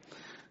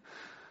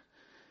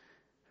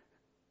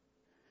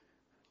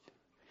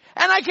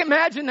 And I can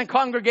imagine the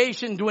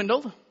congregation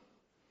dwindled.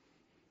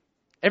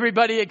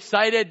 Everybody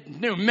excited,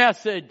 new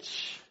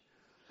message.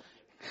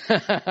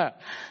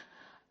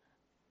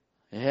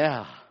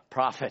 Yeah,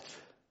 prophet,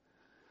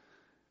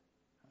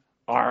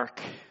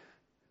 ark,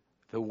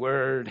 the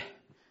word.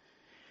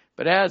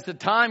 But as the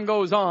time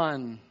goes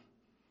on,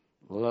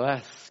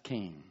 less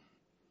came.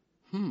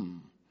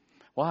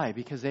 Why?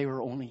 Because they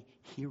were only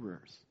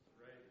hearers,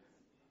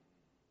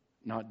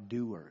 not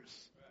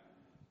doers.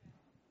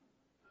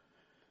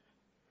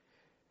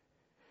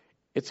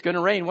 It's going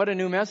to rain. What a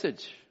new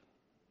message.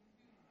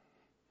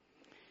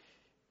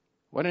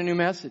 What a new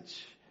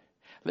message.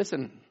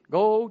 Listen,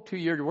 go to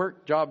your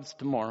work jobs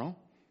tomorrow.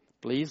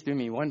 Please do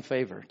me one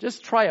favor.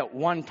 Just try it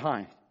one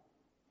time.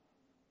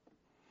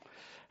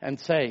 And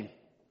say,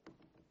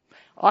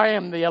 I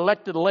am the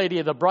elected lady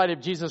of the bride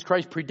of Jesus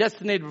Christ,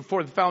 predestinated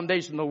before the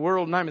foundation of the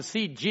world, and I'm a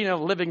seed gene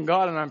of the living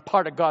God, and I'm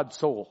part of God's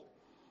soul.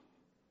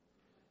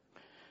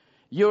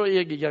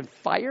 You get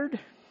fired?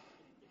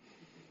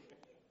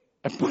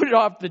 And put it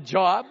off the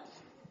job?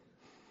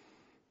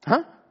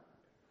 Huh?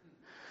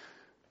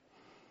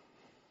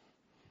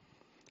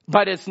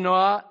 But it's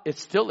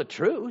still the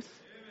truth.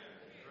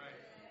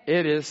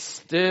 It is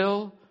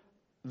still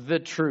the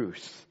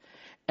truth.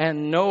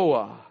 And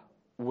Noah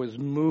was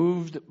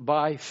moved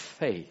by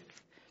faith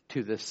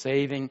to the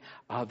saving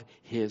of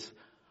his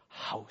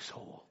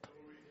household.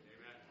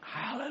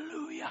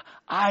 Hallelujah.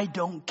 I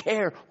don't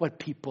care what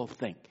people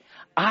think.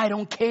 I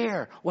don't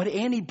care what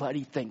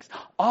anybody thinks.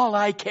 All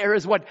I care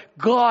is what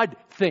God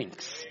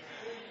thinks.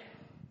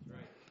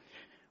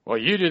 Well,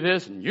 you do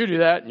this and you do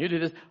that and you do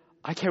this.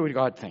 I care what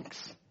God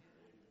thinks.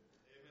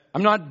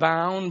 I'm not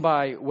bound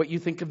by what you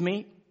think of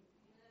me.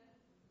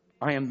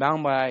 I am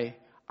bound by,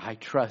 I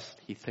trust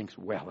He thinks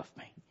well of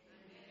me.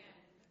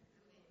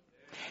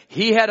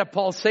 He had a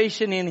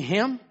pulsation in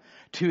him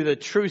to the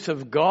truth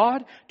of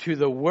God, to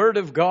the Word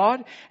of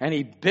God, and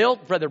he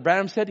built, Brother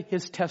Branham said,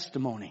 his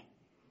testimony.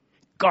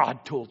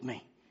 God told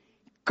me.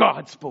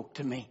 God spoke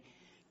to me.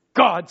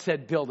 God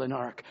said, build an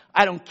ark.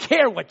 I don't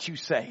care what you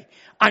say.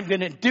 I'm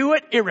going to do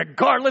it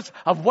irregardless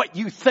of what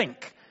you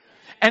think.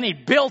 And he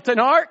built an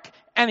ark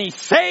and he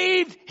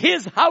saved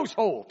his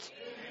household.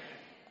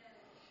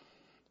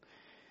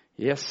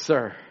 Yes,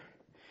 sir.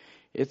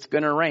 It's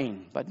going to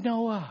rain. But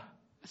Noah,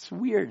 it's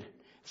weird.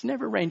 It's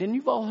never rained. And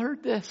you've all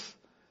heard this.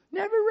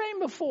 Never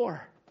rained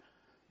before.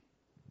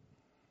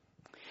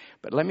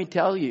 But let me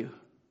tell you,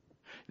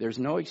 there's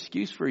no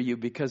excuse for you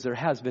because there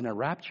has been a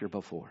rapture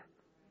before.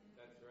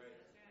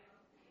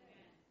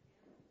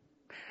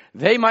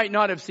 They might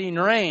not have seen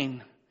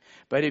rain,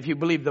 but if you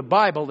believe the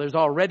Bible, there's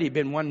already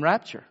been one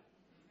rapture.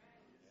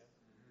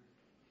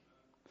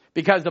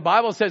 Because the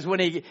Bible says when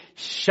he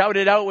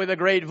shouted out with a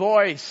great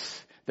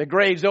voice, the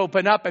graves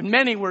opened up and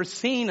many were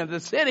seen of the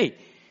city.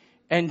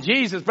 And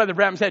Jesus, Brother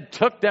Branham said,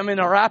 took them in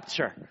a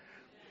rapture.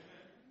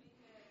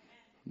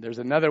 There's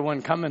another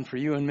one coming for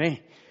you and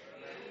me.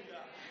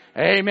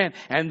 Amen.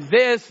 And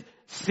this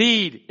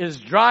seed is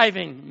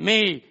driving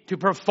me to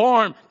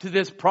perform to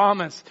this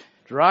promise,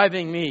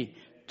 driving me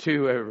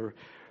to a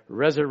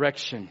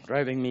resurrection,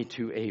 driving me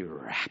to a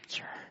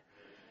rapture.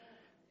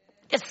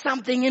 It's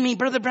something in me.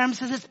 Brother Branham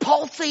says it's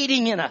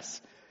pulsating in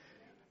us.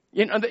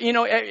 You know,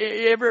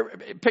 you ever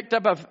picked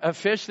up a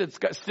fish that's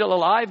still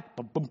alive?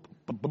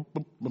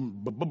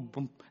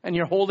 And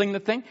you're holding the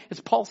thing? It's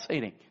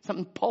pulsating.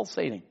 Something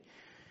pulsating.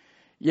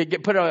 You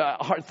put a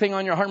thing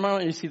on your heart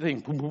monitor and you see the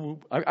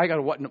thing. I got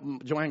a watch.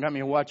 Joanne got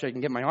me a watch. I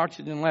can get my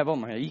oxygen level,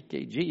 my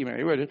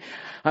EKG.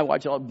 I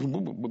watch it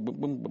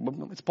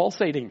all. It's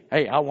pulsating.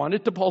 Hey, I want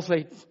it to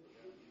pulsate.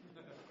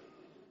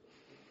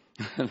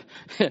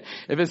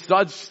 If it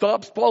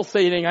stops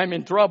pulsating, I'm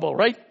in trouble,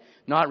 right?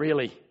 Not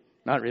really.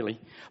 Not really.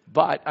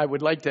 But I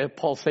would like to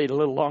pulsate a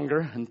little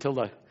longer until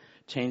the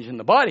change in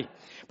the body.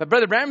 But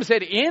Brother Branham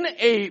said, in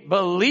a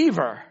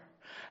believer,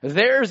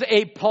 there's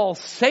a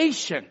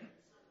pulsation.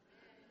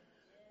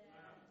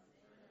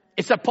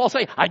 It's a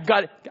pulsation.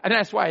 And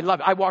that's why I love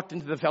it. I walked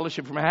into the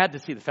fellowship room. I had to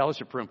see the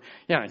fellowship room.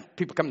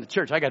 People come to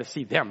church. I got to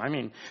see them. I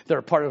mean, they're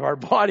a part of our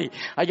body.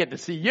 I get to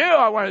see you.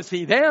 I want to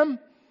see them.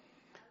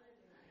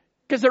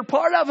 Because they're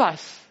part of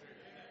us.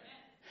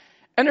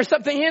 And there's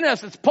something in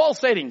us that's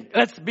pulsating.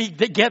 Let's be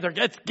together.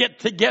 Let's get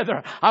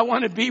together. I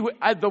want to be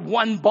the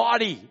one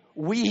body.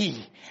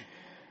 We.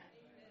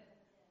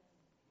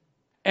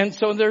 And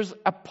so there's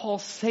a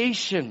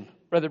pulsation,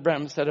 Brother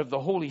Branham said, of the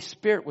Holy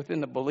Spirit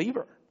within the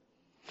believer.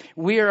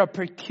 We are a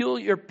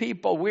peculiar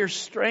people. We're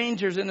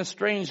strangers in a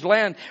strange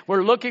land.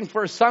 We're looking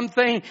for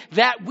something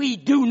that we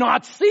do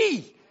not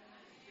see.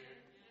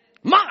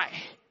 My,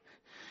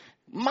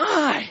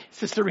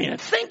 Sister Rena,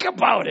 think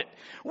about it.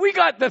 We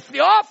got the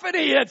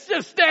theophany that's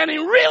just standing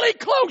really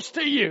close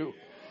to you.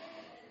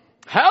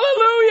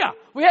 Hallelujah.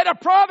 We had a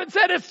prophet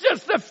said it's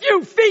just a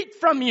few feet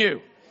from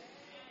you.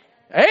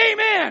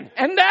 Amen.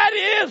 And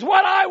that is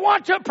what I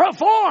want to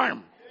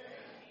perform.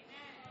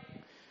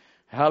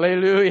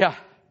 Hallelujah.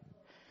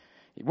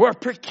 We're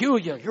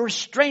peculiar. You're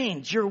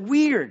strange. You're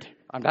weird.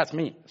 That's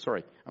me.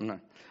 Sorry.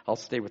 I'll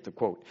stay with the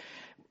quote.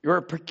 You're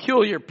a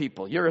peculiar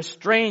people. You're a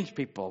strange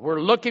people.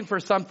 We're looking for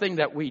something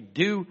that we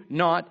do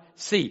not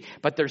see.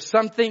 But there's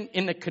something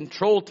in the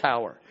control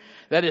tower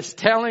that is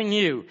telling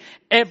you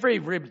every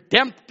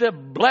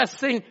redemptive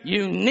blessing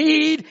you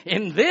need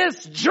in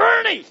this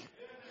journey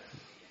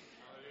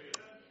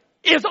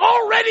is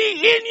already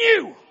in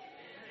you.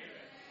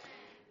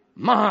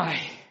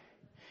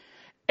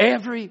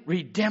 Every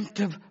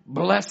redemptive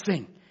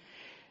blessing.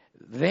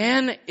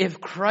 Then if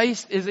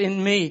Christ is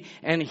in me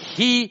and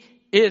He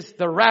is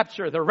the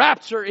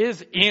rapture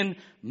is in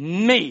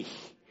me.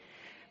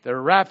 The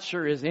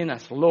rapture is in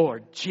us.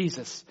 Lord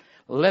Jesus,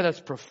 let us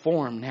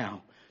perform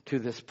now to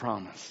this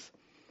promise.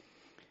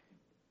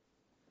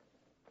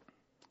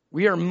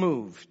 We are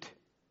moved.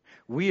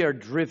 We are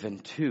driven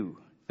to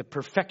the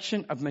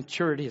perfection of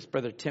maturity, as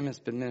Brother Tim has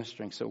been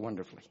ministering so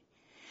wonderfully.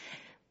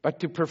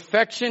 But to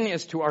perfection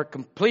is to our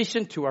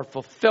completion, to our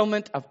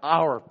fulfillment of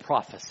our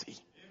prophecy.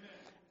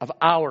 Of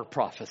our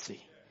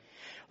prophecy.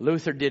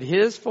 Luther did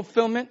his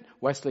fulfillment.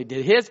 Wesley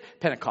did his.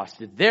 Pentecost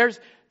did theirs.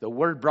 The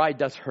Word Bride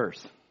does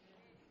hers.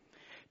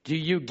 Do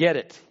you get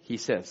it? He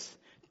says.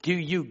 Do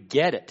you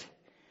get it?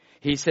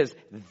 He says,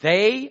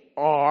 they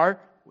are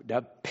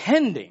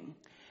depending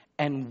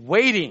and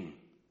waiting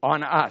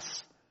on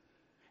us.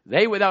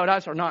 They without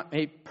us are not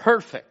made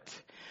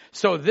perfect.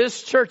 So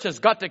this church has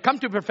got to come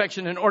to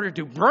perfection in order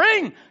to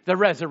bring the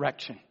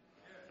resurrection.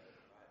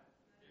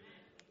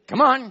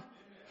 Come on.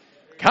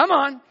 Come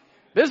on.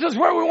 This is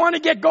where we want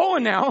to get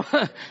going now.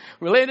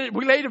 We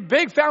laid a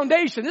big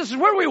foundation. This is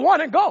where we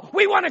want to go.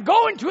 We want to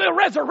go into the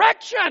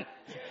resurrection.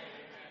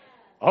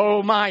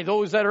 Oh my,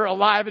 those that are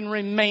alive and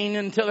remain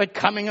until the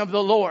coming of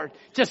the Lord.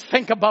 Just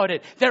think about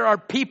it. There are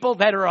people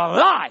that are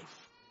alive.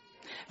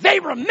 They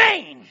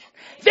remain.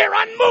 They're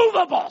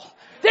unmovable.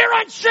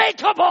 They're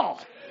unshakable.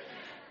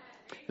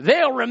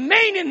 They'll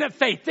remain in the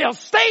faith. They'll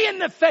stay in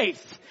the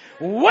faith,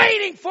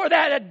 waiting for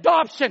that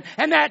adoption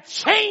and that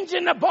change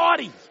in the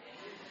body.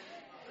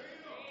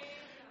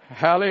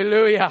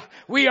 Hallelujah.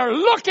 We are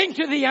looking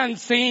to the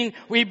unseen.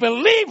 We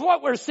believe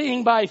what we're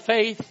seeing by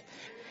faith.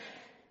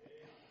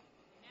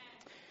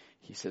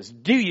 He says,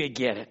 do you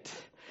get it?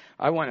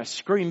 I want to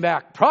scream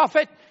back,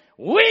 prophet,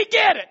 we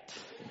get it.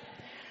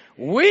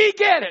 We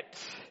get it.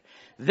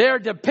 They're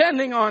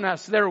depending on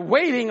us. They're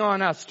waiting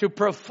on us to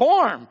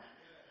perform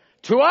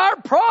to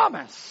our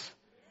promise.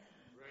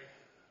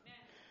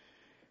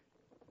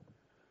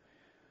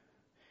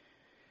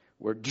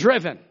 We're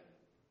driven.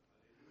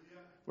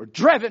 We're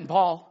driven,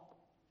 Paul.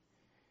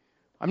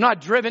 I'm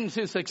not driven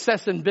to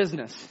success in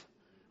business.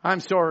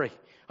 I'm sorry.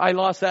 I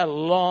lost that a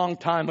long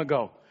time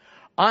ago.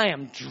 I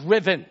am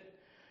driven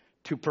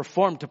to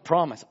perform to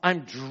promise.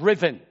 I'm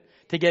driven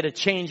to get a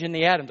change in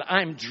the atoms.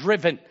 I'm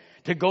driven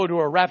to go to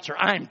a rapture.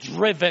 I'm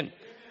driven.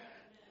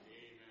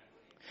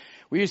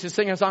 We used to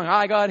sing a song,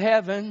 I got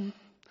heaven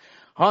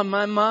on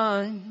my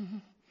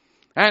mind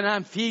and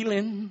I'm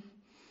feeling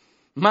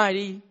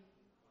mighty.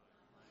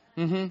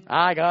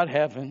 I got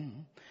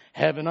heaven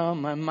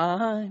on my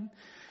mind.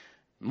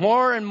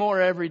 More and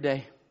more every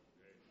day.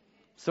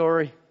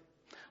 Sorry,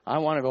 I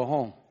want to go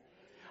home.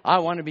 I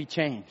want to be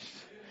changed.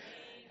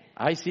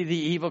 I see the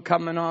evil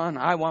coming on.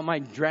 I want my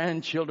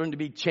grandchildren to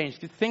be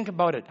changed. Think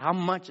about it. How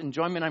much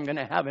enjoyment I'm going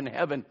to have in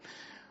heaven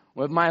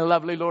with my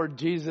lovely Lord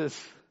Jesus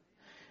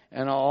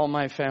and all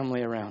my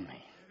family around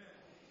me.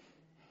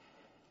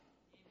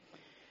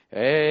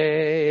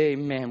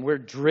 Amen. We're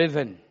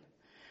driven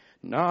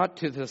not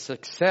to the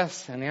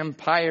success and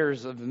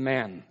empires of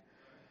men.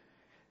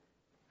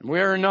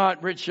 We're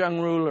not rich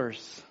young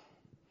rulers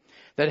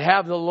that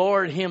have the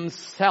Lord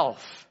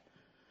Himself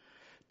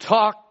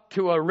talk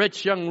to a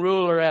rich young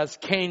ruler as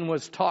Cain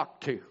was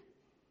talked to.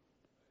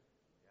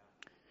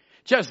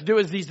 Just do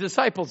as these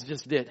disciples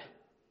just did.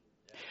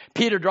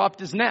 Peter dropped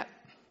his net.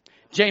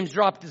 James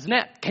dropped his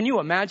net. Can you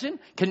imagine?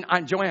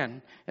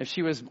 Joanne,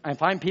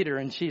 if I'm Peter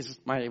and she's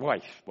my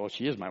wife. Well,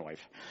 she is my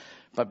wife.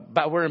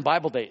 But we're in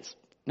Bible days.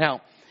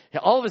 Now,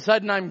 all of a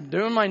sudden I'm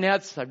doing my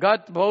nets. I've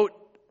got the boat,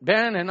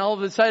 Ben, and all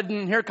of a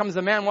sudden here comes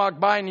a man walked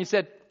by and he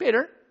said,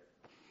 Peter,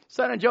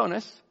 son of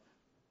Jonas,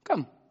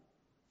 come.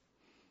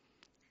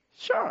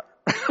 Sure.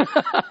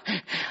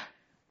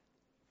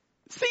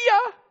 See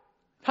ya.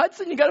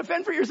 Hudson, you got to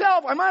fend for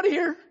yourself. I'm out of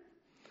here.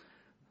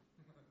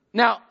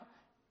 Now,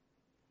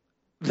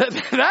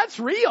 that's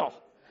real.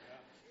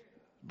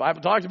 The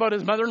Bible talks about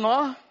his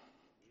mother-in-law.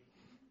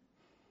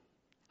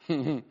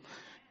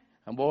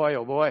 Oh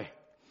boy.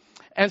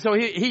 And so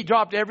he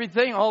dropped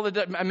everything.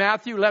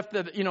 Matthew left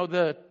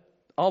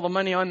all the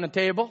money on the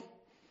table.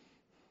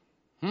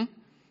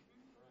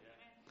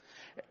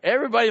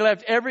 Everybody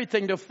left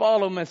everything to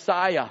follow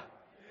Messiah.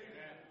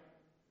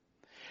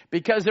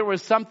 Because there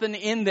was something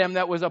in them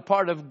that was a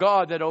part of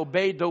God that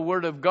obeyed the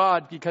word of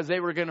God because they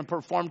were going to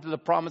perform to the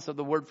promise of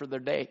the word for their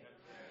day.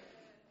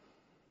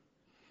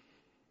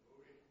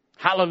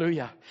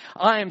 Hallelujah.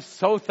 I am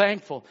so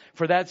thankful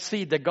for that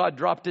seed that God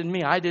dropped in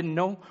me. I didn't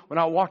know when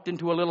I walked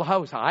into a little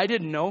house. I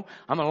didn't know.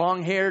 I'm a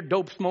long-haired,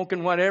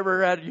 dope-smoking,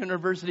 whatever, at a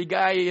university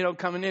guy,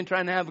 coming in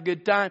trying to have a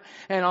good time.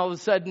 And all of a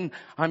sudden,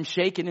 I'm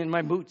shaking in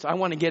my boots. I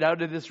want to get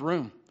out of this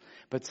room.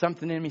 But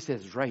something in me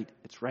says, right,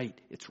 it's right,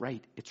 it's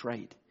right, it's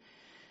right.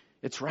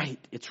 It's right,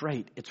 it's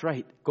right, it's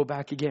right. Go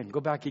back again, go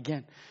back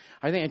again.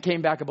 I think I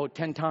came back about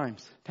 10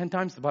 times. 10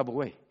 times the Bible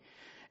way.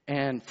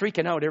 And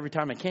freaking out every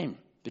time I came.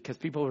 Because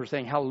people were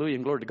saying hallelujah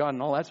and glory to God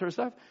and all that sort of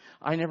stuff.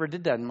 I never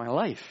did that in my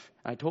life.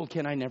 I told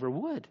Ken I never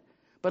would.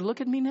 But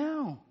look at me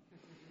now.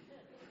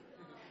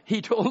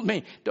 He told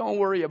me, don't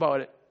worry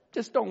about it.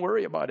 Just don't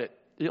worry about it.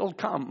 It'll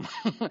come.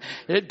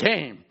 It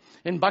came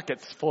in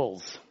buckets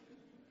fulls.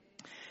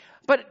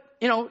 But,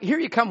 here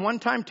you come 1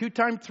 time, 2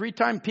 times, 3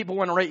 times. People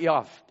want to write you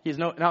off. He's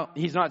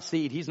not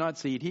seed. He's not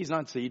seed. He's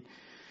not seed.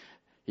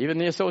 Even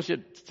the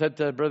associate said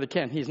to Brother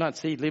Ken, he's not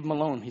seed. Leave him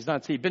alone. He's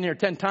not seed. Been here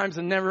 10 times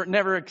and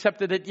never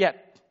accepted it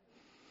yet.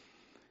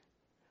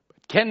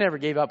 But Ken never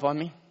gave up on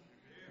me.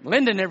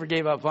 Linda never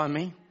gave up on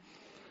me.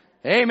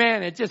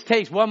 Amen. It just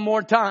takes one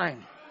more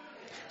time.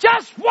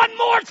 Just one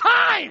more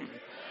time.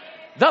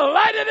 The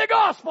light of the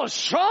gospel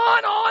shone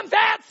on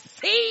that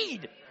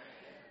seed.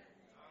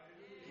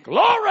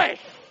 Glory.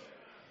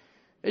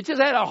 It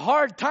just had a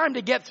hard time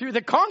to get through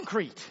the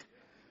concrete.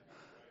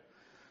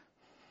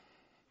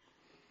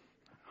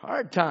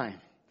 Hard time.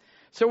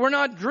 So we're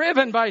not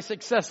driven by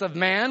success of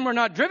man. We're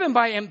not driven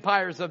by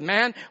empires of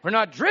man. We're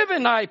not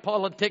driven by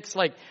politics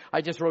like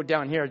I just wrote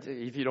down here.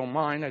 If you don't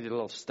mind, I did a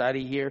little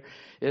study here.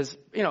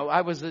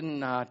 I was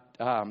in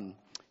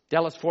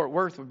Dallas, Fort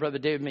Worth with Brother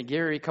David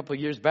McGarry a couple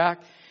of years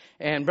back.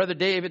 And Brother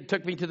David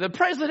took me to the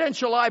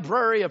presidential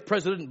library of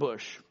President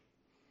Bush.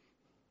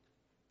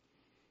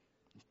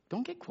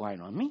 Don't get quiet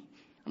on me.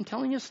 I'm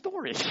telling you a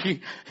story.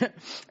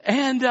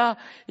 And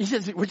he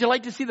says, would you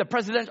like to see the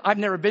presidential? I've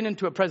never been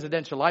into a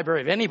presidential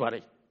library of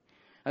anybody.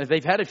 And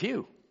they've had a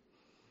few.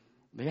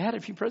 They had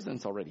a few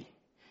presidents already.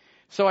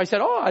 So I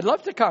said, I'd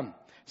love to come.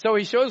 So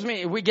he shows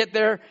me, we get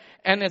there,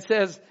 and it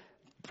says,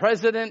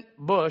 President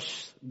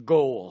Bush's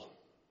goal.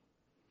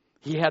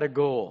 He had a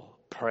goal.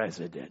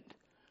 President.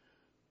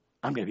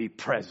 I'm going to be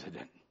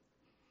president.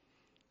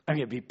 I'm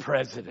going to be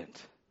president.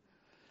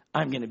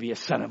 I'm going to be a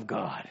son of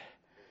God.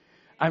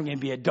 I'm going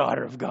to be a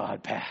daughter of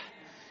God, Pat.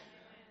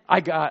 I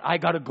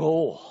got a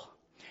goal.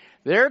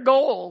 Their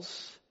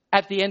goals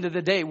at the end of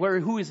the day,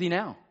 who is he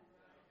now?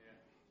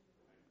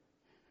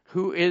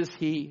 Who is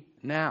he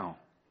now?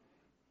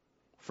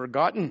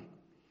 Forgotten.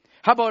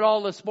 How about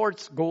all the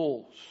sports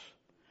goals?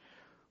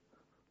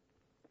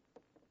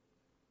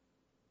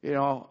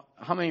 How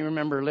many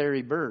remember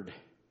Larry Bird?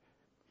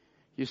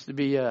 Used to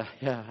be,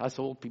 us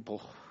old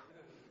people.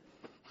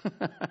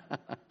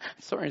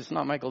 Sorry, it's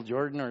not Michael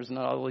Jordan or it's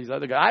not all these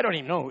other guys. I don't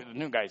even know who the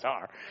new guys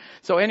are.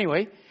 So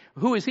anyway,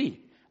 who is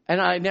he?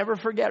 And I never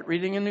forget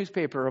reading a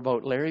newspaper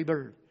about Larry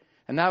Bird.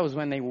 And that was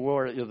when they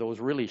wore those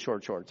really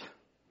short shorts.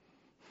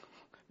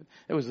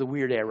 It was the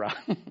weird era.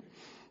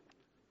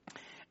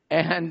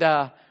 And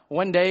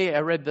one day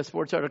I read the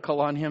sports article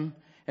on him.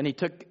 And he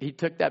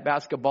took that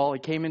basketball. He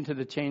came into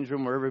the change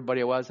room where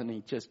everybody was. And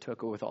he just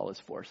took it with all his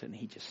force. And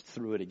he just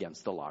threw it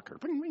against the locker.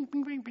 Bing, bing,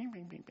 bing, bing, bing,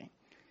 bing, bing, bing.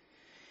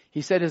 He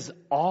said, is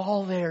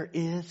all there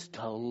is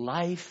to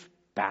life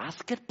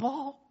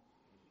basketball?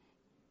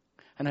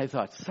 And I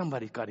thought,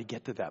 somebody's got to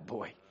get to that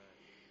boy.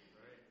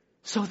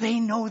 So they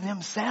know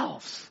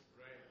themselves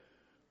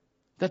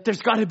that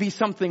there's got to be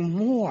something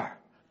more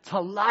to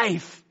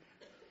life.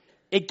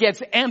 It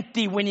gets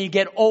empty when you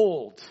get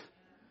old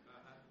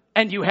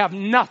and you have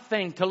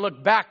nothing to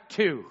look back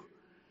to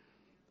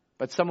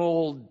but some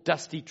old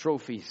dusty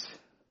trophies.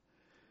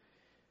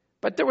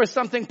 But there was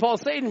something Paul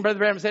said, and Brother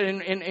Branham said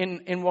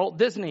in Walt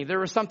Disney.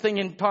 There was something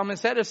in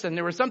Thomas Edison.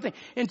 There was something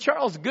in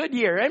Charles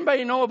Goodyear.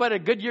 Anybody know about a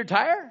Goodyear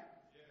tire?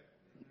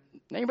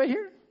 Anybody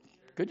here?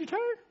 Goodyear tire?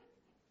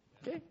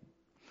 Okay.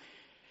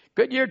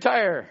 Goodyear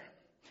tire.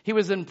 He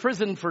was in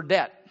prison for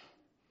debt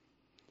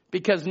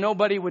because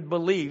nobody would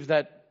believe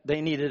that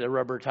they needed a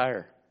rubber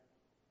tire.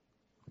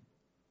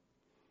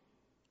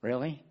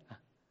 Really?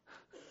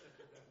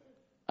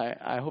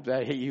 I hope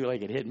that hit you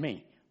like it hit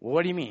me. Well,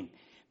 what do you mean?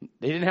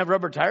 They didn't have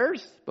rubber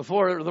tires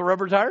before the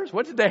rubber tires?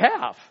 What did they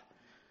have?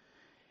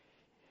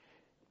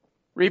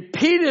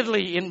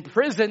 Repeatedly in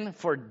prison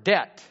for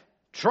debt,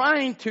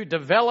 trying to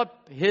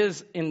develop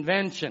his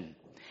invention.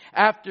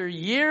 After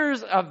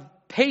years of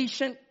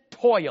patient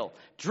toil,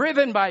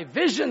 driven by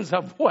visions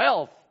of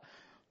wealth,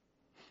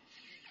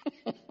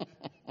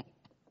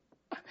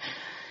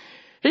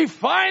 he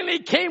finally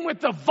came with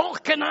the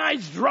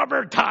vulcanized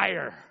rubber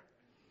tire.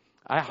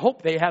 I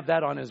hope they have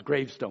that on his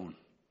gravestone.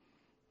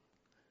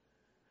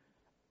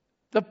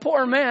 The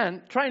poor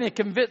man trying to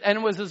convince, and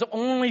it was his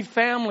only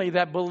family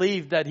that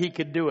believed that he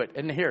could do it.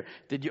 And here,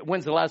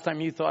 when's the last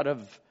time you thought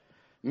of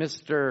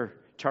Mr.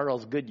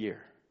 Charles Goodyear?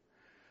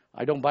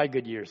 I don't buy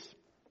Goodyears.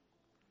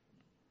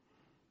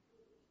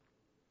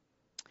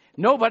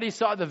 Nobody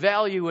saw the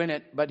value in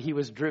it, but he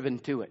was driven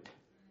to it.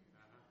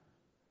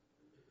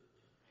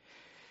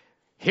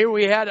 Here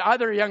we had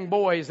other young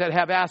boys that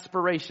have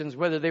aspirations,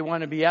 whether they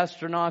want to be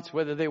astronauts,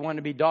 whether they want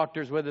to be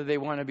doctors, whether they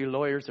want to be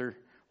lawyers or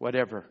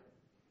whatever.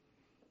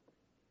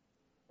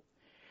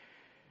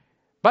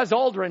 Buzz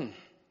Aldrin,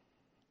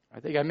 I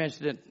think I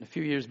mentioned it a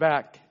few years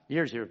back.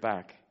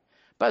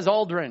 Buzz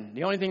Aldrin,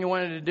 the only thing he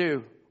wanted to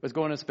do was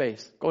go into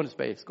space.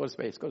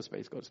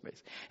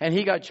 And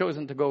he got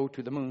chosen to go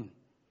to the moon.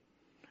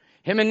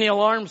 Him and Neil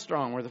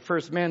Armstrong were the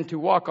first men to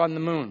walk on the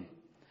moon.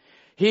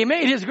 He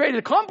made his great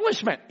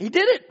accomplishment. He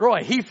did it,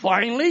 Roy. He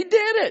finally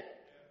did it.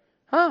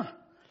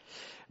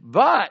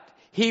 But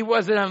he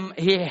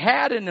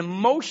had an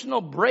emotional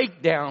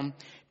breakdown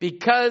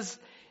because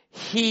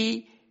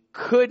he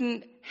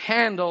couldn't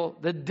handle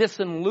the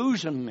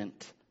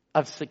disillusionment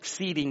of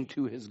succeeding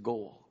to his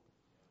goal.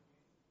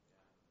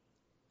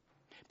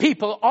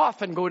 People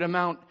often go to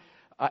Mount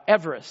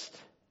Everest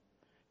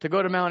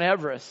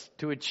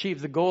to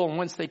achieve the goal, and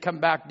once they come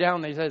back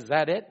down, they say, "Is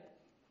that it?"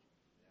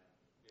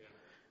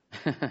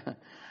 Yeah.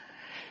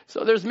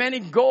 So there's many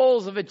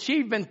goals of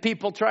achievement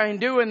people try and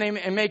do, and they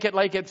make it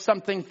like it's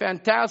something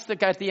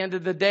fantastic. At the end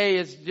of the day,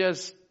 it's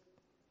just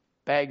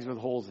bags with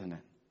holes in it.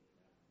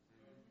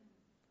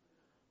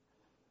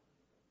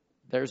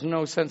 There's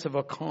no sense of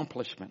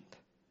accomplishment.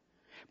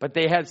 But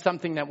they had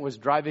something that was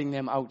driving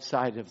them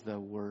outside of the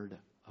Word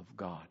of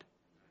God.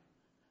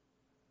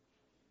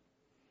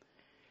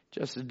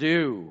 Just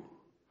do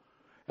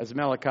as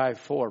Malachi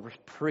 4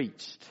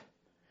 preached.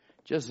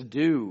 Just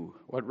do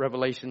what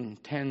Revelation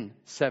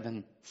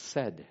 10:7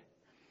 said.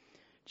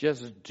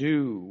 Just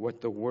do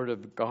what the Word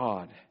of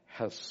God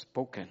has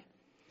spoken.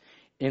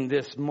 In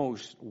this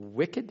most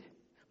wicked,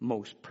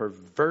 most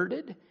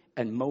perverted,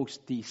 and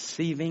most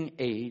deceiving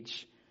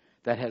age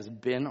that has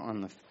been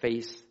on the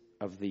face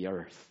of the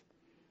earth.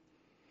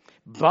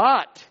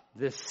 But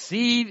the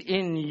seed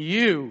in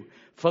you,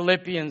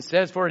 Philippians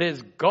says, for it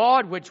is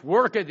God which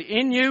worketh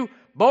in you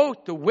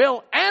both to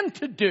will and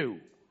to do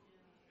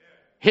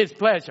His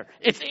pleasure.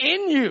 It's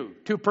in you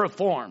to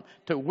perform,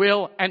 to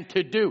will and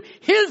to do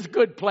His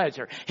good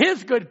pleasure.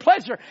 His good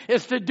pleasure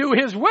is to do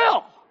His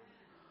will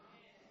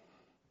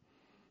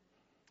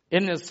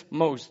in this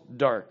most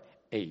dark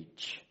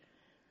age.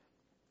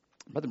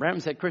 Brother Branham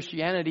said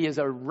Christianity is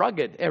a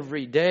rugged,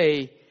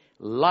 everyday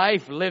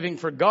life living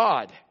for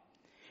God.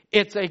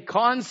 It's a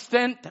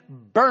constant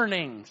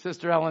burning,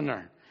 Sister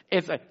Eleanor.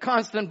 It's a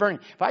constant burning.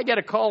 If I get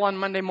a call on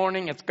Monday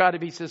morning, it's got to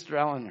be Sister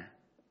Eleanor.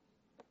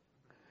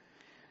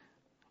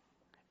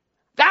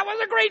 That was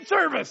a great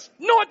service.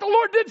 Know what the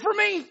Lord did for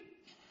me?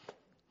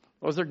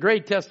 Those are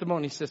great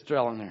testimonies, Sister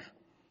Eleanor.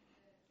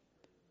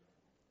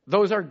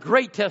 Those are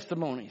great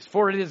testimonies.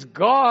 For it is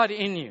God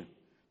in you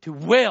to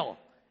will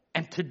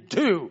and to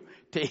do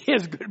to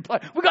His good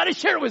pleasure. We've got to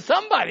share it with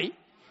somebody.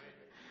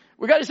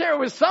 We've got to share it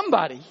with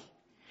somebody.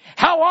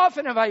 How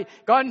often have I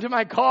gotten to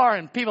my car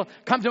and people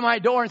come to my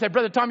door and say,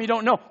 Brother Tom, you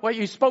don't know what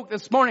you spoke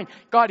this morning.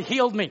 God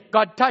healed me.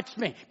 God touched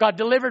me. God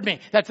delivered me.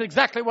 That's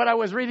exactly what I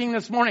was reading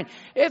this morning.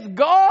 It's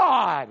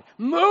God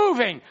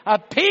moving a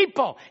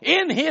people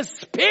in His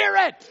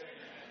Spirit.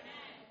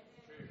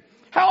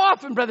 How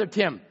often, Brother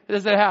Tim,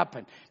 does it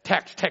happen?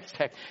 Text.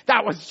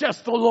 That was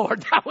just the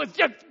Lord. That was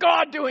just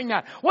God doing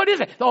that. What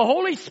is it? The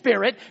Holy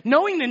Spirit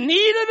knowing the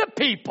need of the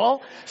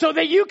people so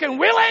that you can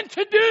will and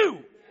to do.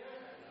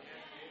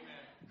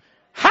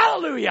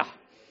 Hallelujah.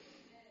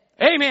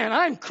 Amen.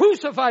 I'm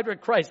crucified with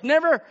Christ.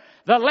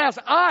 Nevertheless,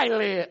 I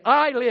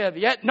live,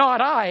 yet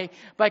not I,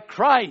 but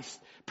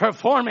Christ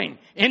performing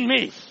in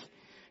me.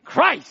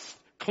 Christ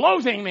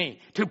clothing me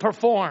to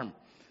perform.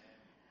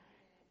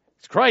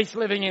 It's Christ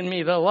living in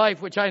me. The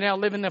life which I now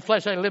live in the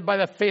flesh, I live by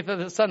the faith of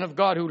the Son of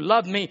God who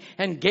loved me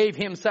and gave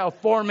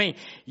Himself for me.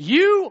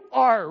 You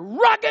are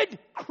rugged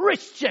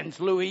Christians,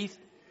 Louise.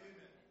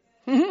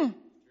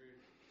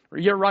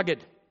 You're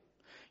rugged.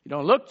 You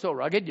don't look so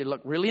rugged. You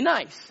look really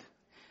nice.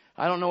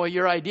 I don't know what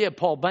your idea of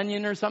Paul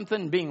Bunyan or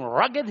something, being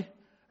rugged,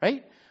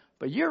 right?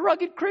 But you're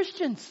rugged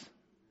Christians.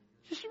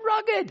 Just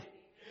rugged.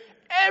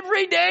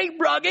 Everyday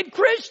rugged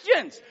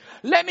Christians.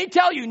 Let me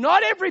tell you,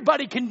 not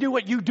everybody can do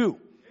what you do.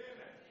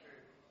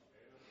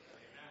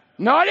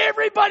 Not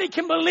everybody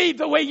can believe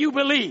the way you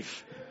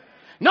believe.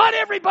 Not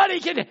everybody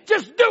can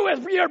just do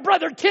as your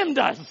brother Tim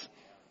does.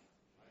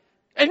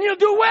 And you'll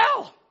do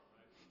well.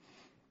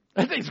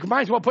 I think you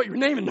might as well put your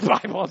name in the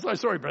Bible.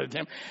 Sorry, Brother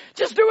Tim.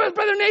 Just do as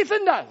Brother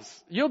Nathan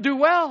does. You'll do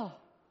well.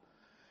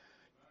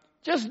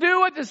 Just do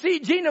what the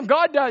seed gene of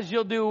God does.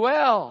 You'll do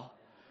well.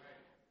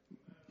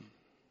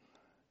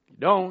 You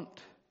don't.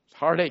 It's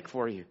heartache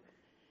for you.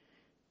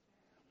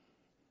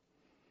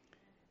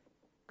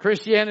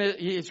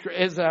 Christianity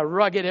is a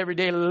rugged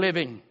everyday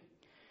living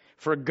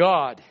for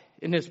God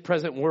in this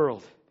present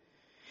world.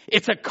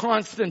 It's a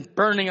constant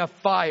burning of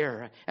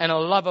fire and a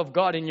love of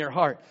God in your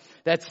heart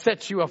that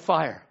sets you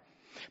afire.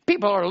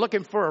 People are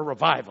looking for a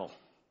revival.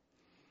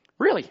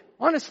 Really,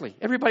 honestly,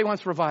 everybody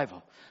wants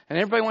revival. And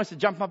everybody wants to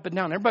jump up and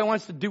down. Everybody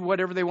wants to do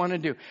whatever they want to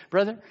do.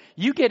 Brother,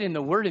 you get in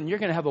the Word and you're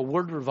going to have a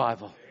Word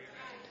revival.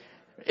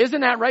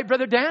 Isn't that right,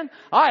 Brother Dan?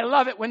 I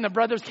love it when the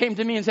brothers came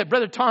to me and said,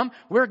 Brother Tom,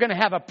 we're going to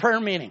have a prayer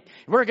meeting.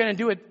 We're going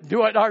to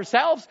do it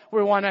ourselves.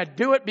 We want to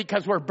do it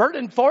because we're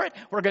burdened for it.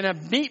 We're going to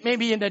meet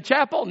maybe in the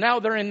chapel. Now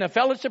they're in the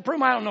fellowship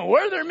room. I don't know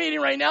where they're meeting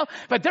right now,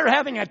 but they're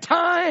having a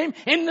time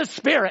in the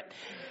Spirit.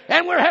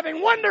 And we're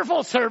having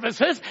wonderful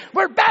services.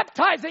 We're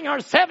baptizing our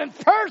 7th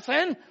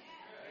person.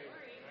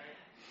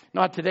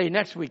 Not today,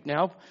 next week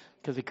now,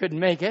 because he couldn't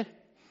make it.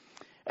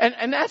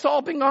 And that's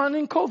all been gone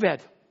in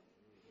COVID.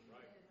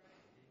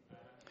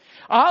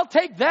 I'll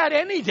take that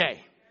any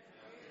day.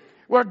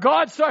 Where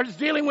God starts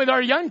dealing with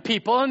our young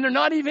people and they're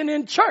not even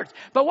in church.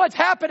 But what's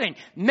happening?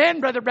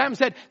 Men, Brother Branham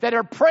said, that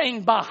are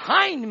praying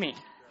behind me.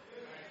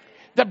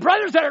 The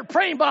brothers that are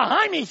praying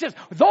behind me, he says,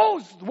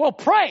 those will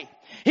pray.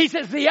 He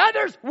says the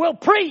others will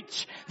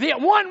preach. The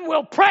one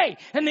will pray.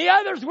 And the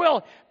others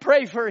will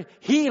pray for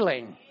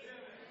healing.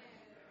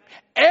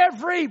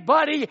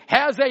 Everybody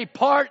has a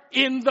part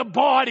in the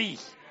body.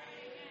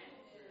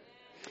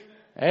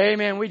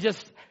 Amen. We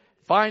just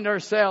find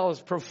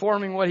ourselves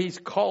performing what He's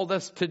called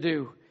us to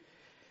do.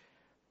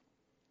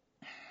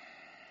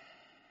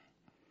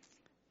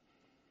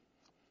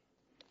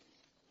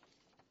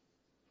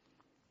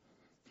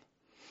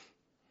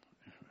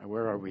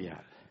 Where are we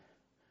at?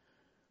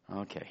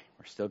 Okay,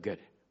 we're still good.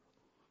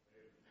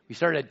 We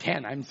started at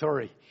 10. I'm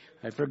sorry.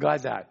 I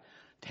forgot that.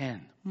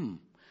 10.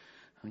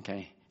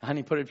 Okay.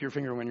 Honey, put up your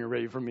finger when you're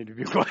ready for me to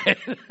be quiet.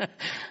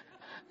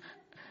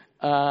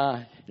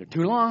 You're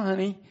too long,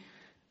 honey.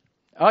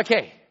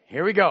 Okay,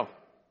 here we go.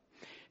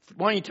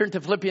 Why don't you turn to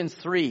Philippians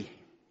 3,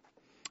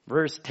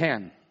 verse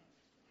 10.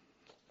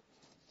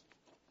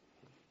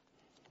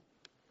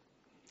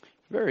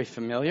 Very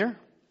familiar,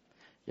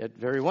 yet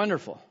very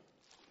wonderful.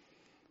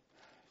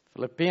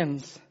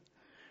 Philippians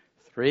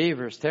 3,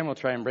 verse 10. We'll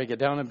try and break it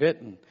down a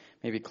bit and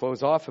maybe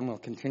close off, and we'll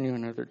continue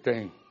another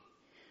day.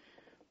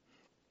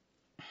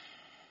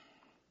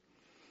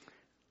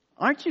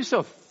 Aren't you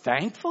so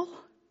thankful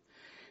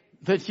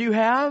that you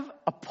have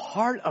a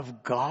part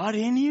of God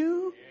in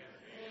you?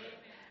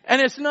 And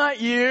it's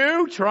not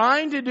you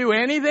trying to do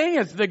anything.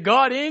 It's the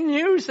God in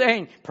you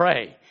saying,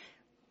 pray.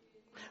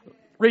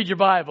 Read your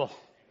Bible.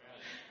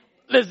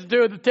 Listen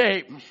to the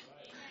tape.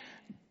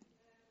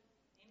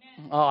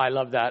 Oh, I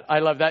love that. I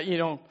love that. You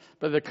know,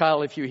 Brother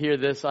Kyle, if you hear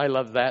this, I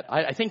love that.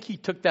 I think he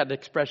took that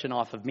expression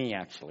off of me,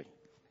 actually.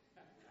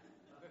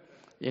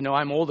 You know,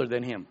 I'm older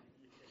than him.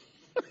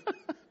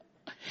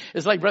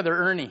 It's like Brother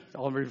Ernie.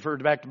 I'll refer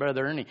back to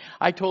Brother Ernie.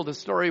 I told a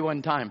story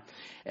one time,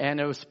 and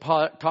it was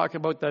talking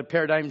about the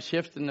paradigm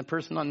shift and the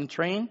person on the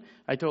train.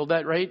 I told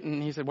that, right?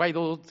 And he said, why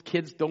those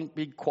kids don't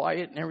be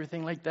quiet and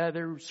everything like that.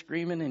 They're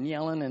screaming and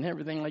yelling and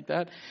everything like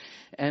that.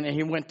 And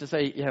he went to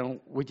say, you know,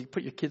 would you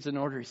put your kids in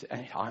order? He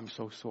said, I'm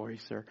so sorry,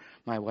 sir.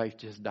 My wife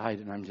just died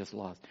and I'm just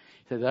lost.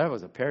 He said, that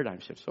was a paradigm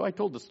shift. So I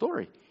told the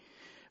story.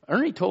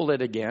 Ernie told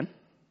it again.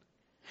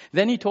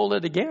 Then he told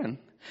it again.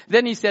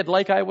 Then he said,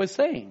 like I was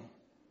saying.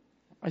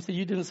 I said,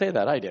 you didn't say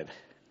that. I did.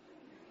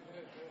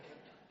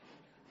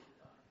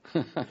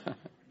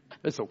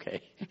 It's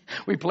okay.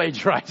 We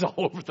plagiarize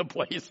all over the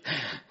place.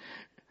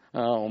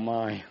 Oh,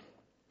 my.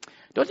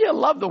 Don't you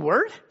love the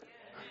Word?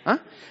 Huh?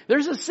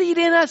 There's a seed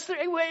in us.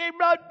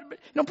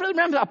 No, Brother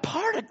Branham, a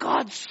part of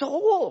God's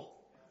soul.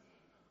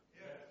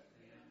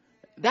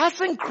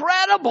 That's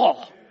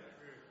incredible.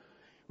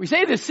 We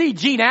say the seed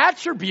gene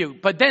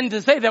attribute, but then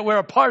to say that we're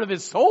a part of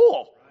His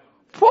soul.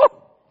 Whew.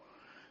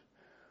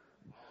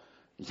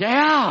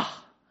 Yeah.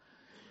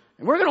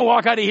 We're going to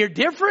walk out of here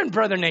different,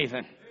 Brother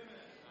Nathan.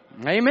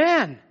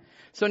 Amen.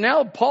 So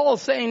now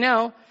Paul's saying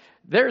now,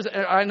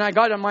 and I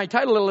got on my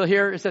title a little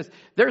here, it says,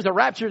 there's a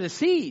rapture to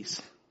seize.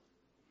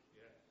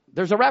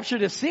 There's a rapture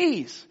to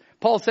seize.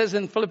 Paul says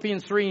in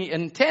Philippians 3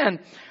 and 10,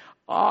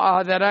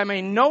 that I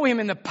may know Him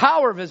in the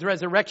power of His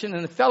resurrection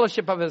and the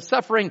fellowship of His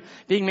suffering,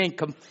 being made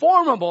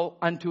conformable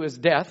unto His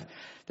death,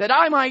 that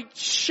I might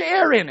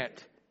share in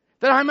it,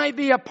 that I might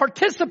be a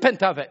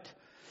participant of it,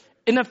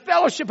 in the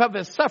fellowship of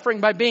His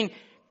suffering by being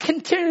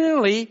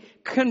continually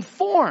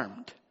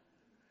conformed.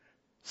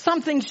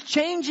 Something's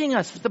changing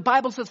us. The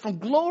Bible says from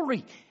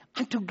glory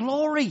unto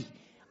glory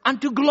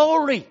unto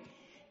glory.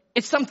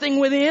 It's something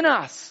within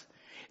us.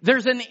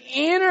 There's an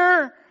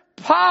inner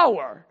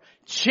power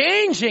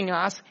changing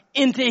us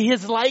into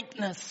His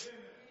likeness.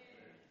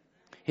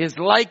 His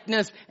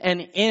likeness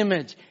and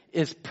image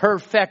is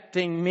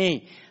perfecting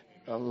me.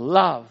 The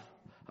love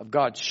of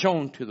God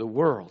shown to the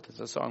world, as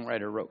the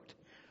songwriter wrote.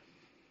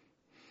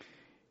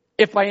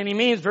 If by any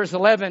means, verse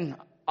 11,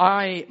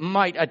 I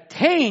might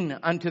attain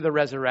unto the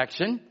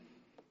resurrection,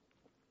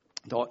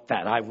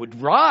 that I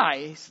would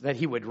rise, that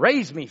He would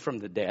raise me from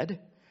the dead.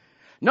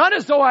 Not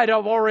as though I'd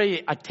have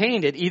already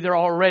attained it, either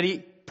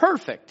already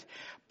perfect,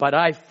 but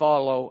I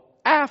follow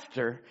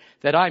after,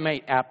 that I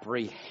may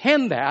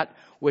apprehend that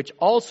which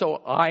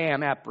also I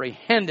am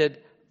apprehended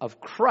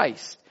of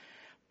Christ.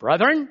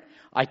 Brethren,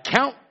 I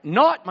count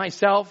not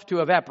myself to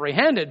have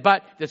apprehended,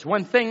 but this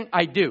one thing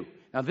I do.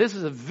 Now this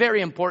is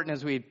very important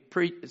as we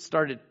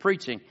started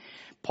preaching.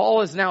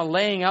 Paul is now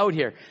laying out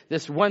here,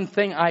 this one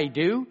thing I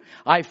do,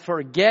 I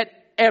forget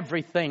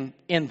everything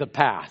in the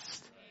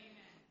past.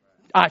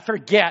 I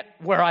forget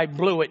where I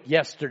blew it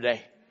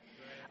yesterday.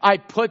 I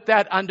put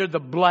that under the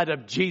blood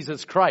of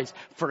Jesus Christ,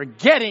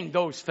 forgetting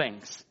those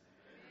things.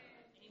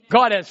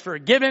 God has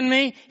forgiven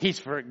me. He's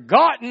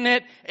forgotten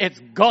it. It's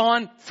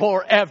gone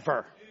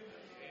forever.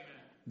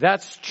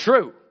 That's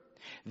true.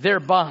 They're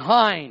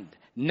behind.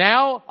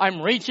 Now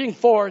I'm reaching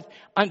forth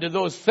unto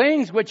those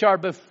things which are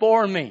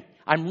before me.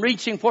 I'm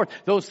reaching forth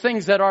those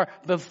things that are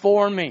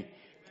before me.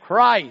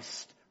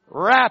 Christ,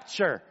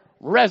 rapture,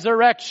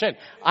 resurrection.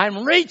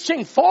 I'm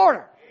reaching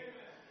forth.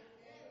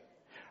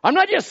 I'm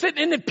not just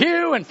sitting in the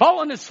pew and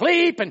falling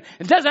asleep and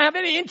it doesn't have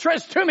any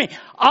interest to me.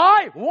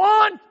 I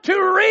want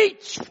to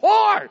reach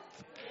forth.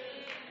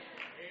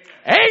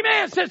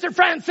 Amen, Sister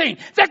Francine.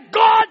 The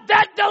God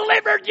that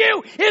delivered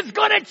you is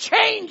going to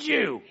change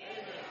you.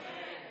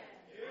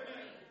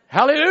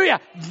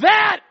 Hallelujah.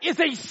 That is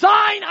a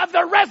sign of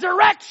the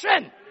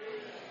resurrection.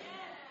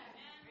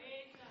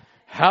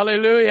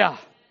 Hallelujah.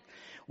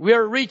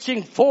 We're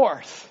reaching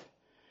forth.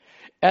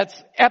 That's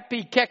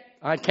epikek.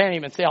 I can't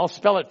even say. I'll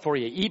spell it for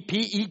you.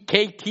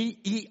 E-P-E-K-T-E-I-N-O.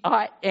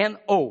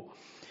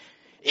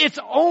 It's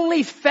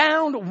only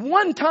found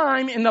one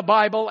time in the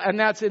Bible, and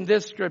that's in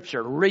this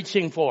scripture,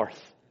 reaching forth.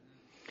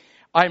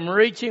 I'm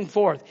reaching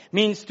forth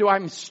means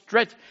I'm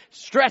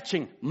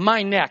stretching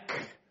my neck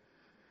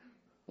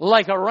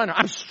like a runner.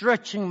 I'm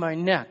stretching my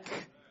neck.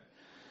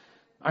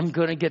 I'm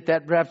going to get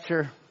that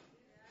rapture.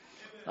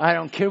 I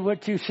don't care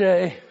what you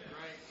say.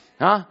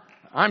 Huh?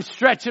 I'm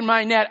stretching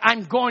my net.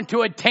 I'm going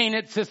to attain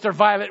it, Sister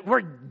Violet.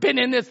 We've been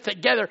in this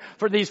together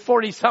for these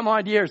 40 some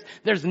odd years.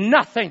 There's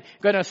nothing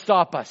going to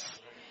stop us.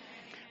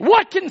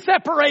 What can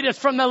separate us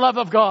from the love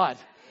of God?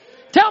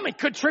 Tell me,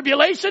 could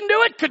tribulation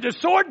do it? Could the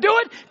sword do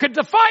it? Could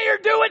the fire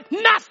do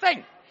it?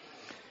 Nothing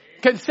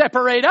can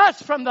separate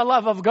us from the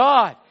love of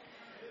God.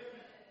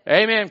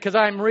 Amen. Because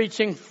I'm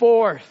reaching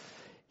forth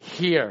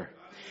here.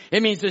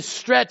 It means to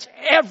stretch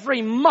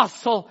every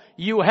muscle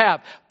you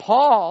have.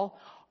 Paul,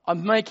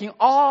 making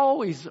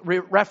always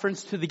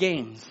reference to the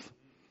games.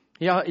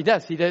 Yeah, he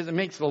does. It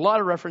makes a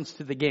lot of reference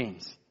to the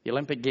games, the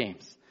Olympic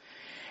Games.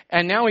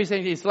 And now he's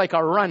saying he's like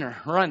a runner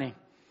running,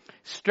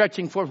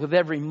 stretching forth with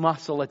every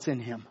muscle that's in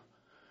him.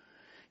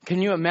 Can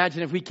you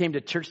imagine if we came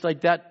to church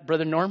like that,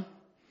 Brother Norm?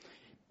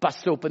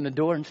 Bust open the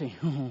door and say,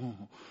 oh,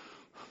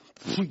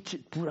 preach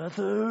it,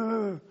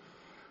 brother.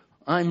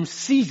 I'm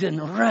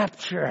seizing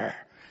rapture.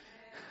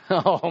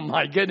 Oh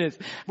my goodness.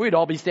 We'd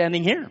all be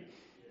standing here.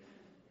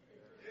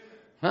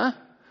 Huh?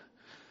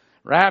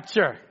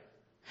 Rapture.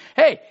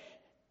 Hey,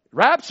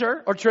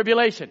 rapture or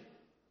tribulation?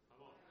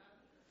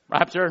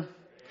 Rapture.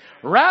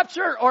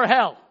 Rapture or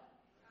hell?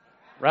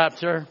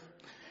 Rapture.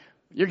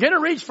 You're going to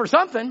reach for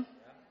something.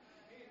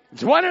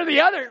 It's one or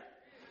the other.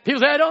 People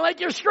say, I don't like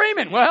your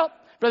screaming. Well,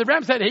 Brother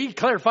Branham said he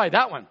clarified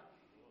that one.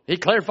 He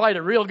clarified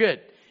it real good.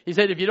 He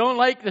said, if you don't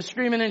like the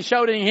screaming and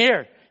shouting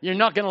here, you're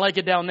not going to like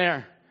it down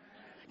there.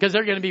 Because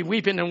they're going to be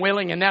weeping and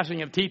wailing and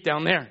gnashing of teeth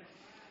down there.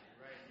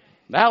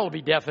 That'll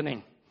be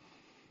deafening.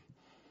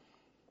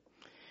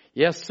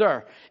 Yes,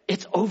 sir.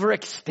 It's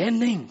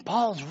overextending.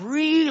 Paul's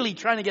really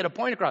trying to get a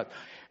point across.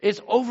 It's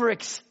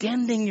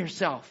overextending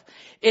yourself.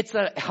 It's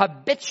a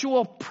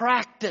habitual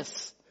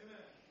practice.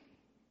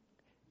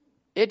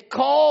 It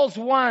calls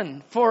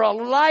one for a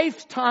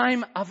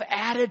lifetime of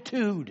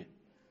attitude.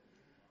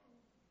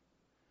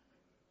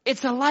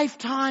 It's a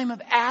lifetime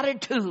of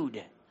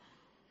attitude.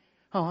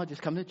 Oh, I'll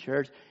just come to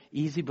church.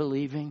 Easy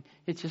believing.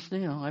 It's just,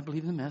 I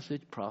believe the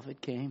message.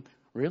 Prophet came.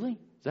 Really?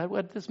 Is that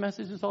what this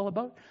message is all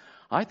about?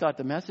 I thought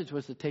the message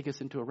was to take us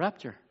into a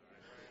rapture.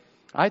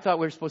 I thought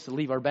we were supposed to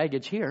leave our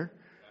baggage here,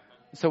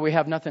 so we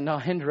have nothing to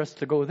hinder us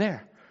to go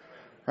there.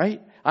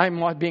 Right?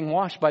 I'm being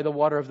washed by the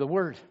water of the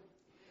Word.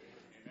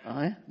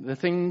 The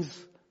things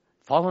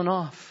fallen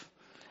off.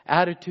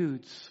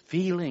 Attitudes,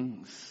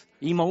 feelings,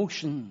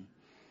 emotion.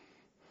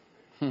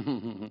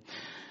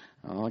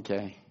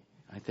 Okay.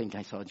 I think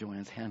I saw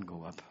Joanne's hand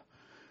go up.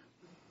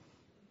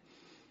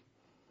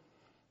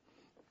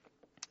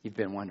 You've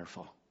been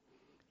wonderful.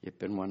 You've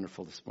been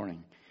wonderful this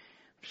morning.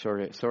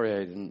 Sorry,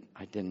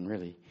 I didn't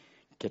really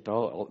get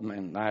all,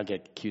 and I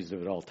get accused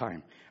of it all the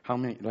time. How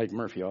many, like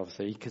Murphy, I'll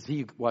say, because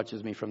he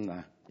watches me from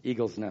the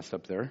eagle's nest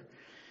up there.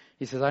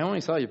 He says, I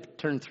only saw you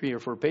turn 3 or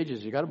 4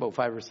 pages. You got about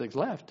 5 or 6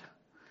 left.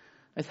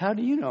 I said, how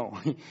do you know?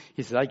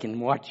 He said, I can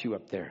watch you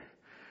up there.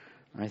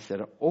 I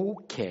said,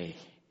 okay.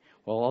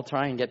 Well, I'll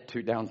try and get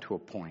down to a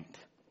point.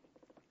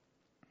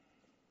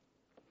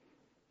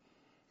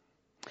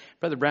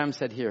 Brother Branham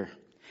said here,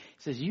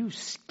 he says, you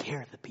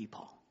scare the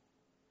people.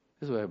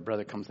 This is what a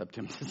brother comes up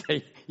to him to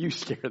say, you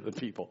scare the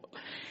people.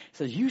 He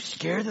says, you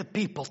scare the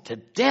people to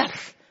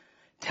death,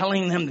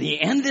 telling them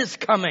the end is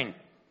coming.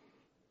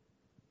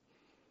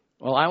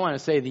 Well, I want to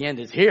say the end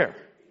is here.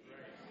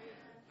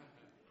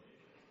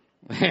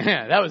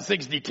 That was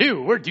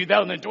 62. We're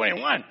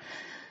 2021.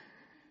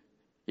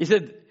 He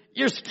said,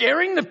 you're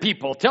scaring the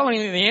people, telling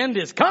them the end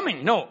is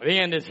coming. No, the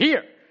end is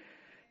here.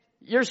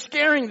 You're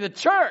scaring the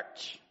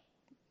church.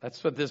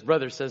 That's what this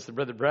brother says to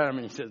Brother Branham.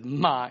 And he says,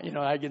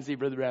 I can see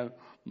Brother Branham.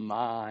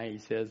 He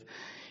says,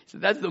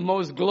 that's the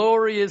most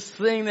glorious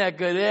thing that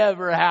could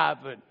ever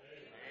happen.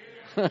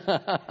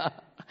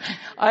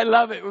 I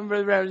love it when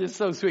Brother Branham is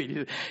so sweet. He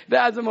says,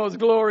 that's the most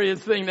glorious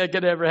thing that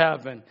could ever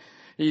happen.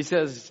 He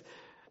says,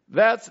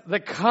 that's the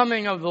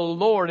coming of the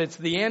Lord. It's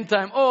the end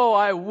time. Oh,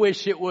 I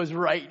wish it was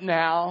right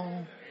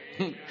now.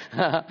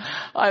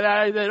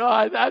 I said,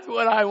 that's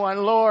what I want,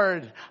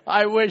 Lord.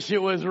 I wish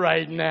it was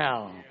right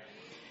now.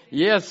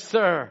 Yes,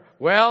 sir.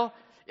 Well,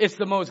 it's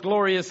the most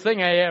glorious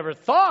thing I ever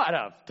thought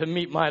of to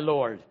meet my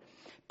Lord.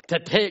 To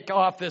take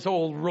off this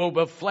old robe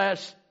of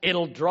flesh,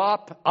 it'll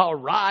drop, I'll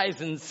rise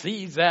and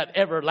seize that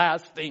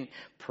everlasting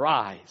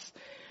prize.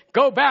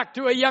 Go back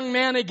to a young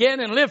man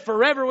again and live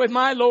forever with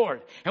my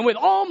Lord and with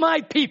all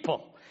my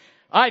people.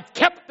 I've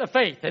kept the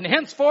faith, and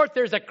henceforth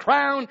there's a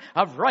crown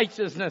of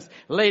righteousness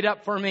laid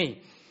up for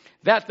me,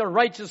 that the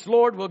righteous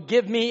Lord will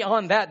give me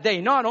on that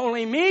day. Not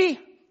only me,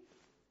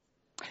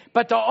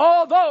 but to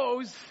all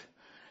those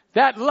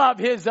that love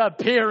his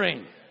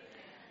appearing.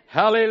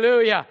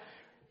 Hallelujah.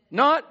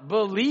 Not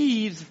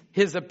believes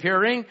his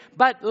appearing,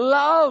 but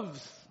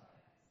loves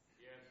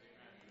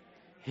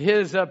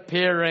his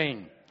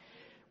appearing.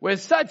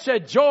 With such a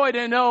joy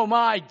to know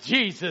my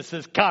Jesus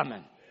is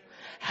coming.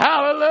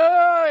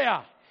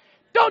 Hallelujah.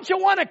 Don't you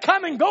want to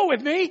come and go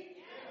with me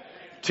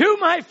to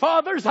my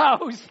Father's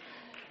house?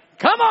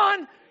 Come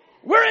on.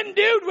 We're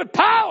endued with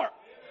power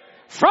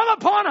from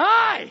upon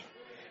high.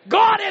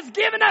 God has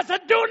given us a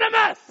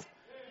dunamis.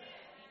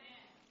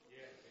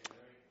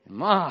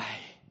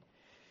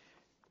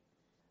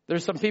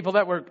 There's some people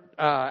that were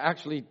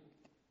actually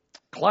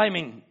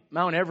climbing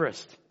Mount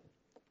Everest.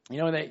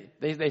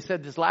 They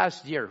said this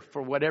last year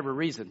for whatever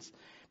reasons.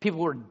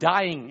 People were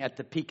dying at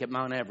the peak at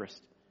Mount Everest.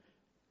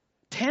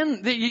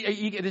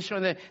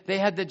 They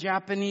had the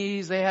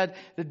Japanese, they had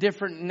the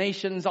different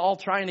nations all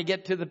trying to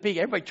get to the peak.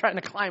 Everybody trying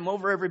to climb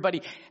over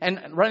everybody and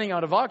running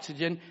out of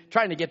oxygen,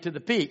 trying to get to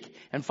the peak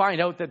and find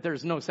out that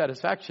there's no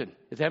satisfaction.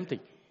 It's empty.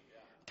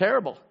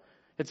 Terrible.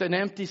 It's an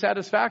empty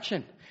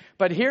satisfaction.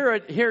 But here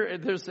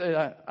there's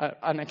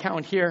an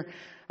account here.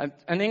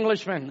 An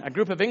Englishman, a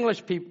group of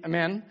English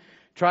men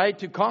tried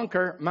to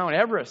conquer Mount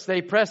Everest.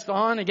 They pressed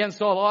on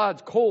against all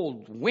odds,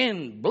 cold,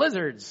 wind,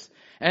 blizzards,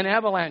 and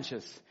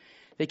avalanches.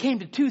 They came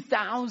to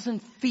 2,000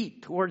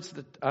 feet towards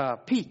the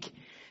peak,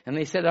 and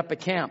they set up a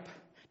camp.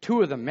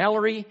 Two of them,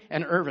 Mallory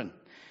and Irvin,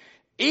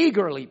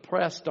 eagerly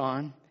pressed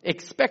on,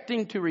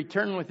 expecting to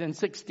return within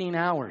 16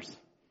 hours.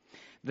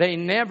 They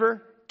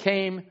never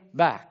came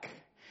back.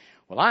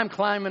 Well, I'm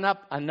climbing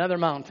up another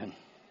mountain.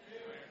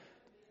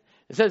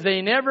 It says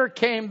they never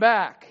came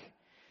back.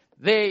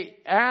 They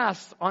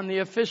asked on the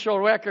official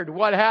record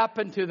what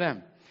happened to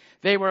them.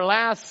 They were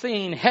last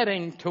seen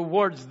heading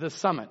towards the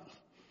summit.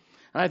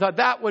 And I thought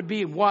that would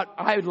be what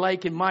I would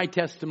like in my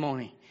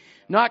testimony.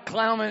 Not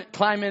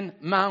climbing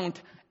Mount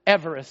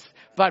Everest,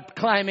 but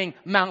climbing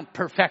Mount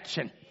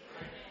Perfection.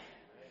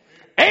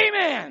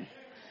 Amen.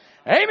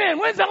 Amen.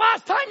 When's the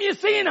last time you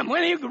seen him?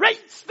 When he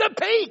reached the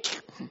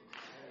peak.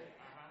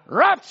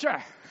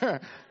 Rapture.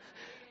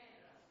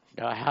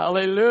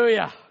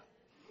 Hallelujah.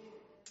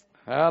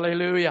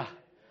 Hallelujah.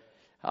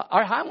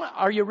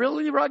 Are you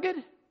really rugged?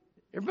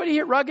 Everybody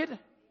here rugged?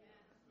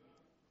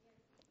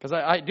 Because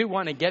I do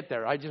want to get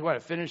there. I just want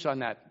to finish on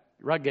that.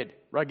 Rugged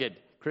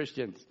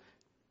Christians.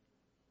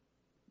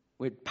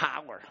 With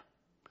power.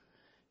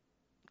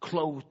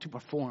 Clothed to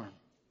perform.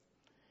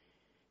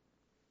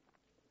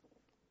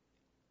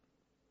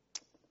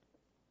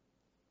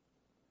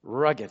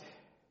 Rugged.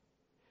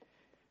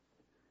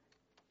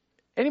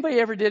 Anybody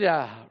ever did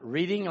a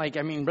reading?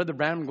 Brother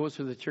Branham goes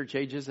through the church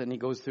ages, and he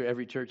goes through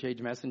every church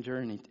age messenger,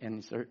 and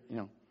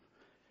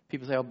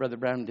people say, "Oh, Brother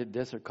Branham did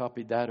this or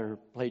copied that or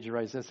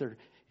plagiarized this," or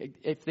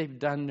if they've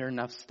done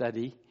enough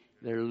study,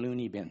 they're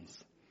loony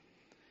bins.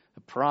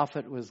 The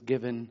prophet was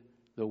given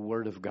the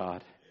Word of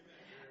God,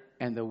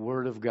 and the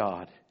Word of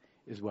God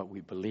is what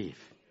we believe.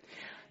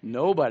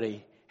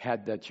 Nobody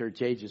had the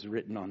church ages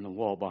written on the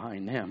wall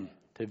behind them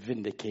to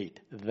vindicate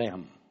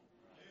them.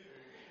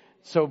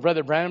 So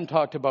Brother Branham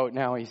talked about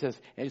now, he says,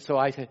 and so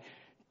I said,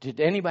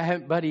 did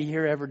anybody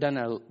here ever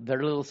done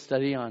their little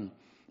study on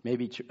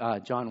maybe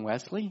John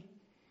Wesley?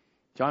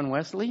 John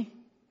Wesley?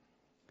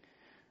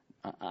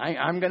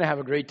 I'm going to have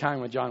a great time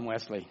with John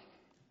Wesley.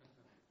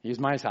 He's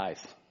my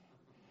size.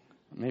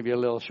 Maybe a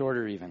little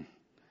shorter even.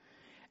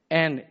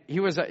 And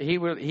to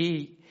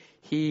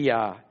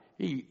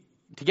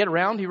get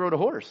around, he rode a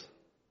horse.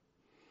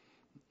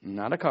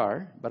 Not a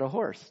car, but a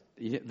horse.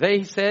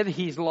 They said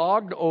he's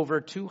logged over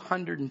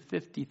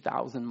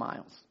 250,000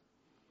 miles.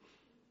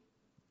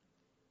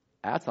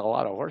 That's a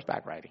lot of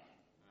horseback riding.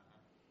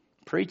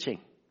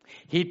 Preaching.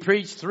 He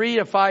preached 3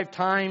 to 5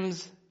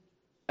 times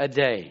a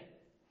day.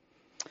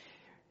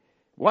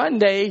 One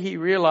day he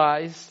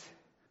realized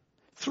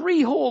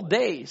 3 whole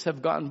days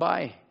have gone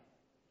by.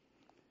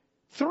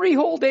 3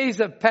 whole days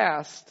have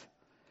passed,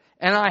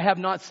 and I have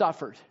not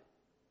suffered.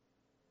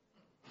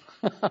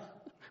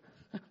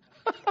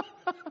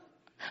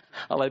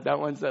 I'll let that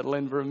one settle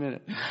in for a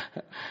minute.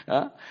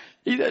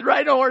 He said,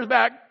 riding a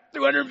horseback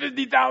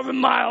 250,000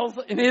 miles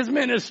in his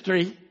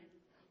ministry.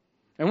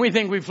 And we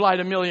think we fly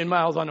a million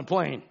miles on a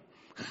plane.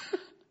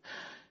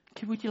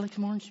 Would you like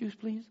some orange juice,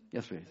 please?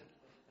 Yes, please.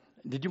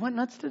 Did you want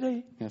nuts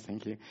today? Yes,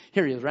 thank you.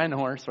 Here he is, riding a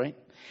horse, right?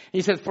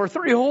 He says, for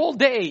 3 whole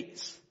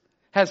days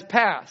has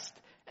passed,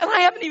 and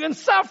I haven't even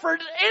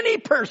suffered any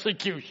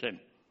persecution.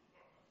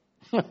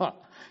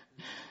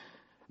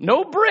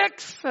 No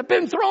bricks have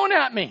been thrown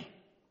at me.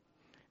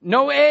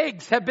 No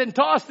eggs have been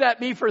tossed at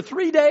me for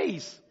 3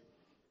 days.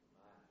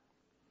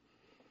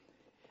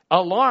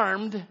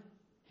 Alarmed,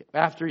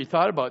 after he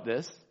thought about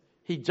this,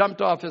 he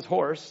jumped off his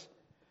horse,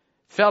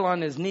 fell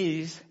on his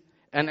knees,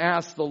 and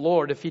asked the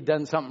Lord if he'd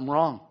done something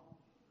wrong.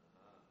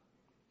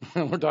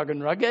 We're talking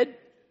rugged.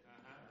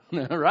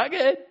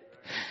 Rugged.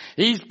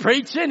 He's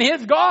preaching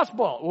his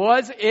gospel.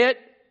 Was it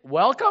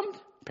welcomed?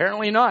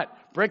 Apparently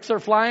not. Bricks are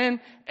flying,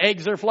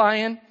 eggs are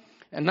flying,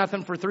 and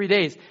nothing for 3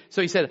 days.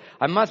 So he said,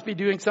 I must be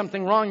doing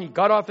something wrong. He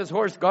got off his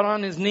horse, got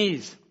on his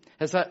knees.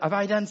 Have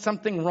I done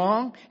something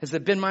wrong? Has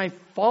it been my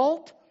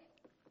fault?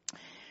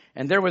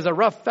 And there was a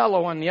rough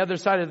fellow on the other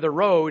side of the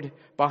road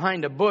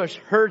behind a bush,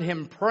 heard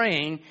him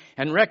praying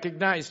and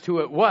recognized who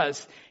it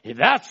was.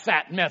 That's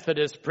that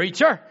Methodist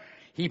preacher.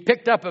 He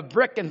picked up a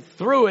brick and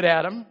threw it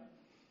at him.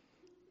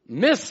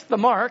 Missed the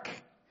mark.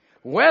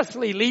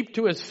 Wesley leaped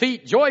to his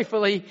feet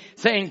joyfully,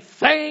 saying,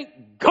 thank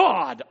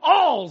God,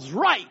 all's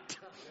right.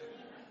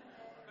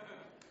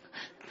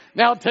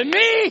 Now to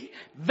me,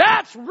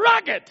 that's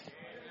rugged.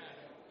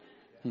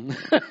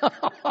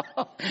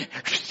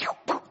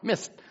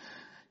 Missed.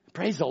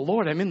 Praise the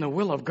Lord, I'm in the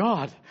will of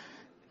God.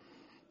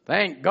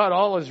 Thank God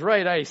all is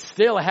right. I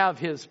still have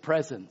His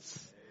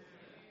presence.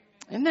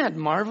 Isn't that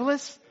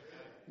marvelous?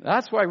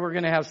 That's why we're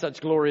going to have such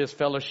glorious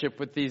fellowship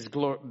with these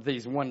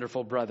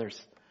wonderful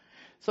brothers.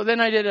 So then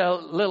I did a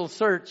little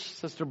search,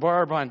 Sister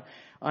Barb,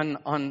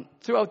 on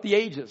throughout the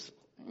ages.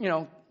 You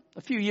know,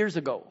 a few years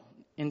ago,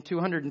 in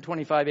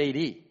 225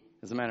 AD,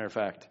 as a matter of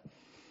fact.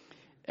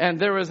 And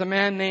there was a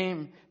man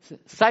named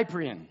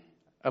Cyprian,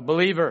 a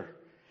believer.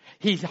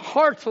 He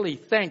heartily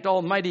thanked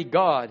Almighty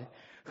God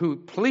who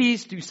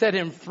pleased to set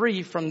him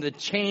free from the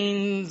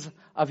chains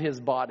of his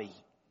body.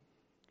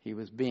 He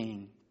was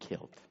being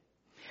killed.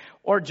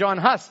 Or John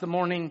Huss, the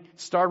Morning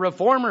Star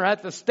reformer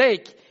at the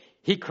stake.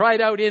 He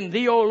cried out, in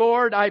thee, O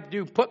Lord, I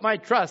do put my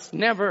trust.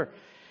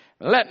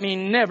 Let me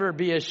never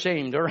be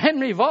ashamed. Or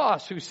Henry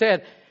Voss, who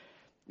said,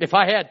 if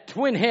I had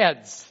twin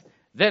heads,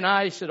 then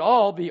I should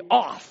all be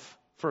off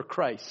for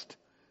Christ.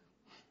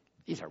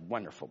 These are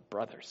wonderful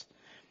brothers.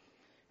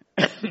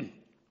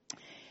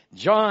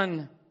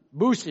 John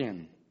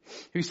Busian,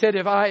 who said,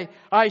 if I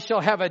shall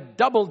have a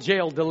double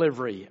jail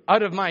delivery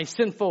out of my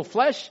sinful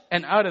flesh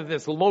and out of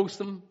this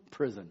loathsome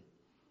prison.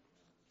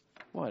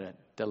 What a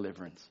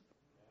deliverance.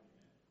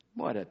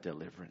 What a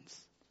deliverance.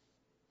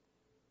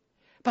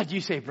 But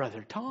you say,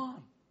 Brother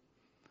Tom,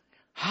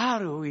 how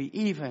do we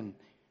even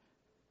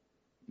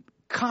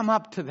come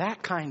up to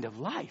that kind of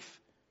life?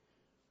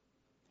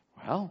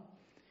 Well,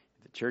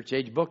 the church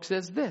age book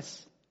says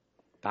this.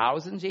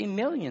 Thousands and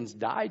millions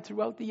died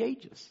throughout the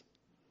ages.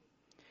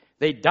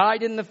 They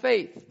died in the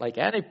faith, like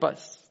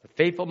Antipas, the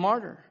faithful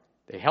martyr.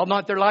 They held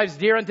not their lives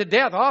dear unto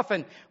death.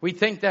 Often we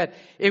think that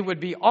it would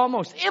be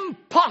almost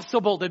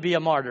impossible to be a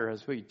martyr,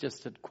 as we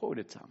just had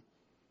quoted some.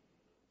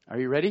 Are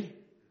you ready?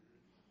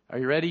 Are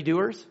you ready,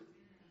 doers?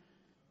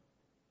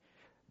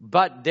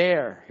 But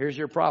dare, here's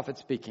your prophet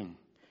speaking,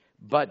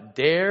 but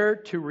dare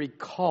to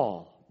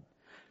recall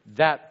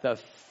that the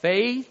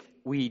faith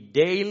we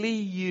daily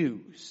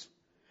use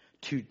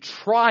to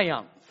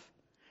triumph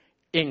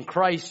in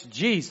Christ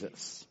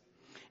Jesus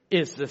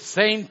is the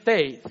same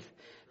faith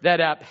that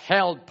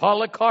upheld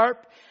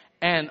Polycarp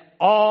and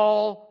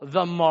all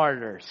the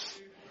martyrs.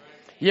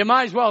 You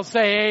might as well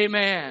say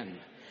amen.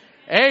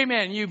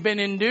 Amen. You've been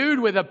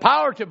endued with the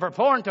power to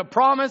perform, to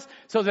promise.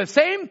 So the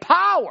same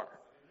power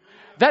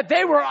that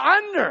they were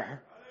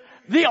under,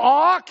 the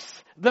ox,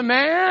 the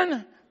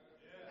man,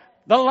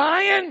 the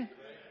lion,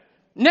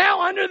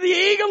 now under the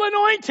eagle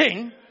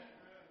anointing,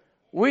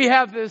 we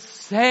have the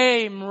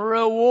same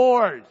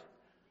reward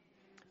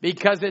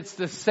because it's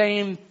the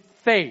same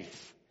faith.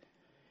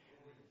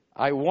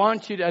 I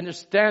want you to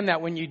understand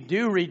that when you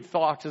do read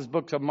Fox's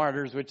Books of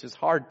Martyrs, which is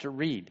hard to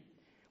read,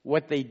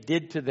 what they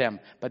did to them,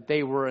 but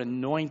they were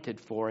anointed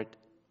for it.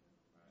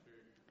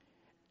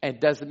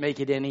 It doesn't make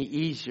it any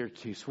easier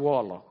to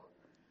swallow.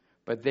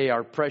 But they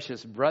are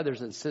precious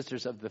brothers and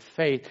sisters of the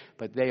faith,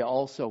 but they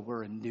also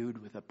were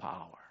endued with the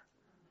power.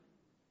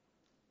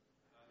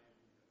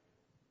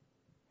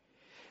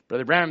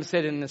 Brother Branham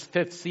said in this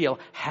fifth seal,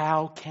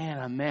 how can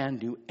a man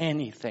do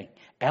anything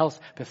else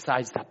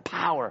besides the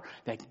power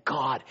that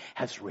God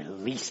has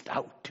released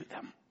out to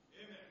them?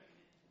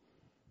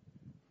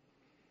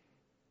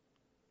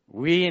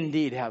 We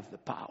indeed have the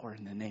power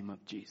in the name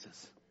of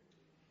Jesus.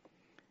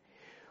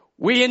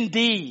 We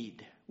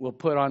indeed will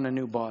put on a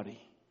new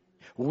body.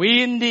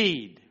 We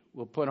indeed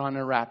will put on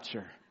a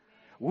rapture.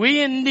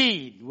 We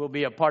indeed will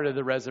be a part of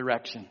the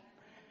resurrection.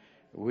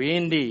 We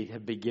indeed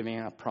have been giving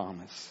a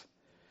promise.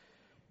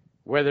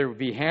 Whether it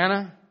be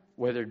Hannah,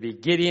 whether it be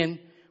Gideon,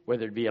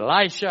 whether it be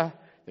Elisha,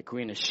 the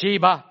Queen of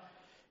Sheba,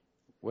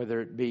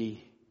 whether it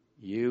be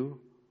you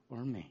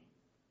or me.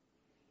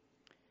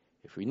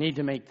 If we need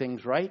to make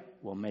things right,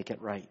 we'll make it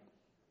right.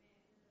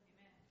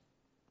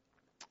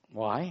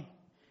 Why?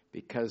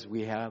 Because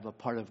we have a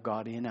part of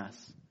God in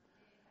us.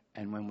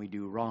 And when we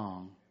do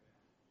wrong,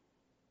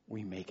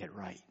 we make it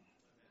right.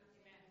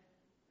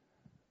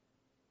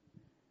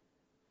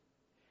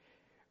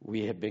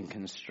 We have been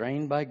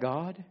constrained by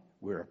God.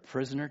 We're a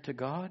prisoner to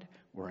God.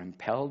 We're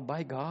impelled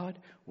by God.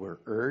 We're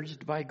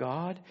urged by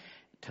God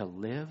to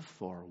live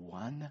for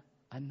one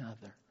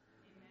another.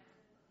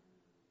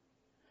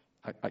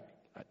 I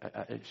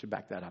should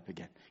back that up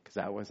again, because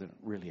that wasn't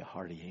really a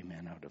hearty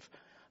amen out of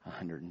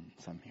 100 and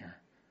some here.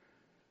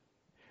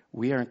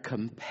 We are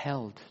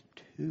compelled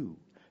to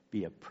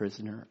be a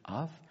prisoner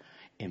of,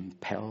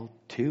 impelled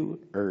to,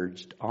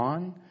 urged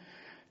on,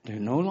 to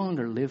no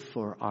longer live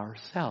for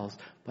ourselves,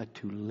 but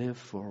to live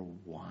for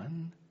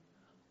one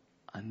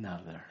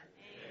another.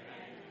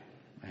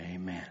 Amen.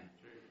 Amen.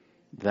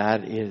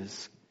 That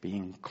is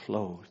being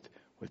clothed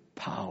with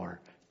power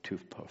to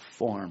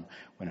perform.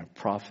 When a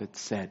prophet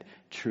said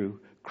true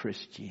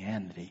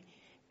Christianity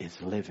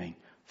is living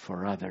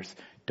for others.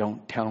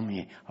 Don't tell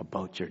me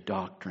about your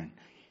doctrine.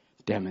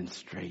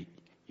 Demonstrate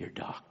your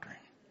doctrine.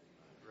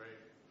 Right.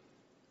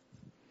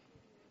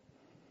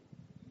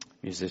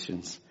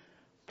 Musicians,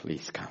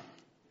 please come.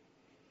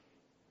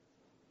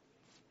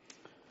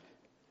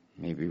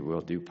 Maybe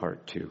we'll do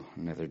part 2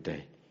 another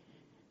day.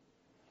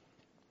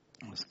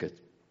 It was a good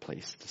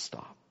place to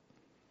stop.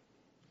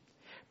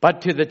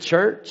 But to the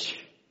church,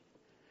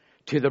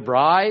 to the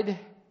bride,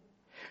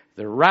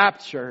 the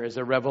rapture is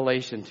a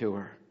revelation to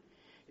her.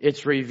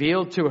 It's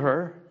revealed to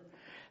her.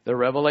 The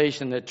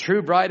revelation, the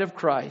true bride of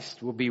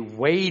Christ will be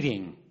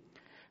waiting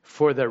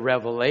for the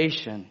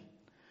revelation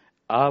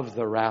of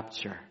the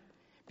rapture.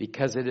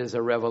 Because it is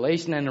a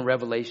revelation, and a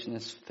revelation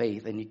is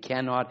faith. And you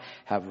cannot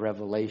have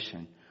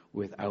revelation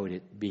without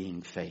it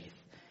being faith.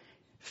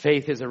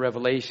 Faith is a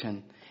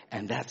revelation,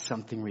 and that's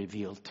something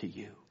revealed to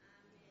you.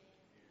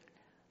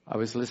 I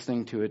was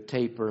listening to a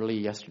tape early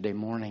yesterday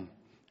morning,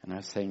 and I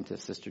was saying to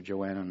Sister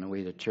Joanne on the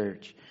way to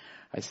church,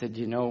 I said,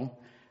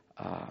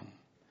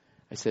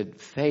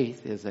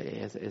 faith is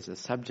a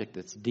subject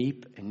that's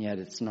deep, and yet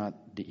it's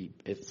not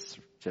deep. It's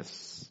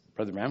just,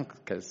 Brother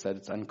Ramka said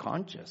it's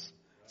unconscious.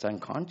 It's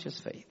unconscious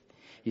faith.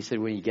 He said,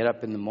 when you get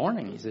up in the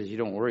morning, he says, you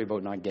don't worry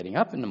about not getting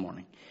up in the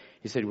morning.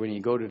 He said, when you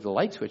go to the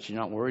light switch, you're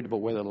not worried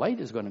about where the light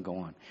is going to go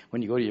on.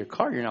 When you go to your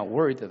car, you're not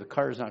worried that the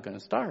car is not going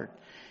to start.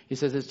 He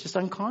says, it's just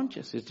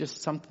unconscious. It's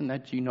just something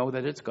that you know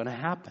that it's going to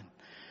happen.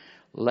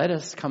 Let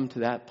us come to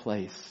that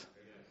place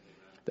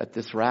that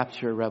this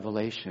rapture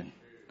revelation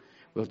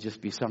will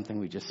just be something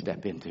we just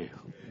step into.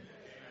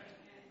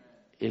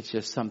 It's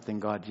just something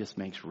God just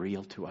makes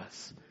real to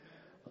us.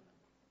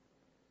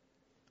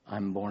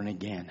 I'm born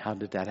again. How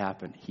did that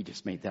happen? He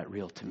just made that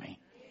real to me.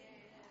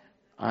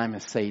 I'm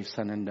a saved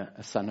son and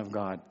a son of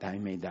God. He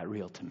made that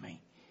real to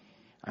me.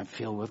 I'm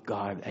filled with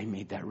God. He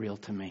made that real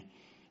to me.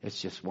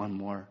 It's just one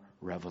more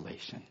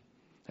revelation.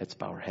 Let's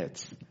bow our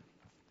heads.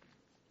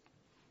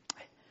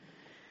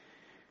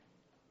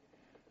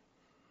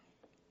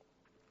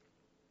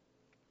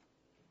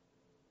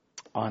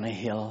 On a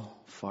hill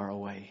far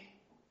away.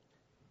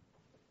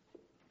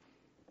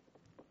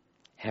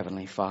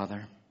 Heavenly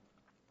Father,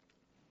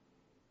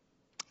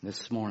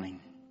 this morning,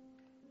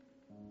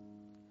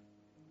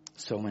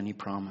 so many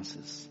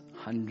promises,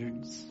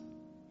 hundreds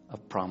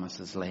of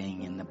promises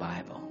laying in the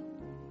Bible.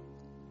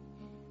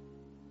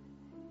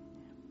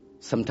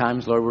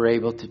 Sometimes, Lord, we're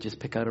able to just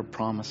pick out a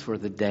promise for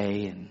the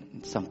day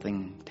and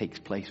something takes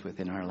place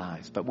within our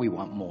lives. But we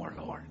want more,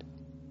 Lord.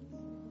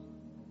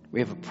 We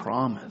have a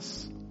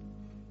promise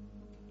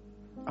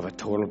of a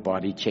total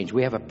body change.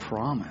 We have a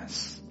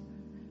promise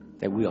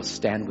that we'll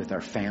stand with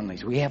our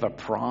families. We have a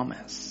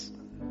promise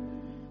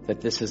that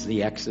this is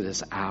the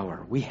Exodus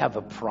hour. We have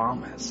a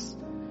promise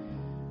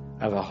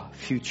of a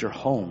future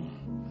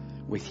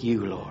home with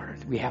you,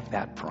 Lord. We have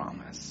that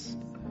promise.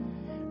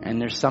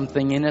 And there's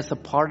something in us, a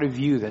part of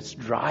you that's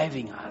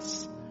driving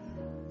us,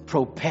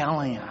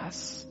 propelling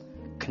us,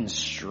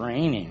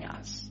 constraining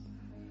us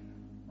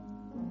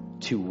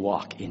to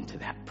walk into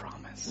that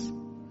promise.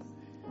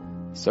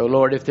 So,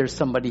 Lord, if there's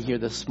somebody here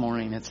this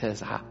morning that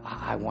says,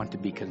 I want to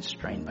be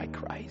constrained by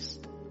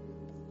Christ.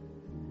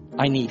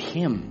 I need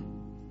Him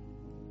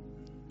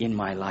in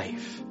my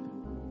life.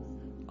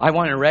 I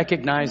want to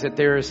recognize that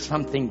there is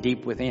something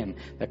deep within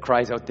that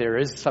cries out, there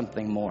is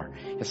something more.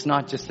 It's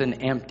not just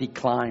an empty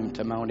climb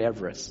to Mount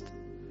Everest,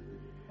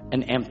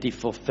 an empty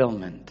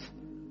fulfillment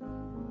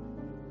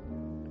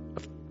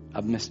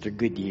of Mr.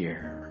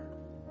 Goodyear.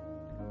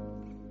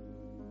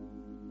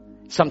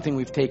 Something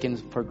we've taken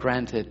for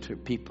granted to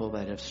people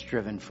that have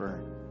striven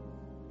for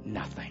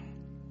nothing.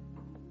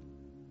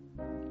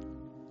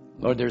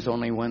 Lord, there's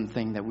only one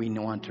thing that we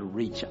want to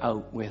reach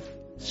out with,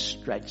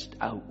 stretched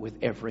out with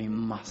every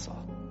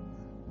muscle,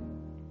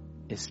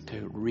 is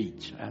to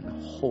reach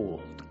and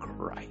hold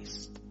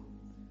Christ.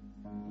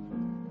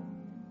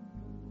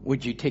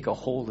 Would you take a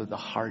hold of the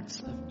hearts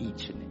of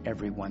each and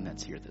every one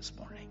that's here this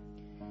morning?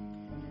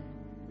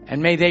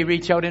 And may they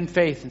reach out in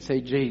faith and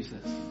say,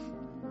 Jesus,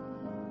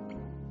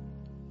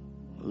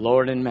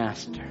 Lord and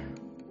Master,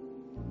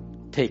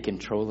 take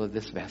control of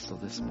this vessel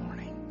this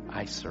morning.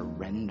 I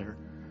surrender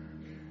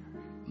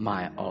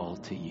my all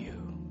to you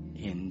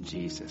in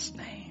Jesus'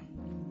 name.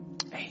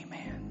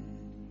 Amen.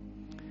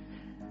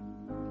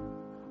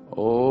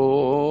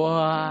 Oh,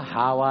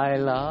 how I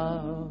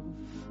love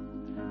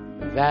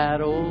that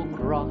old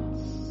cross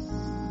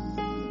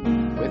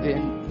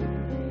within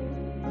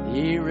the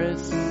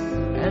iris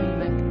and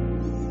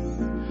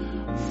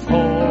necklace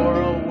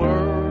for a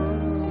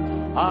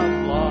world of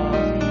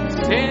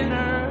lost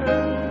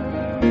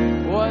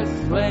sinner was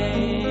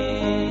slain.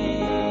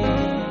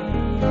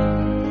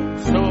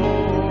 So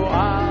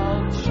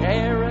I'll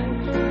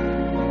cherish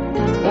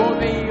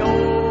the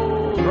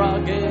old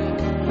rugged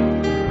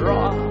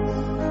cross.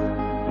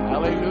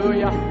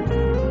 Hallelujah.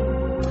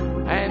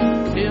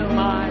 Until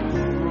my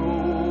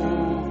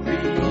trophies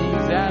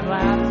at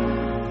last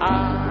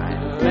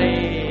I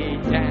lay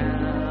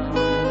down.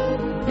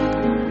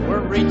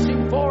 We're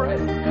reaching for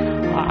it.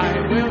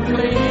 I will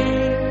cling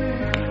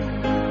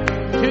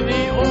to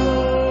the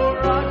old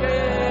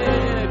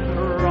rugged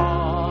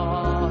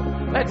cross.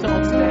 Let's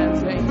all stand,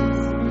 saints,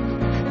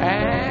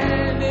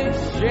 and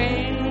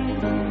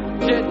exchange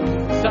it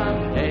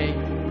someday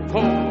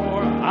for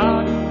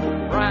a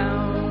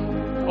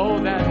crown. Oh,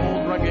 that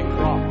old rugged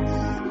cross.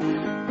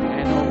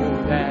 And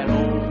oh, that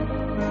old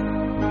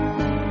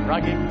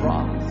rugged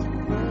cross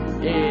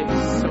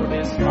is so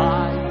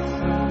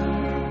despised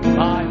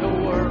by the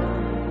world.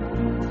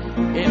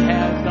 It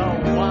has a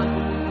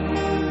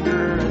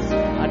wondrous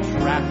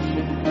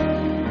attraction,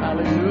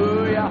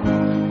 hallelujah,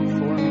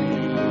 for me.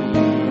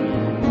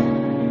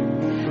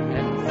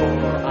 And for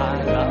I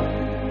love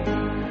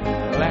the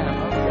Lamb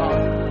of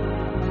God,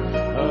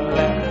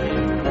 let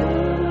Him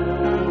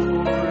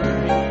glory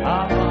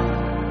above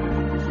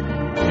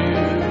to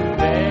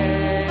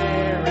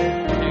bear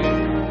it to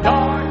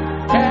dark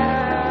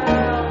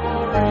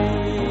Calvary.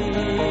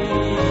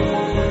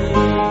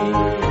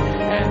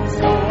 And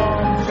so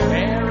I'll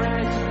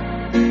cherish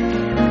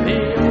the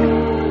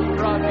old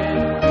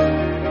rugged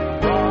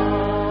cross.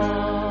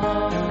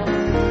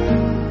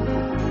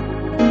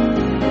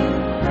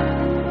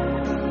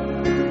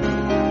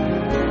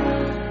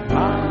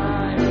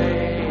 I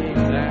lay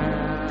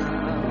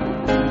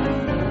down.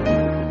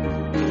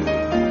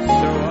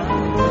 So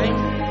I'll cling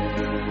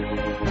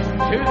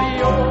to the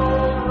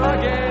old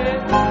rugged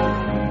cross.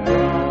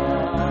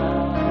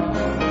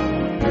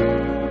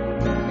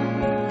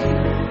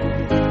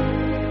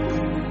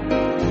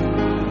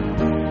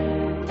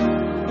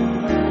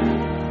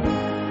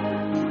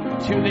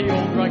 To the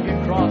old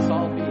rugged cross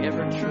I'll be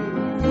ever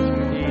true. To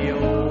the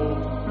old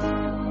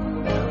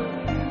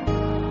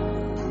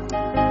I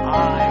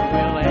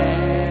will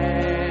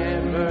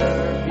ever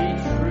be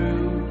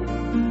true.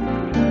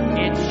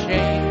 Its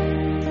shame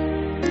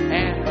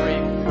and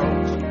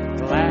reproach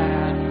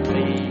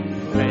gladly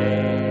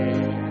bear.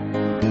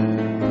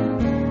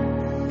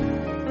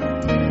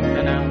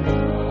 And I'll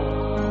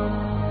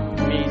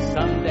be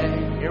someday,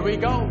 here we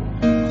go,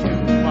 to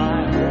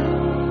my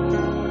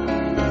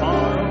home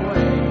far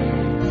away,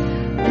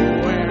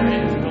 where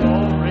His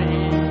glory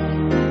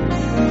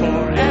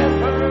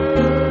forever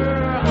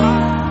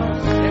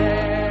I'll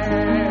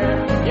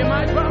share. You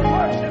might as well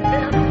worship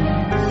Him.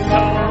 So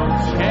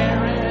I'll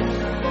cherish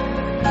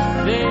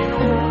the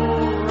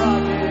old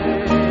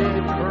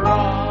rugged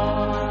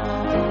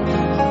cross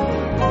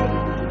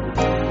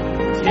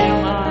till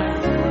my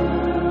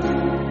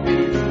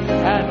trophies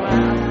at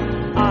last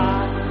I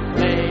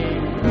lay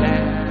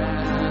down.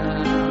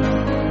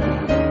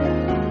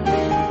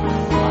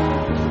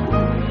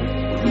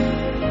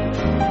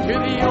 To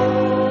the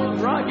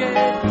old rugged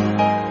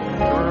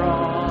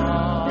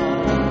cross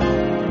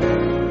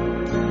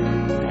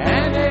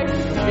and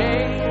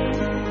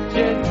exchange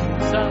it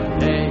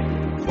someday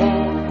for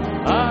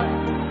a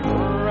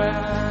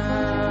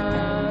crown.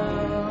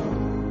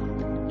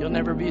 You'll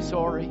never be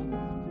sorry.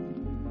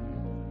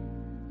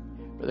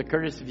 Brother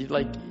Curtis, if you'd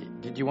like,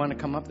 did you want to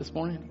come up this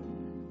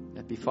morning?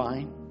 That'd be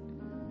fine.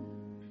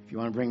 If you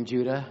want to bring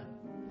Judah,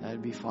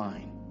 that'd be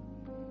fine.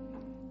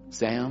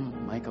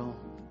 Sam, Michael,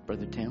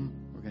 Brother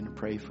Tim, we're going to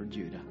pray for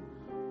Judah.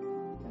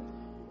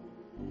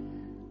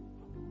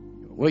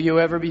 Will you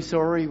ever be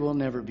sorry? We'll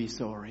never be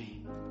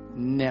sorry.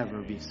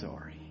 Never be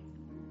sorry.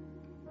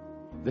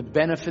 The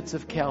benefits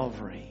of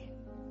Calvary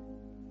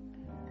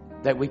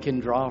that we can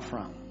draw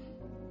from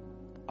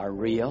are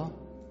real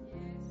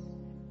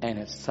and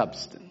its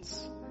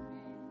substance.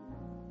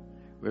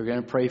 We're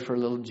going to pray for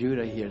little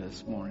Judah here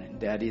this morning.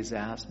 Daddy's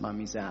asked,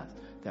 Mommy's asked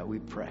that we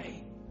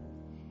pray.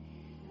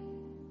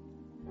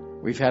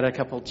 We've had a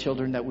couple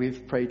children that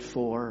we've prayed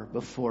for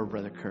before,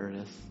 Brother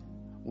Curtis.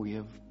 We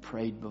have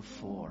prayed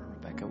before,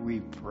 Rebecca.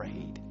 We've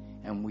prayed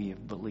and we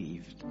have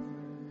believed.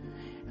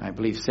 I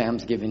believe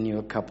Sam's given you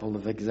a couple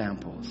of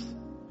examples.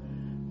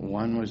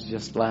 One was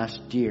just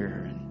last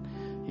year,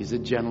 and he's a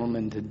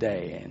gentleman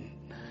today, and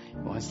he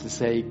wants to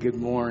say good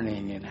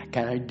morning, and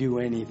can I do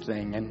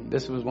anything? And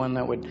this was one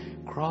that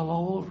would crawl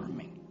all over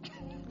me.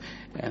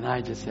 And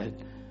I just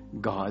said,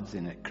 God's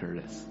in it,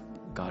 Curtis.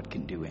 God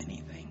can do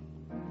anything.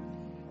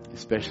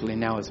 Especially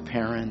now as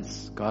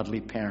parents,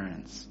 godly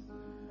parents.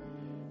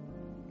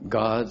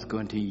 God's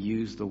going to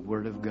use the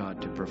Word of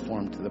God to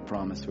perform to the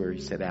promise where He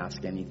said,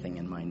 ask anything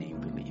in my name,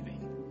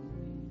 believing.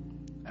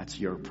 That's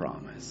your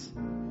promise.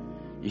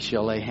 You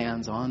shall lay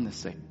hands on the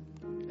sick,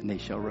 and they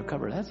shall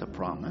recover. That's a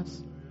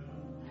promise.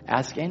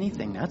 Ask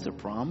anything. That's a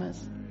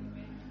promise.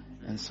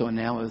 And so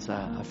now as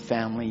a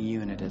family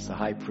unit, as a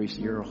high priest,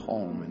 your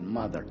home and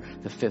mother,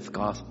 the fifth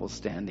gospel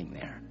standing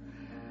there,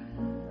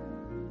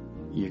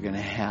 you're going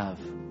to have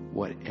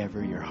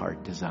whatever your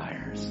heart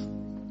desires.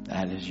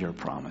 That is your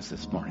promise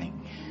this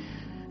morning.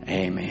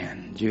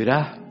 Amen.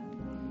 Judah,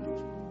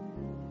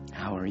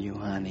 how are you,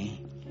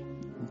 honey?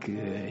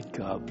 Good.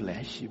 God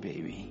bless you,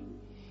 baby.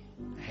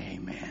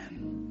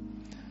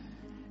 Amen.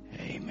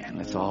 Amen.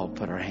 Let's all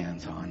put our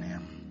hands on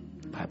him.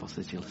 The Bible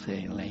says you'll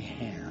say, lay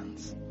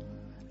hands.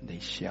 They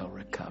shall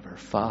recover.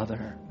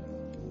 Father,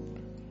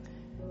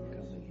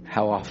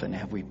 how often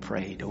have we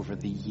prayed over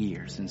the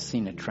years and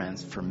seen a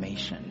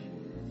transformation?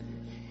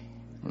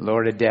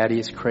 Lord, a daddy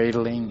is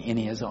cradling in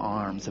his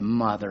arms. A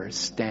mother is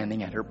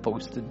standing at her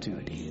post of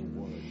duty.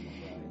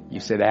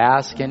 You said,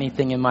 ask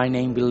anything in my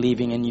name,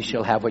 believing, and you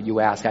shall have what you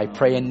ask. I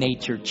pray a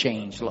nature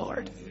change,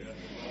 Lord.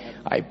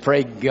 I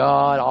pray,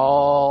 God,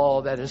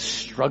 all that is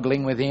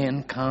struggling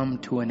within come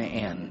to an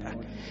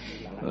end.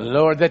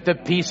 Lord, that the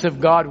peace of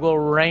God will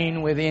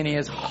reign within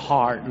his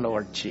heart,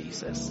 Lord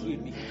Jesus.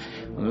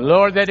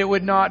 Lord, that it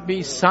would not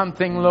be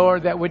something,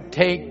 Lord, that would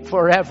take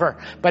forever,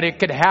 but it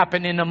could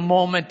happen in a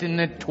moment, in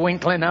the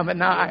twinkling of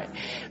an eye.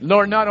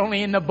 Lord, not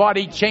only in the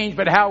body change,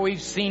 but how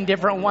we've seen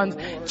different ones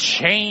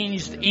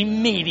changed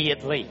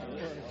immediately.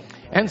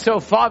 And so,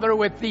 Father,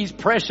 with these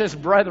precious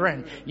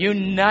brethren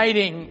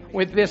uniting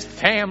with this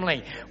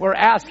family, we're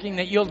asking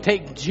that you'll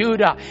take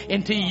Judah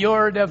into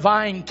your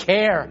divine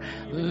care.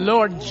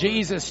 Lord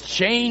Jesus,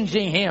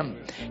 changing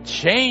him,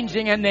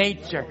 changing a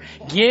nature,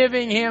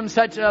 giving him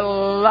such a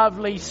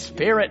lovely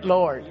spirit,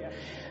 Lord,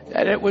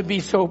 that it would be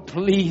so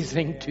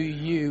pleasing to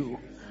you.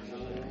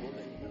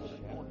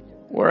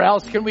 Where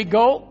else can we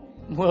go?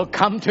 We'll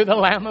come to the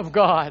Lamb of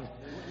God.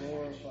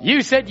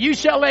 You said, you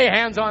shall lay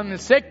hands on the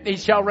sick, they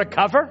shall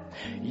recover.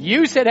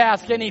 You said,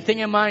 ask anything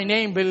in my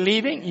name,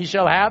 believing, you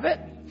shall have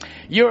it.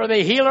 You are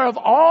the healer of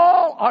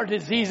all our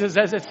diseases,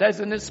 as it says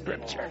in the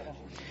scripture.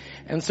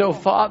 And so,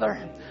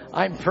 Father,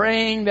 I'm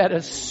praying that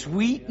a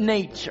sweet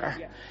nature,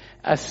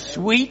 a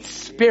sweet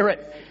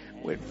spirit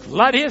would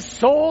flood his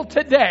soul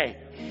today,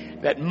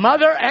 that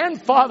mother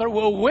and father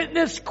will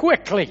witness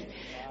quickly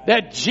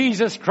that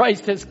Jesus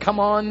Christ has come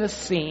on the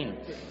scene.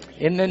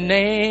 In the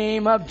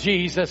name of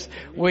Jesus,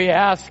 we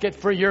ask it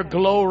for your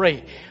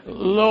glory.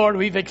 Lord,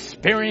 we've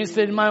experienced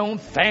it in my own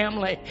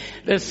family.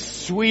 The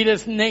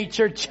sweetest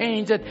nature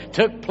change that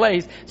took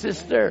place.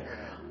 Sister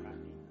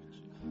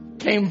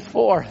came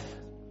forth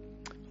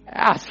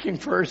asking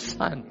for her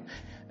son.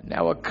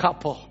 Now a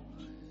couple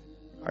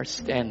are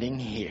standing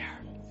here.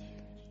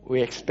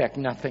 We expect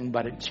nothing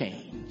but a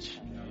change.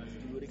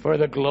 For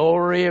the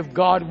glory of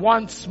God,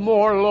 once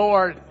more,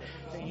 Lord,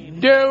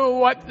 do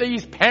what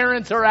these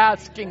parents are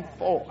asking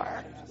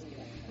for.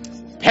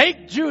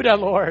 Take Judah,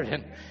 Lord,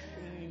 and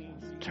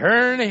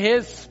turn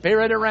his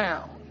spirit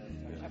around.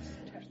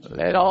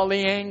 Let all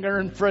the anger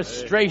and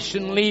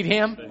frustration leave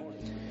him.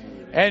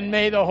 And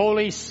may the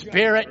Holy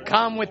Spirit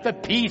come with the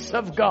peace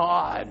of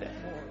God,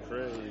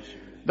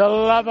 the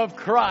love of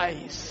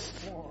Christ,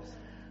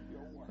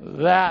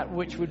 that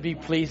which would be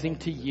pleasing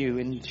to you,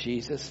 in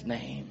Jesus'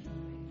 name.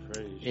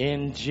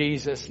 In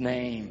Jesus'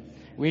 name.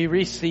 We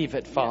receive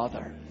it,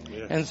 Father.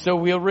 And so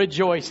we'll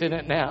rejoice in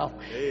it now.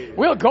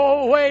 We'll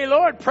go away,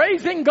 Lord,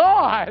 praising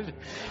God.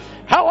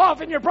 How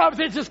often your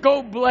prophets just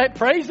go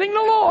praising the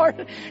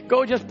Lord.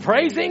 Go just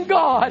praising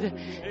God.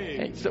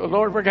 And so,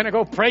 Lord, we're going to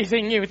go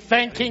praising you,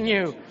 thanking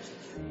you,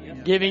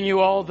 giving you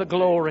all the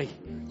glory.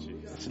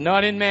 It's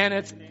not in man,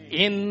 it's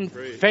in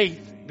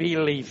faith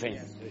believing.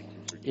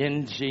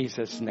 In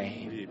Jesus'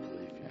 name.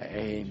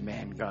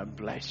 Amen. God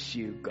bless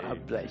you.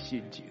 God bless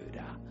you,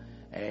 Judah.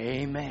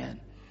 Amen.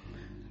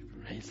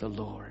 Praise the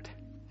Lord.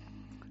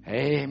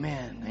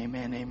 Amen.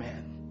 Amen.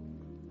 Amen.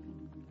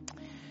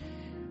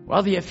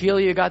 Well, do you feel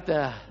you got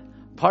the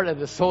part of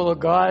the soul of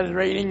God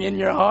reigning in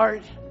your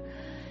heart?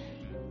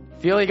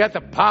 Feel you got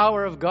the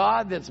power of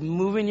God that's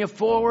moving you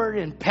forward,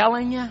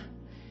 impelling you?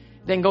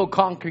 Then go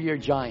conquer your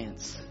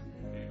giants.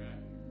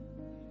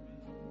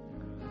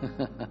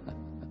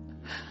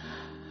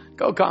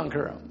 Go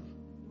conquer them.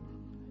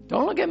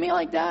 Don't look at me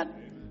like that.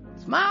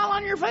 Smile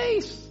on your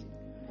face.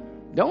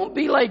 Don't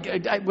be like,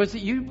 was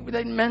it you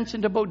that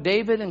mentioned about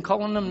David and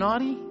calling him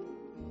naughty?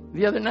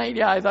 The other night,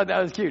 yeah, I thought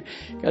that was cute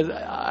because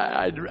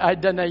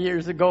I'd done that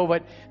years ago.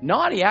 But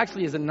naughty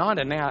actually is not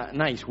a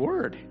nice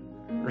word,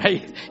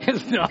 right?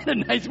 It's not a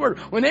nice word.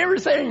 When they were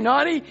saying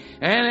naughty,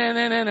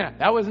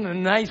 that wasn't a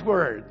nice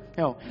word.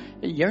 No,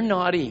 you're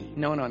naughty.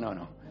 No.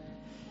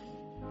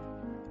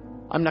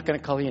 I'm not going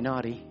to call you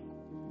naughty.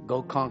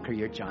 Go conquer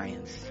your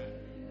giants.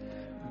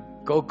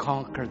 Go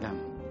conquer them.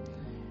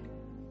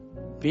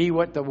 Be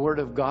what the Word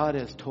of God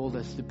has told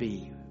us to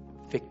be.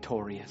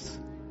 Victorious.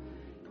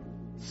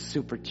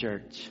 Super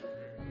church.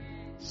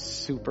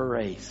 Super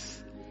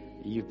race.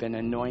 You've been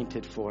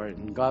anointed for it.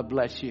 And God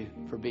bless you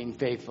for being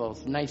faithful.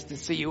 It's nice to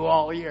see you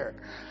all here.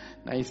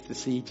 Nice to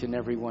see each and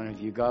every one of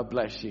you. God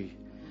bless you.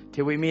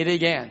 Till we meet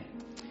again.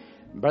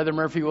 Brother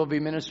Murphy will be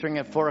ministering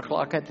at 4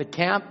 o'clock at the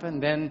camp.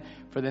 And then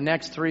for the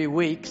next 3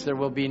 weeks, there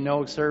will be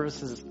no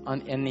services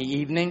in the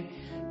evening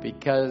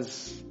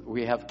because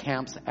we have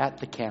camps at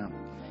the camp.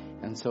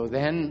 And so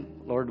then,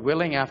 Lord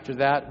willing, after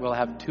that, we'll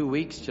have 2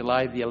 weeks,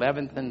 July the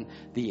 11th and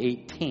the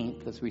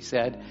 18th, as we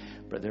said.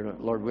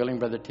 Lord willing,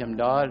 Brother Tim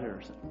Dodd,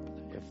 or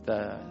if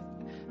the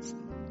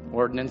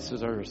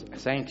ordinances or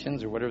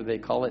sanctions or whatever they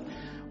call it,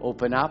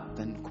 open up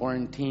and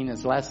quarantine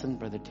is lessened,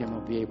 Brother Tim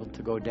will be able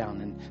to go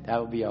down. And that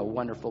will be a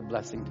wonderful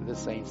blessing to the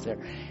saints there.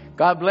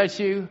 God bless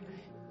you.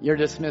 You're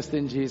dismissed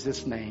in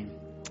Jesus' name.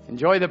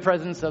 Enjoy the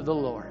presence of the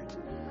Lord.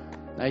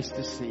 Nice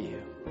to see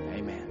you.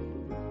 Amen.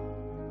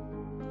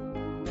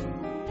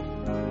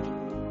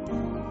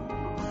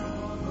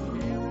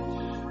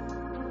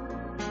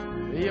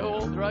 The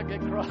old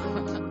rugged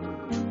cross.